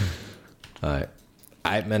 Nej,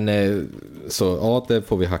 men så ja, det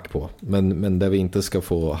får vi hack på. Men det vi inte ska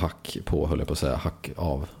få hack på, höll jag på att säga, hack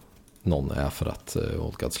av någon är för att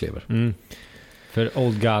Old Gods lever. För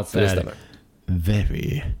Old Gods är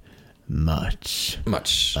very much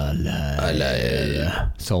alive.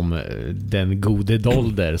 Som den gode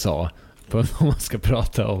Dolder sa om man ska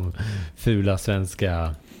prata om fula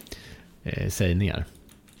svenska sägningar.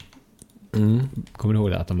 Kommer ni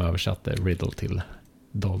ihåg det, att de översatte Riddle till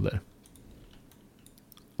Dolder?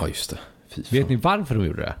 Ja, just det. Vet ni varför de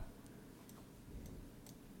gjorde det?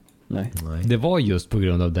 Nej. Det var just på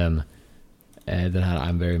grund av den här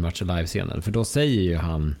I'm very much alive-scenen. För då säger ju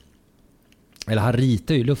han, eller han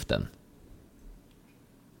ritar ju luften.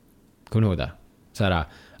 Kommer ni ihåg det? Så här,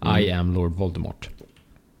 I am Lord Voldemort.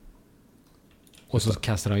 Och så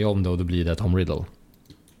kastar han ju om det och då blir det Tom Riddle.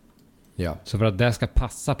 Ja. Så för att det ska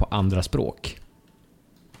passa på andra språk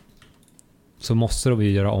så måste de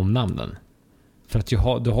ju göra om namnen. För att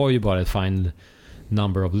du har ju bara ett fine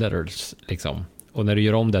number of letters liksom. Och när du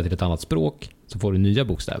gör om det till ett annat språk så får du nya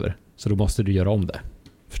bokstäver. Så då måste du göra om det.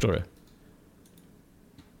 Förstår du?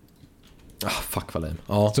 Fuck vad lame.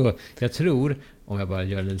 Ja. Så jag tror, om jag bara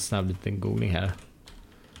gör en snabb liten googling här.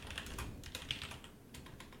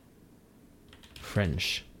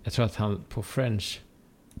 French. Jag tror att han på French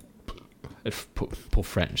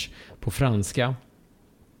på franska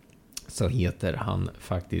så heter han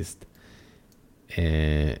faktiskt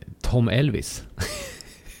Tom Elvis.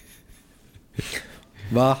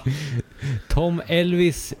 Va? Tom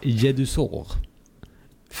Elvis Jedusor.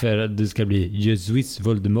 För att du ska bli Jesus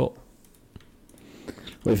Voldemort.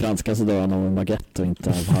 Och i franska så dör han av en baguette och inte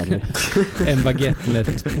av Harry. En baguette med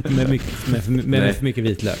för mycket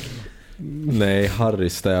vitlök. Nej, Harry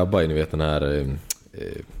stäbar, ni vet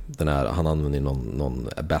den här han använder någon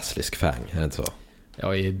basilisk fang, är det inte så?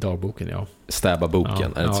 Ja, i dagboken, ja. Stäba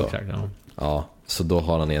boken, är det inte så? Exakt, ja. Ja, så då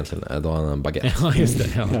har han egentligen en baguette. Ja, just det.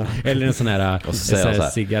 Ja. Eller en sån här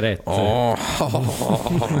cigarett.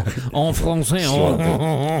 En français.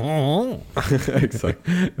 Exakt.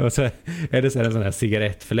 Och så är det så här en sån här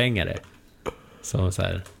cigarettförlängare. Som så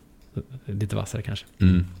här lite vassare kanske.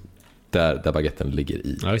 Där baguetten ligger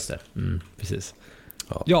i. Ja, just det. Precis.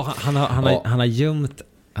 Ja, han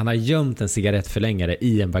har gömt en cigarettförlängare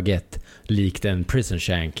i en baguette likt en prison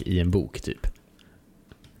shank i en bok typ.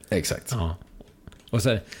 Exakt. Ja. Och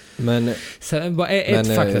så bara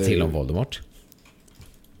ett fakta till om Voldemort.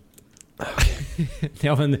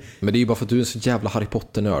 Ja, men det är ju bara för att du är en så jävla Harry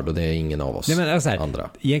Potter-nörd och det är ingen av oss. Nej, men alltså här, andra.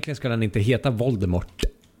 Egentligen skulle han inte heta Voldemort.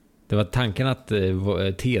 Det var tanken att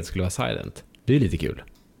T skulle vara silent. Det är lite kul.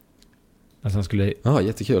 Alltså han skulle... Ja,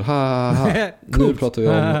 jättekul. Nu pratar vi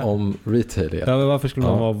om retail igen. Ja, men varför skulle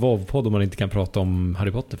man vara WoW-podd om man inte kan prata om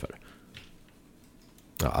Harry Potter för?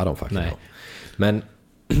 Ja, de faktiskt. Nej. Men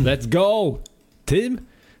let's go, team!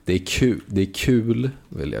 Det är kul.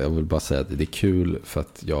 Jag vill bara säga att det är kul för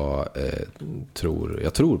att jag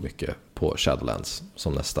tror mycket på Shadowlands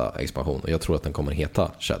som nästa expansion. Och jag tror att den kommer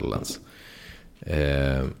heta Shadowlands.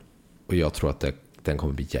 Och jag tror att den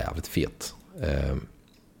kommer bli jävligt fet.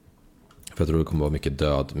 För jag tror det kommer vara mycket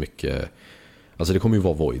död, mycket... Alltså det kommer ju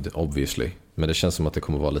vara Void, obviously. Men det känns som att det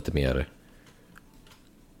kommer vara lite mer...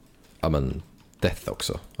 Ja, men death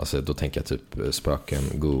också. Alltså då tänker jag typ spöken,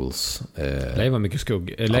 ghouls. Det var mycket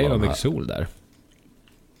det var mycket sol där.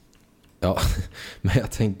 Ja, men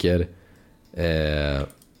jag tänker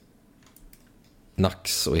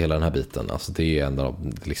Nax och hela den här biten. Alltså det är en av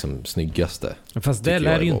de liksom snyggaste. Fast det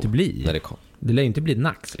lär det ju inte bli. När det kom. Det lär ju inte bli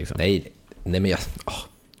Nax liksom. Nej men jag...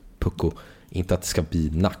 Pucko. Inte att det ska bli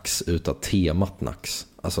Nax, utan temat Nax.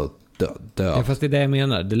 Alltså död. Ja, fast det är det jag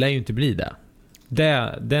menar. Det lär ju inte bli det.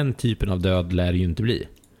 Den typen av död lär ju inte bli.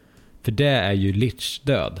 För det är ju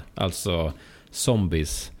lich-död. Alltså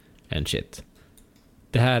zombies and shit.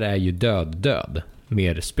 Det här är ju död.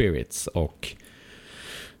 Mer spirits och...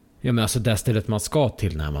 Ja, men alltså det stället man ska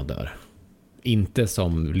till när man dör. Inte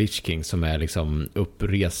som Lich King som är liksom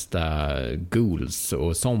uppresta ghouls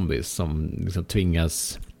och zombies som liksom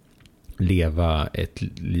tvingas leva ett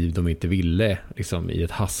liv de inte ville liksom i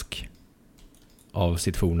ett hask av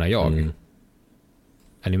sitt forna jag.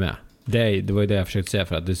 Är ni med? Det var ju det jag försökte säga,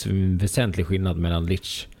 för att det är en väsentlig skillnad mellan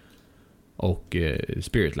Lich och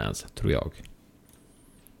Spiritlands, tror jag.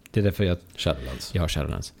 Det är därför jag... Shadowlands. Ja,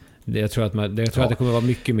 Shadowlands. Jag tror att det kommer vara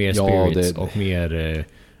mycket mer spirits och mer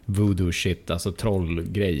voodoo shit, alltså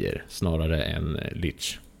trollgrejer snarare än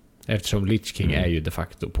Lich. Eftersom Lich King är ju de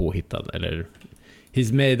facto påhittad, eller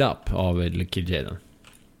he's made up av Kil'jaeden.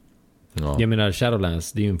 Ja. Jag menar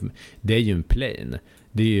Shadowlands, det är ju en plane.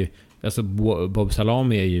 Det är ju, alltså Bob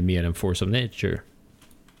Salami är ju mer en force of nature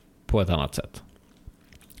på ett annat sätt.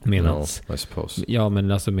 Medans, I suppose. Ja,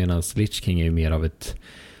 men alltså medans Lich King är ju mer av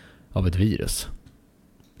ett virus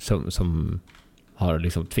som har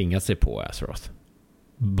liksom tvingat sig på Azeroth.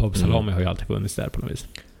 Bob Salami har ju alltid funnits där på något vis.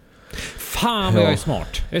 Fan vad jag är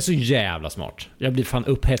smart. Jag är så jävla smart. Jag blir fan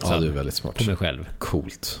upphetsad. Ja, du är väldigt smart på mig själv.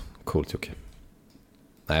 Coolt Jocke.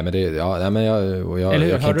 Nej men det, men jag eller hur,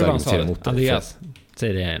 jag kan inte argumentera emot det. Andreas,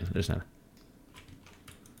 säg det igen, är du snäll.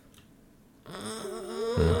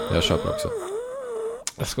 Jag köper också.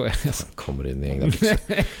 Jag skojar. Kommer in i egna byxor.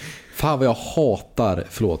 Fan vad jag hatar,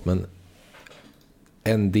 förlåt, men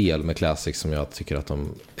en del med Classic som jag tycker att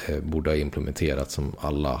de borde ha implementerat, som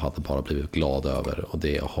alla hade bara blivit glada över, och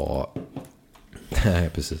det är att ha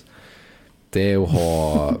precis. Det är att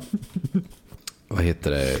ha vad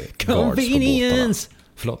heter det? Guards på båtarna.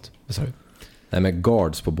 Förlåt, vad sa du? Nej, men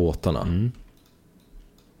guards på båtarna.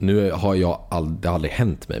 Nu har det har aldrig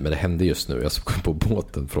hänt mig, men det hände just nu. Jag såg på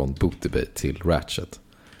båten från Booty Bay till Ratchet.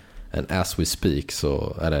 And as we speak,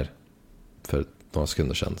 så för några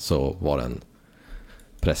sekunder sedan, så var det en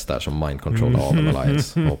präst där som mind-controllade av en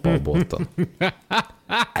Alliance och hoppade av båten.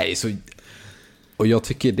 Nej, så... Och jag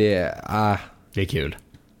tycker det är... Det är kul.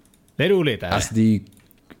 Det är roligt. Alltså det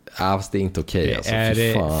är inte okej. Alltså, är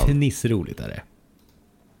det fnissroligt, är det?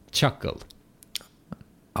 Chuckle.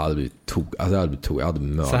 Jag hade blivit jag hade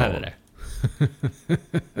mördat. Så här är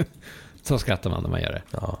det. Så skrattar man när man gör det.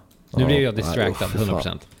 Ja. Nu blir jag distracted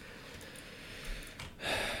 100%.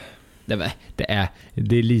 Det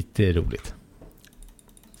är lite roligt.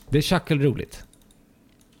 Det är chuckle roligt.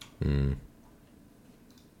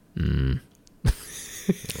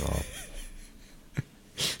 Ja.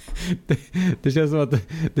 Det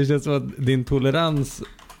känns som att din tolerans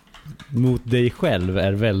mot dig själv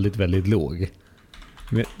är väldigt, väldigt låg.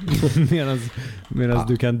 Medan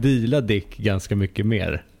du kan deala dick ganska mycket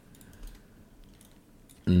mer.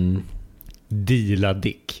 Deala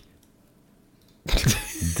dick.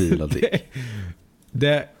 Deala dick.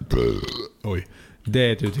 Det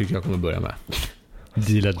är ett uttryck jag kommer börja med.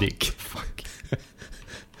 Deala dick. Fuck.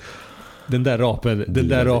 Den där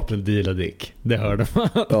rapen deala dick. Det hörde man.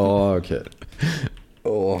 Ja, okej.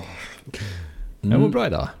 Jag mår bra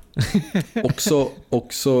idag.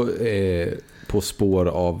 Också på spår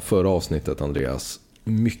av förra avsnittet, Andreas.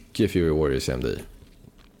 Mycket Fury Warriors i MD.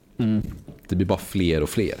 Det blir bara fler och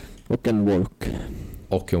fler. Och en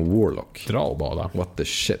Warlock. Dra och bada. What the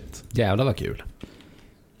shit. Jävlar vad kul.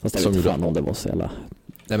 Fast jag vet fan om det var så jävla...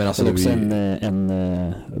 Nej, men alltså det var också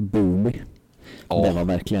en Boomy. Ja. Det var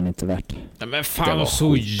verkligen inte värt. Nej, men fan var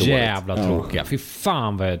så jävla tråkiga. Fy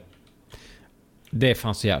fan vad det är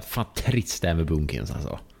fan så jävla trist det med Boonkins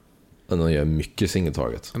alltså. De gör mycket single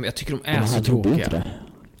target. Men jag tycker de är så tråkiga.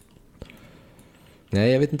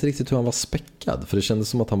 Nej, jag vet inte riktigt hur han var späckad. För det kändes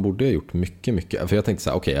som att han borde ha gjort mycket. För jag tänkte så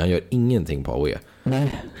här, okej, han gör ingenting på AOE.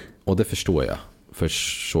 Nej. Och det förstår jag. För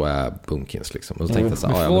så är Boonkins liksom. Och så tänkte jag så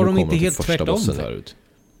här, men får de inte helt tvärtom förut?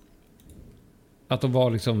 Att de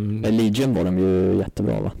var liksom... Legion var de ju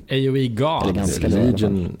jättebra, va? AOE Gods.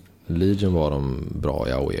 Legion var de bra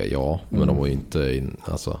i AOE, ja. Men de var ju inte...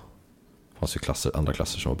 Alltså, det fanns ju andra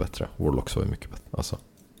klasser som var bättre. Warlocks var ju mycket bättre. Alltså,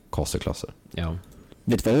 casterklasser. Ja.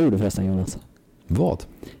 Vet du vad jag gjorde förresten, Jonas? Vad?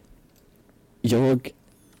 Jag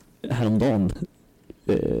häromdagen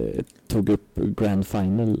tog upp Grand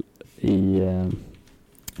Final i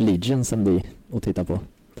Legions MD och tittade på.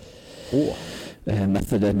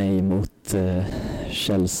 Method NA mot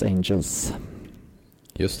Shells Angels.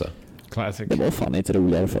 Just det. Classic. Det var fan inte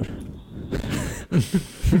roligare för.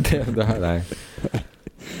 det här, nej.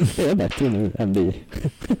 Det är bättre nu än vi.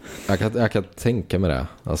 Jag kan tänka mig det.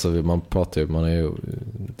 Alltså man pratar ju,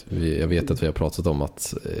 jag vet att vi har pratat om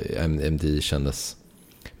att MD kändes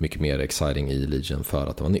mycket mer exciting i Legion för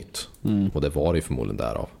att det var nytt. Och det var ju förmodligen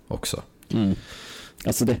därav också.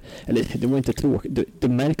 Alltså det var inte tråkigt. Det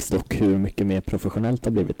märks dock hur mycket mer professionellt det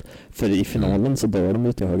har blivit. För i finalen så dör de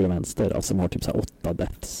ut till höger och vänster. Alltså de har typ så här 8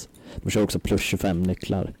 deaths. De kör också plus 25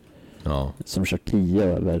 nycklar. Ja. Som kör 10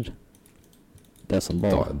 över det som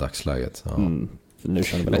var. Dagsläget. Ja. Nu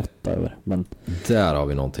kör de väl 8 över. Men... Där har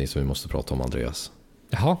vi någonting som vi måste prata om, Andreas.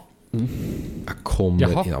 Jaha. Jag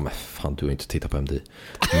kommer... Ja, men fan, du har inte tittat på MD.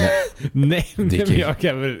 Nej, men jag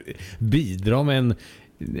kan väl bidra med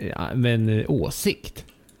en åsikt.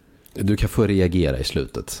 Du kan få reagera i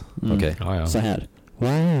slutet. Okej? Ja. Så här.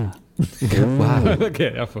 Wow.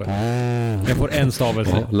 Okej, jag får en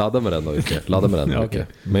stavelse. Ja, ladda med den då, Jocke. Ladda med den. Okay.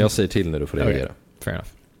 Men jag säger till när du får reagera. Okay. Fair enough.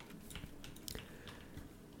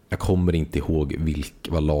 Jag kommer inte ihåg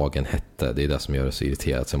vad lagen hette. Det är det som gör det så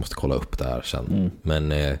irriterat, så jag måste kolla upp det här sen. Men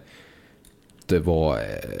det var...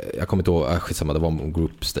 jag kommer inte ihåg... skitsamma, det var en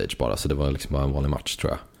group stage bara. Så det var liksom bara en vanlig match,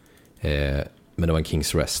 tror jag. Men det var en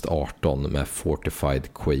King's Rest 18 med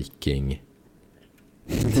Fortified Quaking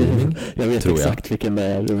teaming. Jag vet exakt vilken det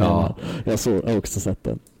är du menar. Jag har också sett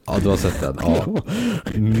den. Ja, du har sett den. Ja.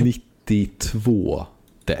 92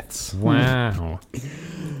 deaths. Wow.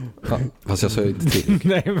 Ja, fast jag sa ju inte till.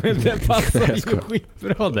 Nej, men det passar ju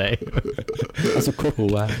skitbra dig. Alltså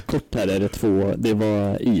kort här är det 2. Det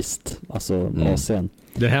var East, alltså Asien.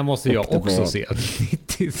 Det här måste jag också se.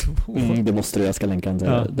 92. Det måste du, jag ska länka till.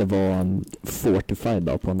 Ja. Det var Fortified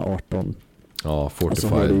då, på en 18. Ja, Fortified. Och så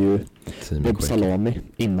har du ju Bob Salami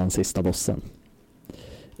innan sista bossen.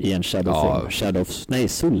 I en Sull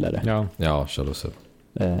är det. Ja, Shadow Sull.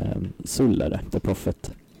 Sull är det, The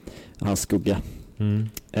Prophet. Hans skugga.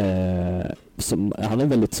 Han är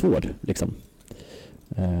väldigt svår liksom.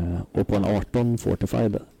 Och på en 18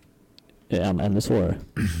 Fortified är han ännu svårare.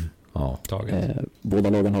 Ja, båda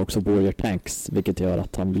lagen har också Warrior Tanks, vilket gör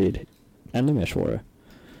att han blir ännu mer svårare.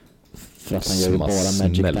 För att han gör ju bara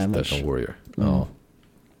magic damage som Warrior. Ja.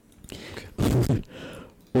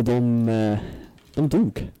 Och de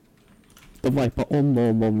dog. De wipade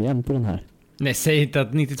om igen på den här. Nej, säg inte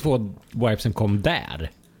att 92 wipesen kom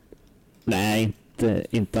där. Nej,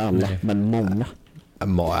 inte alla, men många.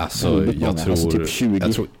 Alltså, jag tror... Alltså typ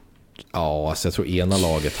 20. Jag tror ena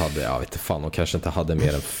laget hade, jag vet inte fan, de kanske inte hade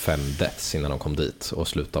mer än 5 deaths innan de kom dit och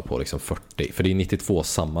slutade på liksom 40. För det är 92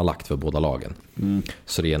 sammanlagt för båda lagen.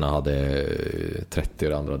 Så det ena hade 30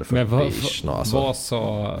 och det andra hade 40. Men vad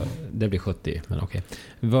sa... Det blir 70, men okej.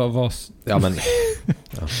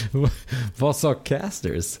 Vad sa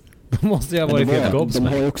casters? De måste ju ha varit helt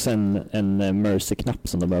gobsmack. De har ju också en mercy-knapp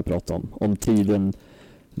som de börjar prata om. Om tiden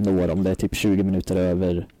når, om det är typ 20 minuter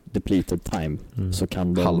över depleted time, så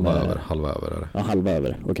kan de... Halva över är det. Ja, halva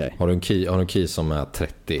över, okej. Har du en key som är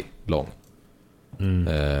 30 lång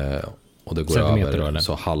och det går centimeter över då,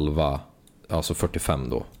 så halva, alltså 45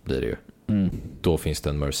 då blir det ju. Då finns det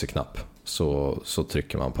en mercy-knapp, så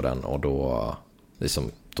trycker man på den och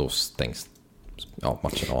då stängs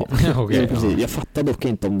matchen av. Okay, precis. Jag fattar dock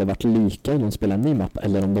inte om det varit lika om de spelar en ny mapp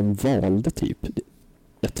eller om de valde typ.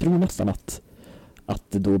 Jag tror nästan att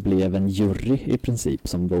det då blev en jury i princip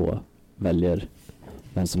som då väljer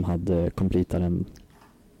vem som hade completat den,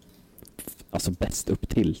 alltså bäst upp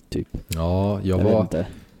till typ. Ja, jag var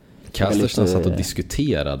castersen satt och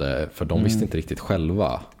diskuterade, för de visste inte riktigt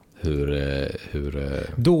själva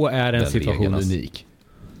hur då är en situation unik.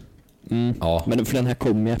 Ja. Men för den här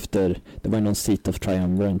kom ju efter, det var ju någon Seat of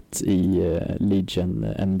Triumvirate i Legion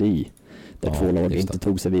MD där 2 lag inte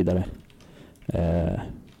tog sig vidare.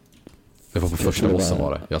 Det var på första bossen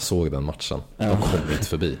var det. Jag såg den matchen. De kom inte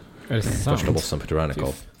förbi. Är det sant? Första bossen på Tyrannical.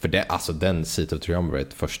 För det, alltså den Seat of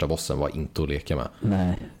Triumvirate, första bossen var inte att leka med.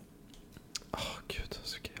 Nej. Gud.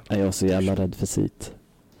 Jag var så jävla rädd för Seat.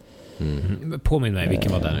 Påminn mig,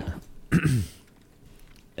 vilken var det?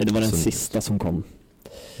 Det var den sista som kom.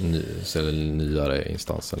 Nyare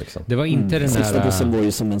instansen liksom. Det var inte den här... Sista bossen var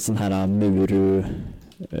ju som en sån här muru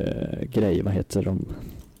grej, vad heter de?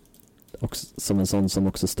 Och som en sån som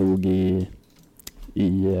också stod i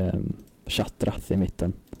Chatrath i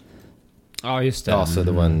mitten. Ja, just det. Ja, så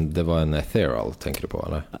det var en ethereal, tänker du på,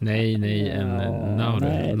 eller? Nej, nej,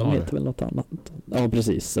 de heter väl något annat. Ja,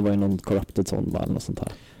 precis. Det var ju någon corrupted sån, eller något sånt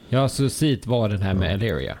här. Ja, så Seat var den här med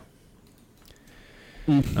Elyria.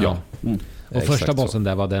 Ja. Och första bossen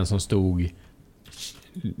där var den som stod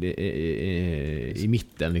i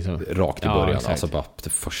mitten liksom. Rakt i början, alltså bara det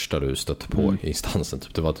första du stötte på i instansen.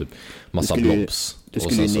 Typ, det var typ massa blobs. Du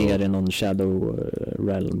skulle ju ner i någon Shadow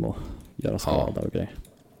Realm och göra skada och grejer.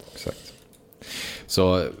 Exakt.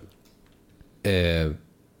 Så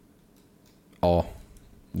ja,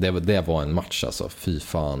 det var en match alltså, fy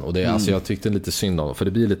fan. Och det, alltså, jag tyckte lite synd om, för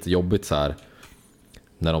det blir lite jobbigt så här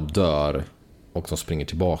när de dör och de springer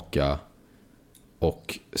tillbaka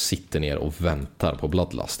och sitter ner och väntar på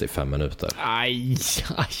Bloodlust i 5 minuter. Aj.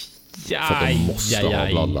 För att de måste ha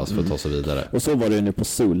Bloodlust för att ta sig vidare. Och så var det ju nu på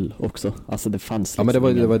Sul också. Alltså det fanns liksom. Ja,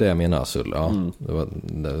 men det var det jag menade, Sul. Ja,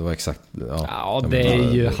 det var exakt. Ja, det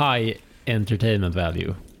är ju high entertainment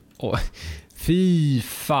value. Och fy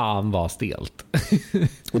fan vad stelt.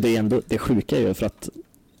 Och det är ändå det sjuka är ju för att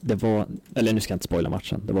det var, eller nu ska jag inte spoila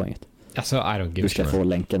matchen, det var inget. Alltså, I don't give du ska få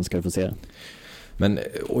länken, ska du få se den. Men,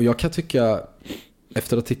 och jag kan tycka,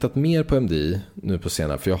 efter att ha tittat mer på MD nu på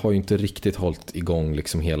senare, för jag har ju inte riktigt hållit igång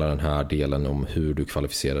liksom hela den här delen om hur du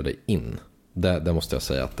kvalificerar dig in. Det måste jag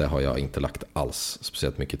säga att det har jag inte lagt alls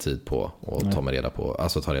speciellt mycket tid på och ta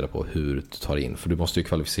reda på hur du tar in. För du måste ju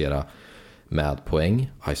kvalificera med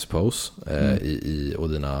poäng, I suppose, och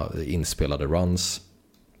dina inspelade runs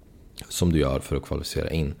som du gör för att kvalificera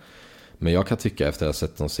in. Men jag kan tycka efter att ha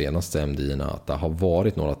sett de senaste MD-erna att det har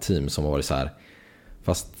varit några team som har varit så här,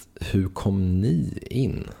 fast hur kom ni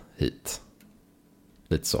in hit?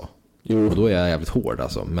 Lite så. Jo. Och då är jag jävligt hård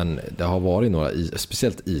alltså. Men det har varit några,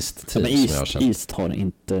 speciellt East-team som jag har känt. East har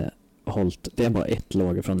inte hållit, det är bara ett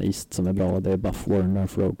lag från East som är bra. Det är Buff Warner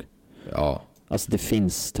Rogue. Ja. Alltså det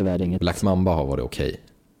finns tyvärr inget. Black Mamba har varit okej.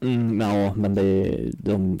 Ja, men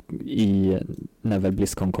när väl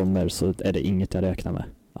BlizzCon kommer så är det inget jag räknar med.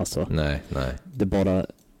 Alltså, nej. Det är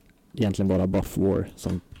egentligen bara Buff War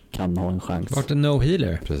som kan ha en chans. Vart är No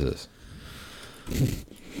Healer? Precis.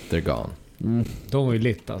 They're gone. De var ju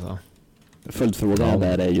lit alltså. Följdfrågan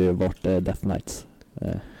där är ju vart är Death Knights?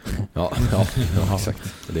 Ja,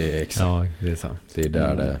 exakt. Det är exakt. Ja, det är sant. Det är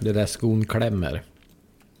där det där skon klämmer.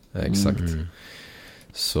 Exakt.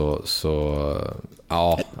 Så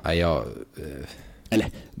ja, jag eller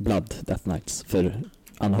Blood Death Knights, för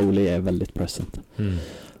Unholy är väldigt present.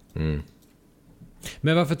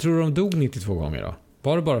 Men varför tror du de dog 92 gånger då?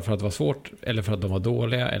 Var det bara för att det var svårt, eller för att de var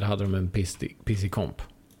dåliga, eller hade de en pissig komp?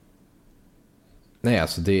 Nej,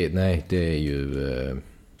 alltså det är ju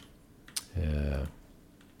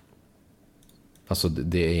alltså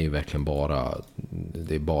det är ju verkligen bara,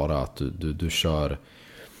 det är bara att du kör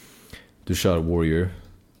Warrior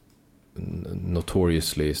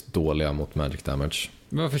notoriously dåliga mot magic damage.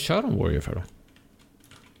 Men varför kör de Warrior för då?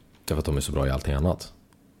 Det är för att de är så bra i allting annat.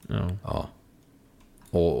 Ja.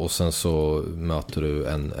 Och sen så möter du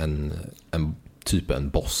en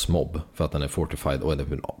bossmobb för att den är fortified och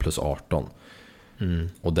är plus 18.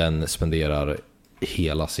 Och den spenderar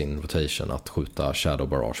hela sin rotation att skjuta Shadow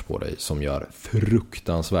Barrage på dig som gör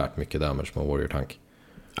fruktansvärt mycket damage med Warrior Tank.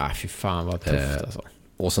 Fy fan vad tufft alltså.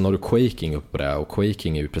 Och sen har du Quaking upp på det, och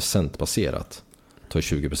Quaking är ju procentbaserat. Tar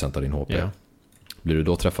 20% av din HP. Yeah. Blir du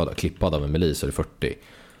då klippad av en melee så är det 40.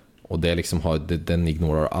 Och det liksom den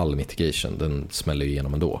ignorerar all mitigation. Den smäller ju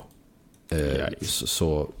igenom ändå.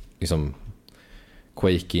 Så liksom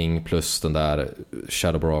Quaking plus den där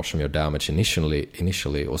Shadow Barrage som gör damage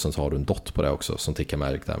initially, och sen så har du en dot på det också som tickar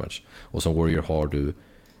magic damage. Och som Warrior har du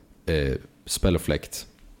Spell Reflect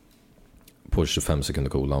på 25 sekunder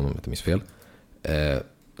cooldown om jag inte minns fel.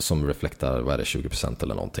 Som reflektar 20%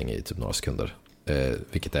 eller någonting i typ några sekunder.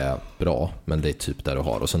 Vilket är bra, men det är typ där du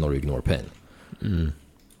har. Och sen har du Ignore Pain.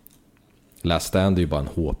 Last Stand är ju bara en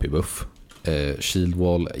HP-buff. Shield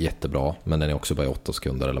Wall är jättebra, men den är också bara i 8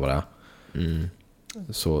 sekunder eller vad det är.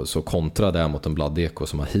 Så kontra det mot en Blood Echo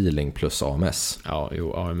som har healing plus AMS. Ja,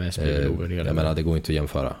 AMS blir ovärderligt. Jag menar, det går inte att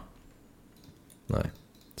jämföra. Nej.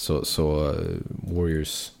 Så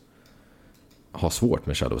Warriors har svårt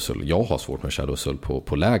med Shadow Soul. Jag har svårt med Shadow Soul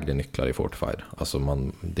på lägre nycklar i Fortified. Alltså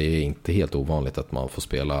det är inte helt ovanligt att man får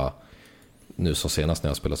spela, nu så senast när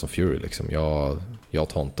jag spelar som Fury liksom. Jag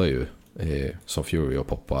tontar ju som Fury och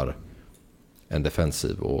poppar en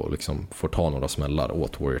defensiv och liksom får ta några smällar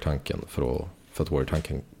åt Warrior-tanken för att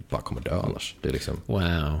Warrior-tanken bara kommer dö annars. Det är liksom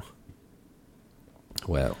wow.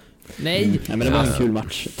 Nej, men det var en kul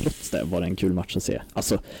match. Trots det var det en kul match att se.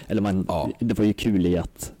 Alltså, det var ju kul i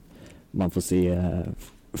att man får se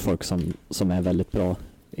folk som är väldigt bra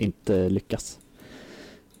inte lyckas.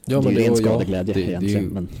 Ja, men det är en skadeglädje egentligen.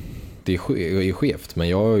 Men det är skevt, men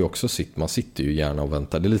jag har ju också man sitter ju gärna och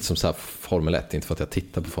väntar. Det är lite som så här Formel 1, inte för att jag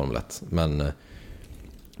tittar på Formel 1, men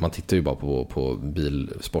Man tittar ju bara på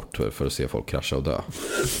bilsport för att se folk krascha och dö.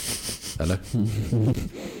 Eller?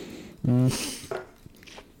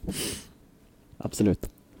 Absolut.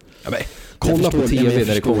 Ja, men, kolla på tv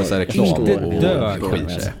när det kommer så här reklam och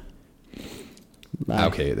skit. Nej,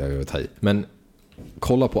 okej, det är ta i. Men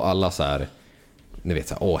kolla på alla så här, ni vet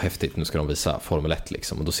så här, häftigt, nu ska de visa Formel 1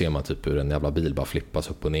 liksom. Och då ser man typ hur en jävla bil bara flippas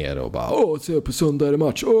upp och ner och bara, se på söndag är det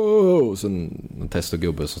match, och sen en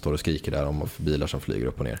testogubbe som står och skriker där om bilar som flyger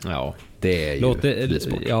upp och ner. Ja. Det är ju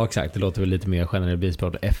bilsport. Ja, exakt, det låter väl lite mer generell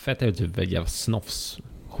bilsport. F1 är ju typ jävla snofs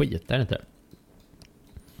skit, är det inte?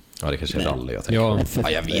 Ja, det kanske är rally jag tänker.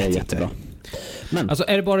 Ja, jag vet inte. Men alltså,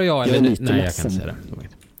 är det bara jag eller? Nej, jag kan inte säga det.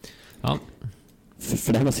 Ja.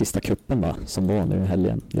 För det här var sista kuppen va, som var nu i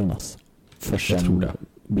helgen, Jonas. För sen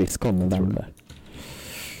Blizzcon november.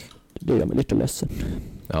 Det gör mig lite ledsen.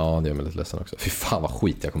 Ja, det gör mig lite ledsen också. Fy fan vad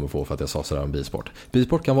skit jag kommer få för att jag sa sådär om bilsport.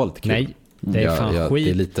 Bilsport kan vara lite kul. Nej, det är fan skit.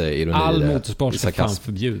 Det är lite ironi. All motorsport ska fan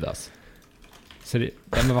förbjudas. Ja,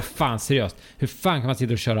 men vad fan, seriöst. Hur fan kan man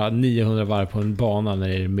sitta och köra 900 varv på en bana när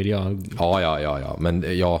det är miljö? Ja. Men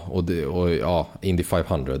Indy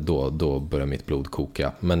 500, då börjar mitt blod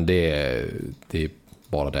koka. Men det är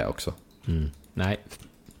bara det också. Nej.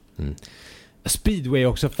 Speedway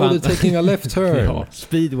också fan. They're taking a left turn. Ja,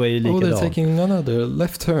 Speedway är likadant. They're taking another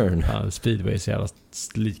left turn. Ja, Speedway är så jävla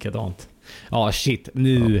likadant. Ja, shit.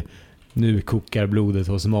 Nu kokar blodet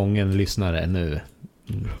hos många lyssnare. Nu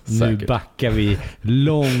backar vi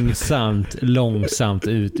långsamt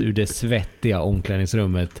ut ur det svettiga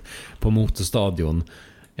omklädningsrummet på motorstadion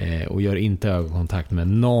och gör inte ögonkontakt med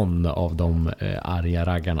någon av de arga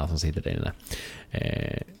raggarna som sitter där inne.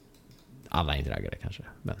 Alla är inte raggare kanske,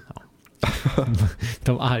 men ja.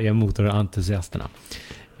 De arga motorentusiasterna.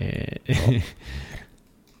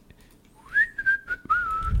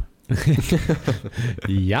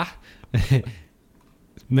 Ja.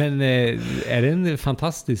 Men är det en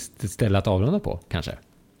fantastiskt ställe att avrunda på, kanske?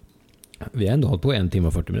 Vi har ändå hållit på 1 timme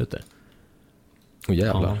och 40 minuter.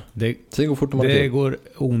 Jävlar. Ja, det går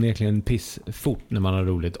onekligen piss fort när man har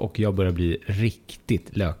roligt. Och jag börjar bli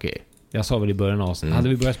riktigt lökig. Jag sa väl i början av hade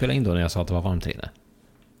vi börjat spela in då när jag sa att det var varmt här inne?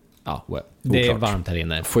 Ja, det är varmt här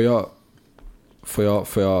inne. Får jag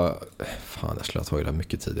fan, jag skulle ha tagit det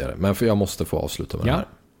mycket tidigare. Men jag måste få avsluta med det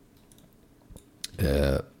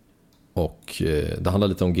här. Och det handlar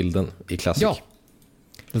lite om gilden i Classic. Ja,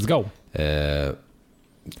 let's go.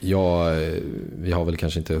 Vi har väl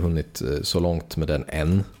kanske inte hunnit så långt med den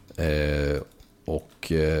än.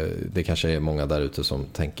 Och det kanske är många där ute som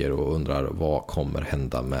tänker och undrar vad kommer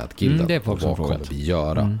hända med gilden. Det är folk vad kommer vi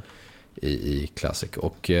göra i Classic.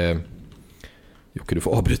 Och Jocke, du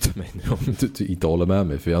får avbryta mig nu om du inte håller med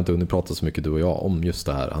mig. För jag har inte hunnit prata så mycket du och jag om just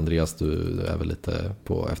det här. Andreas, du är väl lite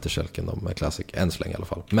på efterkälken med Classic. Än så länge i alla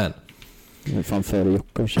fall. Men nu är fan före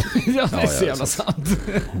Jocke. Ja, det är så jävla sant.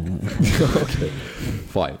 Okay.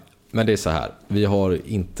 Fine. Men det är så här. Vi har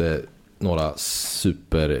inte några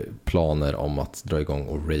superplaner om att dra igång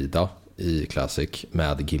och raida i Classic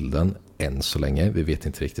med gilden än så länge. Vi vet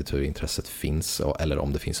inte riktigt hur intresset finns eller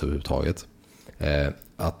om det finns överhuvudtaget.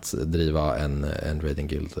 Att driva en raiding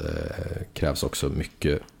guild krävs också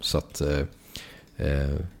mycket, så att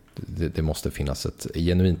det måste finnas ett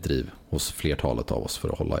genuint driv hos flertalet av oss för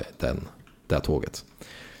att hålla det tåget.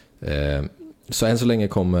 Så än så länge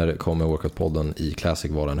kommer Workout-podden i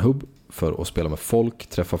Classic vara en hubb för att spela med folk,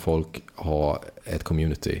 träffa folk, ha ett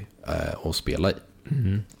community och spela i.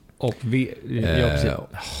 Och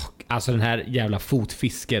alltså den här jävla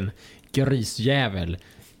fotfisken, grisjävel,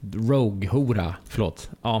 rogue-hora, förlåt.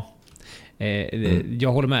 Ja.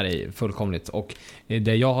 Jag håller med dig fullkomligt. Och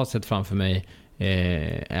det jag har sett framför mig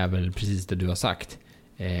är väl precis det du har sagt.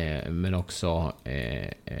 Men också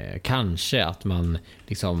kanske att man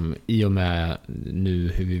liksom, i och med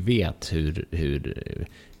nu hur vi vet hur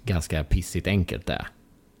ganska pissigt enkelt det är,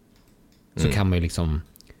 så kan man ju liksom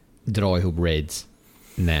dra ihop raids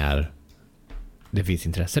när det finns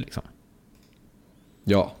intresse liksom.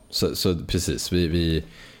 Ja, så precis.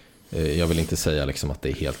 Jag vill inte säga liksom att det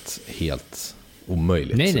är helt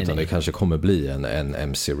omöjligt. Nej. Det kanske kommer bli en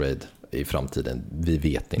MC-raid i framtiden. Vi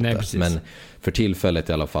vet inte. Nej, men för tillfället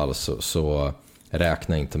i alla fall så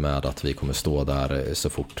räkna inte med att vi kommer stå där så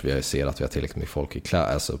fort vi ser att vi har tillräckligt med folk i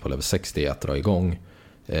klass, alltså på level 60 att dra igång.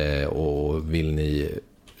 Och vill ni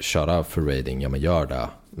köra för raiding, ja men gör det.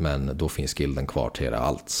 Men då finns gilden kvar till er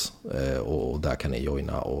allt. Och där kan ni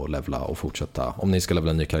joina och levla och fortsätta. Om ni ska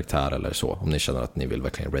levla en ny karaktär eller så. Om ni känner att ni vill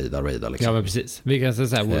verkligen raida liksom. Ja men precis. Vi kan säga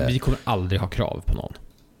så här, vi kommer aldrig ha krav på någon.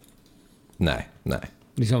 Nej.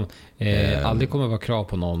 Liksom, aldrig kommer vara krav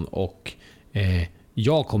på någon. Och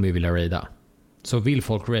jag kommer ju vilja raida. Så vill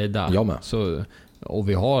folk raida, så och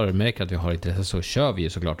vi märker att vi har intresse, så kör vi ju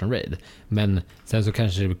såklart en raid. Men sen så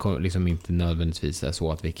kanske det liksom inte nödvändigtvis är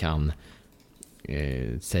så att vi kan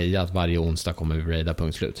säga att varje onsdag kommer vi raida,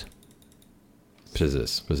 punkt slut.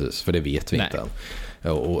 Precis, för det vet vi inte än.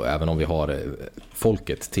 Och även om vi har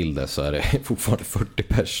folket till det, så är det fortfarande 40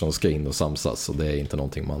 personer som ska in och samsas, och det är inte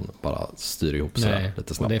någonting man bara styr ihop så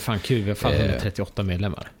lite snabbt. Och det är fan kul, vi har fan 138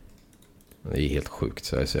 medlemmar. Det är helt sjukt,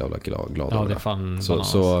 så jag är så jävla glad över det. Fan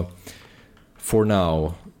så for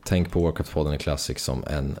now, tänk på Warcraft-podden i Classic som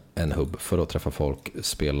en hubb för att träffa folk,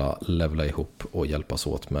 spela, levla ihop och hjälpas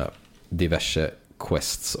åt med diverse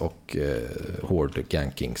quests och hård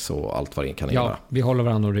gankings och allt vad det kan göra. Vi håller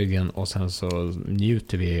varandra i ryggen och sen så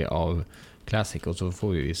njuter vi av Classic, och så får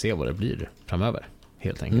vi se vad det blir framöver,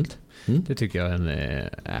 helt enkelt. Det tycker jag är en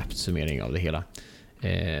apt summering av det hela.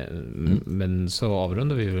 Men så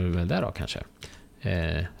avrundar vi väl där då kanske.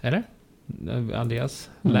 Eller? Andreas?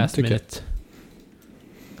 Last minute?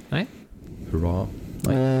 Nej? Hurra.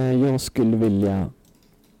 Jag skulle vilja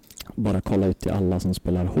bara kolla ut till alla som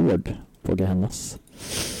spelar hård på Gehennas.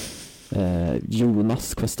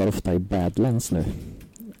 Jonas questar ofta i Badlands nu.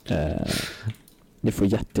 Ni får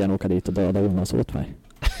jättegärna åka dit och döda Jonas åt mig.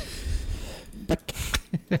 Tack.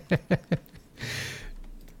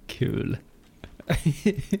 Kul.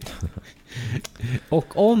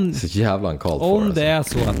 Och om så jävla en call om det är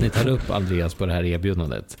så att ni tar upp Andreas på det här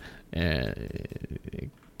erbjudandet,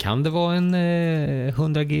 kan det vara en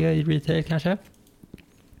 100G i retail kanske?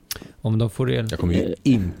 Om de får det. Jag kommer ju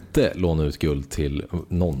inte låna ut guld till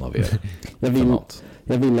någon av er.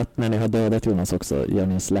 Jag vill att när ni har dödat Jonas också gör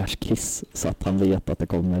ni en /kiss så att han vet att det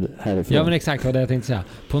kommer härifrån. Ja, men exakt vad det jag tänkte säga.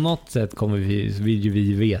 På något sätt kommer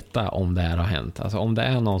vi veta om det här har hänt. Alltså om det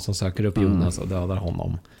är någon som söker upp Jonas och dödar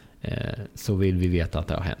honom, så vill vi veta att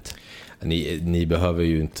det har hänt. Ni behöver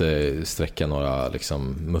ju inte sträcka några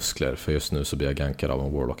liksom muskler, för just nu så blir jag gankad av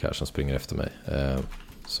en warlock här som springer efter mig.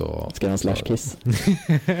 Så ska jag ha en /kiss?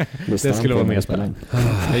 Det skulle vara mer spännande.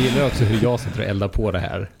 Jag gillar också hur jag sitter och eldar på det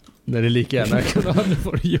här. När det lika gärna kan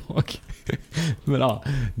vara jag. Men ja,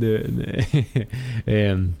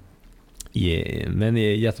 men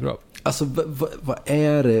jättebra. Alltså vad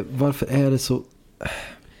är det? Varför är det så?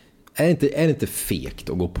 Är det inte fegt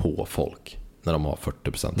att gå på folk när de har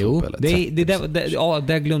 40% jo, eller 30%?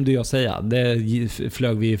 Det glömde jag säga. Det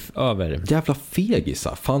flög vi över. Jävla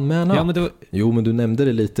fegisa, fan man. Ja, men jo, men du nämnde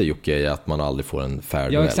det lite, Jocke, att man aldrig får en fair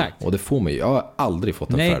duell. Exakt. Och det får mig. Jag har aldrig fått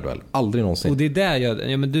en fair duell. Aldrig någonsin. Och det är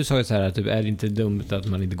där men du sa ju så här att typ, är det inte dumt att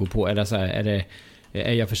man inte går på, eller så här,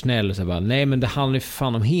 är jag för snäll och så bara, nej, men det handlar ju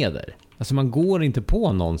fan om heder. Alltså man går inte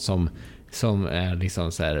på någon som är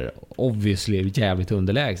liksom så här obviously jävligt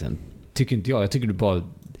underlägsen. Tycker inte jag. Jag tycker du bara,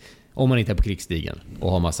 om man inte är på krigsstigen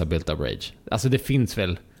och har massa built-up rage. Alltså det finns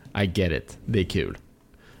väl, I get it, det är kul.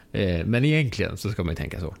 Men egentligen så ska man ju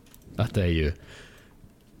tänka så. Att det är ju,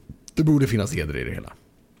 det borde finnas heder i det hela.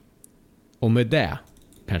 Och med det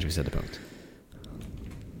kanske vi sätter punkt.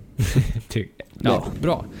 Ja,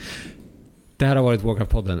 bra. Det här har varit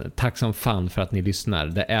Warcraft-podden. Tack som fan för att ni lyssnar.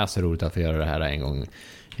 Det är så roligt att få göra det här en gång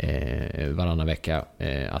varannan vecka.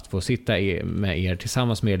 Att få sitta med er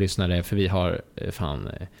tillsammans med er lyssnare. För vi har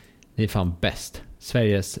ni är fan bäst.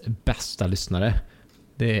 Sveriges bästa lyssnare.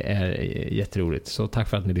 Det är jätteroligt. Så tack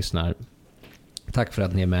för att ni lyssnar. Tack för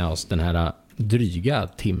att ni är med oss den här dryga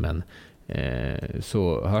timmen.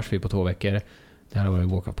 Så hörs vi på 2 veckor. Det här har varit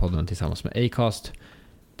Warcraft-podden tillsammans med Acast.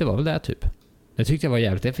 Det var väl det typ. Jag tyckte jag var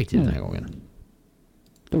jävligt effektiv den här gången.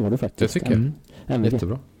 Det var det faktiskt. Det tycker jag.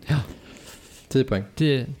 Jättebra. Ja. 10 poäng.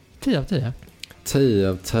 10 av 10. 10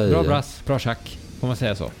 av 10. Bra brass, bra schack. Får man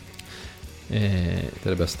säga så. Det är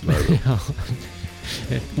det bästa med det. Ja.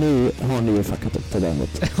 Nu har ni ju fuckat upp det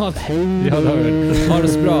däremot. Hej! Ha det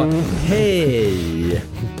så bra. Hej!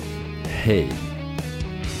 Hej!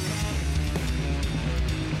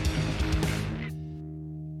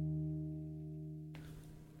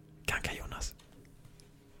 Ganka Jonas.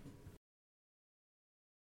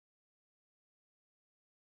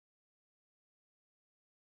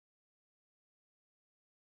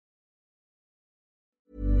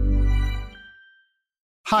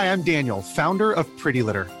 Hi, I'm Daniel, founder of Pretty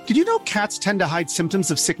Litter. Did you know cats tend to hide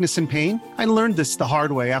symptoms of sickness and pain? I learned this the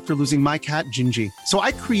hard way after losing my cat, Gingy. So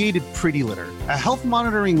I created Pretty Litter, a health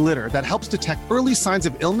monitoring litter that helps detect early signs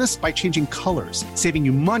of illness by changing colors, saving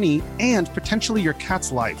you money and potentially your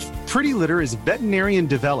cat's life. Pretty Litter is veterinarian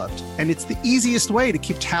developed, and it's the easiest way to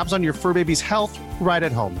keep tabs on your fur baby's health right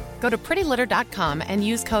at home. Go to prettylitter.com and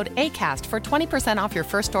use code ACAST for 20% off your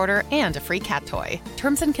first order and a free cat toy.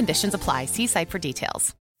 Terms and conditions apply. See site for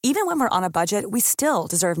details. Even when we're on a budget, we still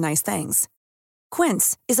deserve nice things.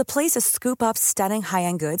 Quince is a place to scoop up stunning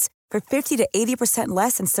high-end goods for 50 to 80%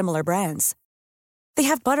 less than similar brands. They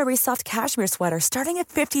have buttery soft cashmere sweaters starting at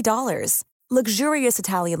 $50, luxurious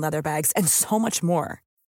Italian leather bags, and so much more.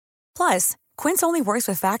 Plus, Quince only works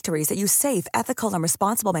with factories that use safe, ethical, and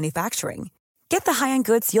responsible manufacturing. Get the high-end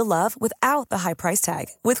goods you'll love without the high price tag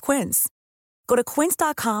with Quince. Go to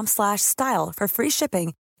quince.com/style for free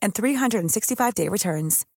shipping and 365-day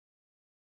returns.